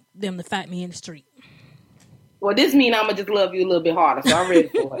them to fight me in the street. Well, this means I'm gonna just love you a little bit harder, so I'm ready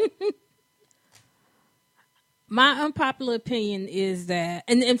for it. My unpopular opinion is that,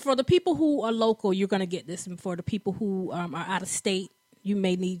 and for the people who are local, you're going to get this. And for the people who are out of state, you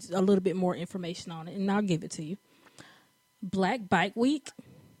may need a little bit more information on it, and I'll give it to you. Black Bike Week.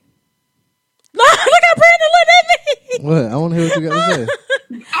 Look how Brandon looked at me. What? I want to hear what you got to say.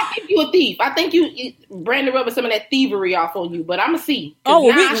 I think you a thief. I think Brandon rubbing some of that thievery off on you, but I'm gonna see. Oh,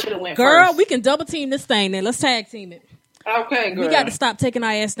 I should have went girl, first. we can double team this thing. Then let's tag team it. Okay, girl. We got to stop taking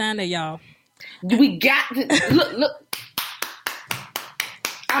our ass down there, y'all. We got to look.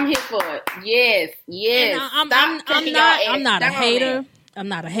 I'm here for it. Yes. I'm not a hater. I'm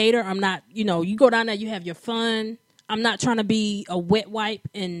not a hater. I'm not. You go down there, you have your fun. I'm not trying to be a wet wipe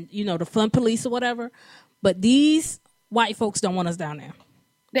and the fun police or whatever. But these white folks don't want us down there.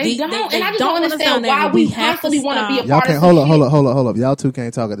 They don't, and I just don't understand why we constantly want to be a y'all part of hold up. Y'all two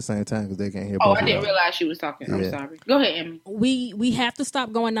can't talk at the same time because they can't hear. Oh, I didn't realize she was talking. Yeah. I'm sorry. Go ahead, Emmy. We have to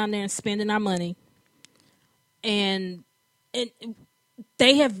stop going down there and spending our money, and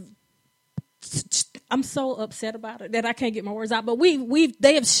they have. I'm so upset about it that I can't get my words out. But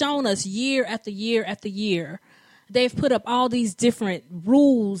they have shown us year after year after year. They've put up all these different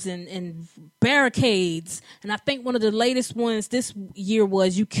rules and barricades. And I think one of the latest ones this year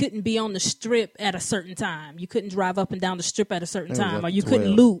was you couldn't be on the strip at a certain time. You couldn't drive up and down the strip at a certain time, or you couldn't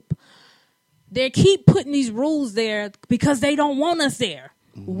loop. They keep putting these rules there because they don't want us there.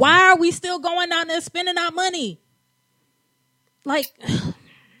 Mm-hmm. Why are we still going down there spending our money? Like,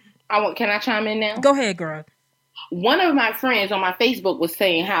 can I chime in now? Go ahead, girl. One of my friends on my Facebook was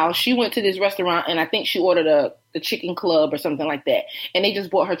saying how she went to this restaurant and I think she ordered the chicken club or something like that. And they just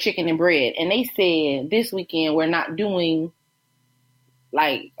bought her chicken and bread. And they said this weekend we're not doing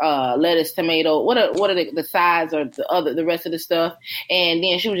like lettuce, tomato. What are the sides or the rest of the stuff? And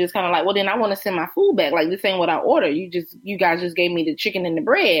then she was just kind of like, well, then I want to send my food back. Like, this ain't what I ordered. You guys just gave me the chicken and the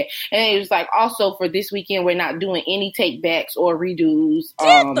bread. And it was like, also for this weekend we're not doing any take backs or redos.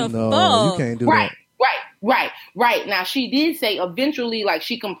 No, you can't do that. Right. Now, she did say eventually, like,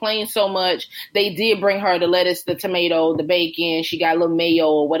 she complained so much, they did bring her the lettuce, the tomato, the bacon. She got a little mayo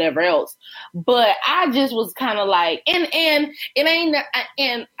or whatever else. But I just was kind of like, and it ain't,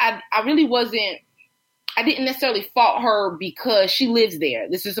 and I really wasn't, I didn't necessarily fault her because she lives there.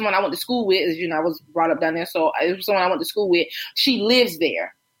 This is someone I went to school with. As you know, I was brought up down there. So it was someone I went to school with. She lives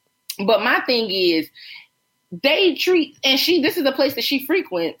there. But my thing is, they treat, and this is a place that she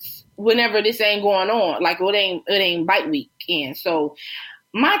frequents whenever this ain't going on. Like, it ain't bike weekend. So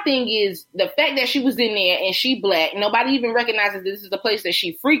my thing is the fact that she was in there and she black, nobody even recognizes this is the place that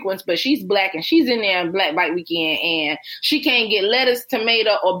she frequents, but she's black and she's in there on Black Bike Weekend and she can't get lettuce,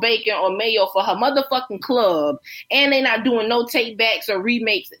 tomato, or bacon or mayo for her motherfucking club. And they not doing no take backs or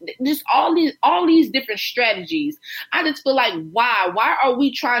remakes. Just all these different strategies. I just feel like, why are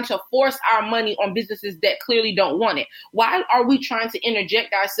we trying to force our money on businesses that clearly don't want it? Why are we trying to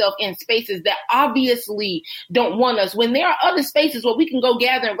interject ourselves in spaces that obviously don't want us when there are other spaces where we can go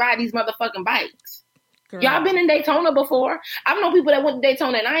gather and ride these motherfucking bikes? Girl. Y'all been in Daytona before? I've known people that went to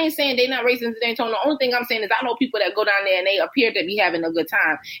Daytona, and I ain't saying they not racing to Daytona. The only thing I'm saying is I know people that go down there and they appear to be having a good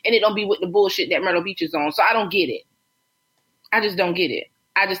time, and it don't be with the bullshit that Myrtle Beach is on. So I don't get it. I just don't get it.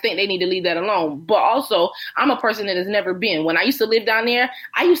 I just think they need to leave that alone. But also, I'm a person that has never been. When I used to live down there,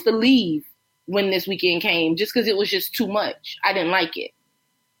 I used to leave when this weekend came just because it was just too much. I didn't like it.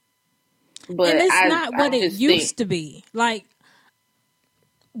 But and it's not what it used to be. Like,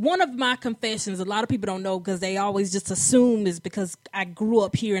 one of my confessions, a lot of people don't know because they always just assume is because I grew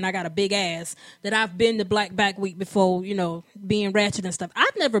up here and I got a big ass that I've been to Black Bike Week before, being ratchet and stuff.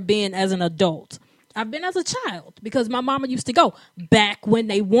 I've never been as an adult. I've been as a child because my mama used to go back when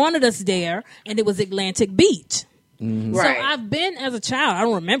they wanted us there and it was Atlantic Beach. Mm-hmm. Right. So I've been as a child. I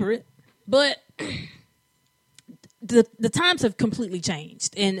don't remember it, but the times have completely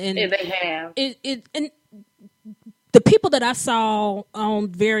changed. And yeah, they have. And the people that I saw on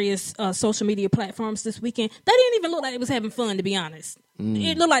various social media platforms this weekend, they didn't even look like they was having fun, to be honest.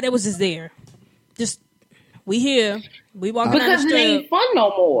 It looked like they was just there. Just, we here. We walking down the street. Because it ain't fun no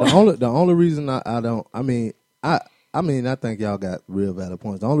more. The only reason I don't, I think y'all got real valid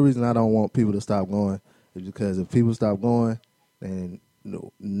points. The only reason I don't want people to stop going is because if people stop going, then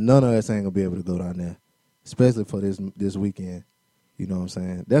none of us ain't going to be able to go down there, especially for this weekend. You know what I'm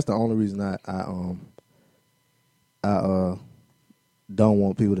saying? That's the only reason I don't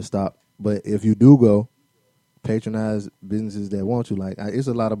want people to stop. But if you do go, patronize businesses that want you. Like, it's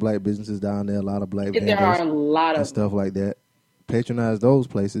a lot of black businesses down there, a lot of black vendors. There are a lot of stuff like that. Patronize those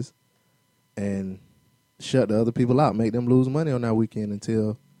places and shut the other people out. Make them lose money on that weekend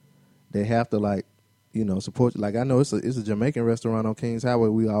until they have to, like, support. Like I know it's a Jamaican restaurant on Kings Highway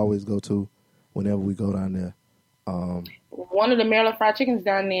we always go to whenever we go down there. One of the Maryland Fried Chickens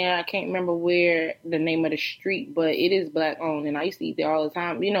down there, I can't remember where the name of the street, but it is black owned, and I used to eat there all the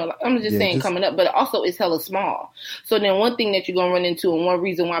time. I'm just saying coming up, but also it's hella small. So then one thing that you're going to run into, and one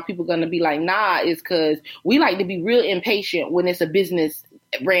reason why people going to be like, nah, is because we like to be real impatient when it's a business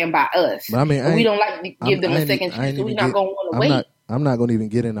ran by us. But I mean, we don't like to give them a second chance, so we're not going to want to wait. I'm not going to even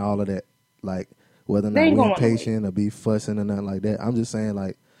get into all of that, like whether or not we're impatient or be fussing or nothing like that. I'm just saying,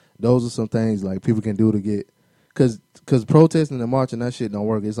 like, those are some things like people can do to get, because protesting and marching, that shit don't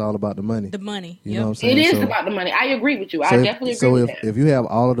work. It's all about the money. The money. You know what I'm saying? It is about the money. I agree with you. I definitely agree with that. So if you have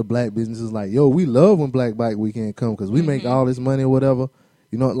all of the black businesses like, yo, we love when Black Bike Weekend come because we make all this money or whatever.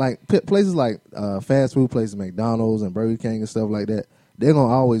 Like places like fast food places, McDonald's and Burger King and stuff like that. They're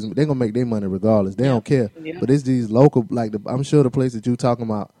gonna make their money regardless. They don't care. Yeah. But it's these local, like I'm sure the place that you're talking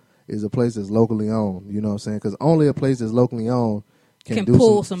about is a place that's locally owned. You know what I'm saying? Because only a place that's locally owned can do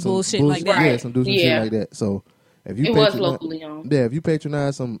pull some bullshit like that. Yeah, do some shit like that. So if you was locally owned. Yeah, if you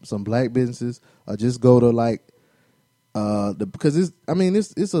patronize some black businesses, or just go to like because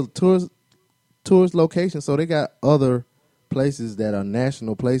it's a tourist location, so they got other places that are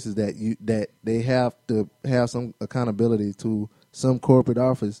national places that they have to have some accountability to some corporate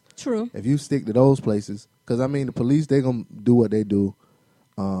office. True. If you stick to those places, because the police, they gonna do what they do,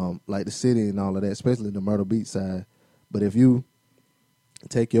 like the city and all of that, especially the Myrtle Beach side. But if you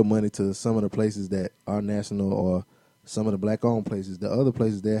take your money to some of the places that are national or some of the black-owned places, the other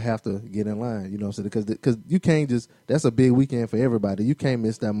places, they have to get in line. You know what I'm saying? Because you can't just, that's a big weekend for everybody. You can't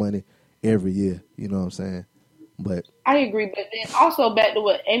miss that money every year. You know what I'm saying? But I agree. But then also back to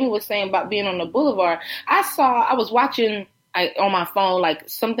what Amy was saying about being on the boulevard, I was watching on my phone, like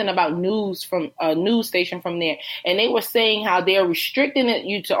something about news from a news station from there. And they were saying how they're restricting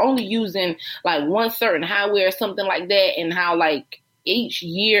you to only using like one certain highway or something like that. And how like each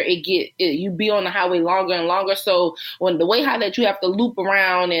year you be on the highway longer and longer. So when the way how that you have to loop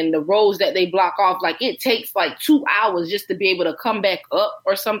around and the roads that they block off, like it takes like 2 hours just to be able to come back up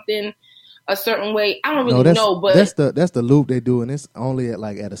or something a certain way. I don't really know, but that's the loop they do. And it's only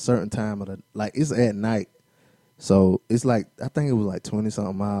at a certain time of it's at night. So it's like, I think it was like 20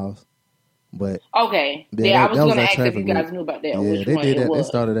 something miles, but okay. I was going to ask if you guys knew about that. Yeah, they did that. They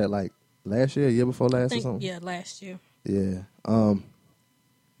started that like last year before last or something. Yeah, last year. Yeah.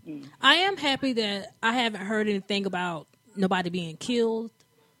 I am happy that I haven't heard anything about nobody being killed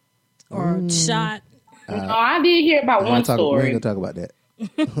or shot. No, I did hear about one story. We ain't gonna talk about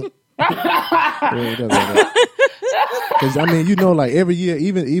that. Because like every year,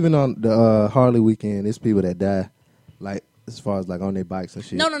 even on the Harley weekend, there's people that die, like as far as like on their bikes and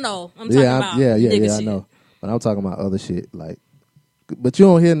shit. No. I'm talking about I know, but I'm talking about other shit. Like, but you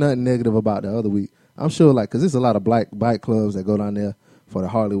don't hear nothing negative about the other week. I'm sure, like, because there's a lot of black bike clubs that go down there for the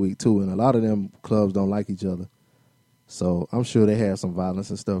Harley week too, and a lot of them clubs don't like each other. So I'm sure they have some violence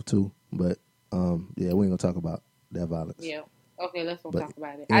and stuff too. But we ain't gonna talk about that violence. Yeah. Okay, let's not talk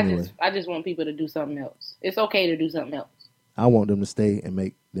about it. Anyway. I just want people to do something else. It's okay to do something else. I want them to stay and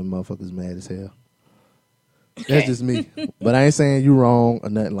make them motherfuckers mad as hell. Okay. That's just me. But I ain't saying you wrong or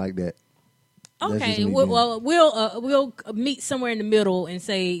nothing like that. Okay, we'll meet somewhere in the middle and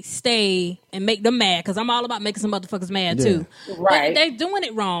say stay and make them mad, because I'm all about making some motherfuckers mad too. Right. But they're doing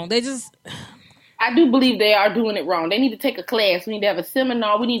it wrong. They just... I do believe they are doing it wrong. They need to take a class. We need to have a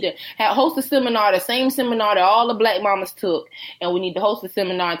seminar. We need to host a seminar, the same seminar that all the black mamas took, and we need to host a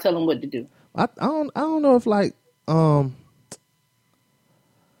seminar and tell them what to do. I don't know if like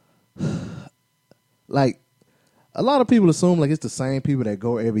a lot of people assume like it's the same people that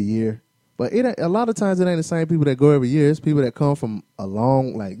go every year, but a lot of times it ain't the same people that go every year. It's people that come from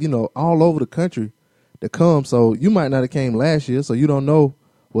all over the country that come. So you might not have came last year, so you don't know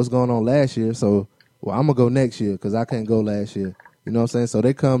what's going on last year. So, I'm gonna go next year because I couldn't go last year. You know what I'm saying? So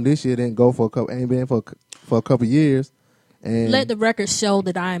they come this year, didn't go ain't been for a couple years. And let the record show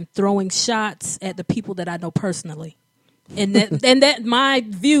that I am throwing shots at the people that I know personally, and that my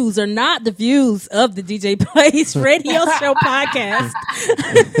views are not the views of the DJ Plays Radio Show podcast.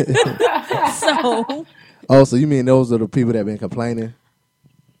 So you mean those are the people that been complaining?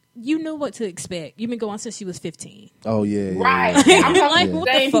 You knew what to expect. You've been going since she was 15. Oh, yeah. Right. I'm talking to the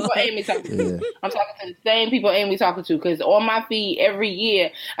same people Amy talking to. I'm talking to the same people Amy talking to, because on my feed every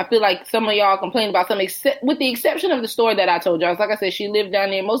year, I feel like some of y'all complain about something, with the exception of the story that I told y'all. Like I said, she lived down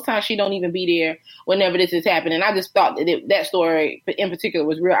there. Most times she don't even be there whenever this is happening. I just thought that story in particular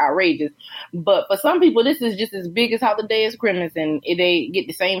was real outrageous. But for some people, this is just as big as holiday as Christmas, and they get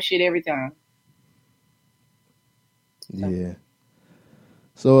the same shit every time. Yeah.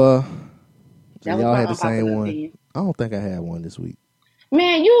 So, That was y'all my had the same unpopular one. opinion. I don't think I had one this week.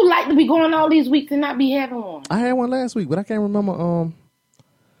 Man, you like to be going all these weeks and not be having one. I had one last week, but I can't remember.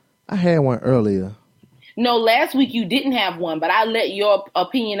 I had one earlier. No, last week you didn't have one, but I let your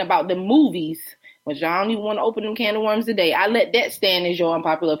opinion about the movies, which I don't even want to open them can of worms today. I let that stand as your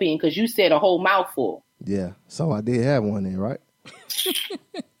unpopular opinion because you said a whole mouthful. Yeah, so I did have one then, right?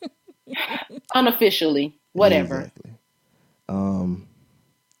 Unofficially, whatever. Exactly. I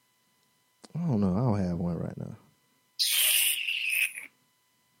don't know. I don't have one right now.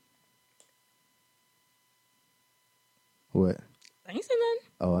 What? I ain't saying nothing.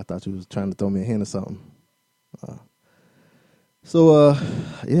 Oh, I thought you was trying to throw me a hint or something. So,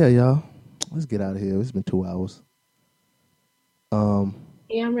 yeah, y'all. Let's get out of here. It's been 2 hours.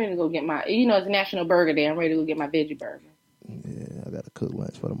 Yeah, I'm ready to go get my, it's National Burger Day. I'm ready to go get my veggie burger. Yeah, I got to cook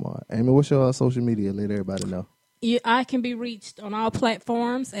lunch for tomorrow. Amy, what's your social media? Let everybody know. I can be reached on all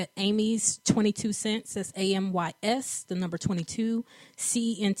platforms at Amy's 22 cents. That's AMYS, the number 22,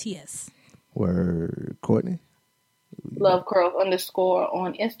 CENTS. Word. Courtney? Love Curls _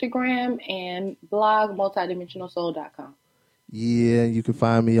 on Instagram and blog multidimensionalsoul.com. Yeah, you can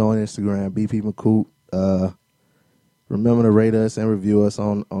find me on Instagram, BP McCoot. Remember to rate us and review us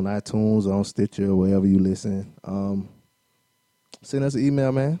on iTunes, on Stitcher, or wherever you listen. Send us an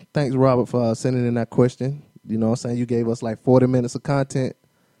email, man. Thanks, Robert, for sending in that question. You know what I'm saying? You gave us like 40 minutes of content.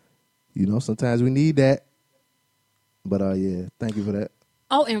 Sometimes we need that. But, yeah, thank you for that.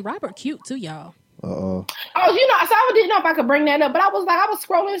 Oh, and Robert cute, too, y'all. Uh-oh. Oh, so I didn't know if I could bring that up, but I was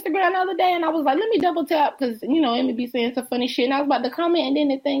scrolling Instagram the other day, and I was like, let me double tap, because, Amy be saying some funny shit, and I was about to comment, and then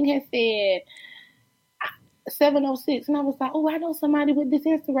the thing had said 706, and I was like, oh, I know somebody with this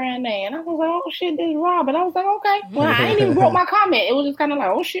Instagram name, and I was like, oh, shit, this is Rob, and I was like, okay. Well, I ain't even wrote my comment. It was just kind of like,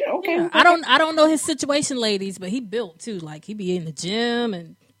 oh, shit, okay. Yeah, I don't know his situation, ladies, but he built, too. Like, he be in the gym,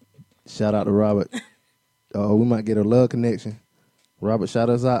 and... Shout out to Robert. We might get a love connection. Robert, shout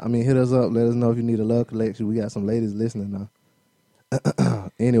us out. Hit us up. Let us know if you need a love collection. We got some ladies listening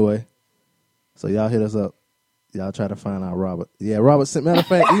now. Anyway, so y'all hit us up. Y'all try to find out Robert. Yeah, Robert. Matter of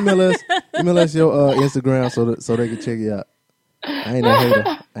fact, email us your Instagram so they can check you out. I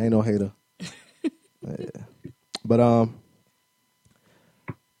ain't no hater. Yeah. But I'm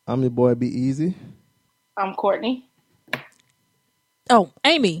your boy. Be easy. I'm Courtney. Oh,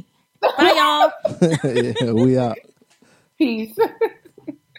 Amy. Bye, y'all. Yeah, we out. Peace.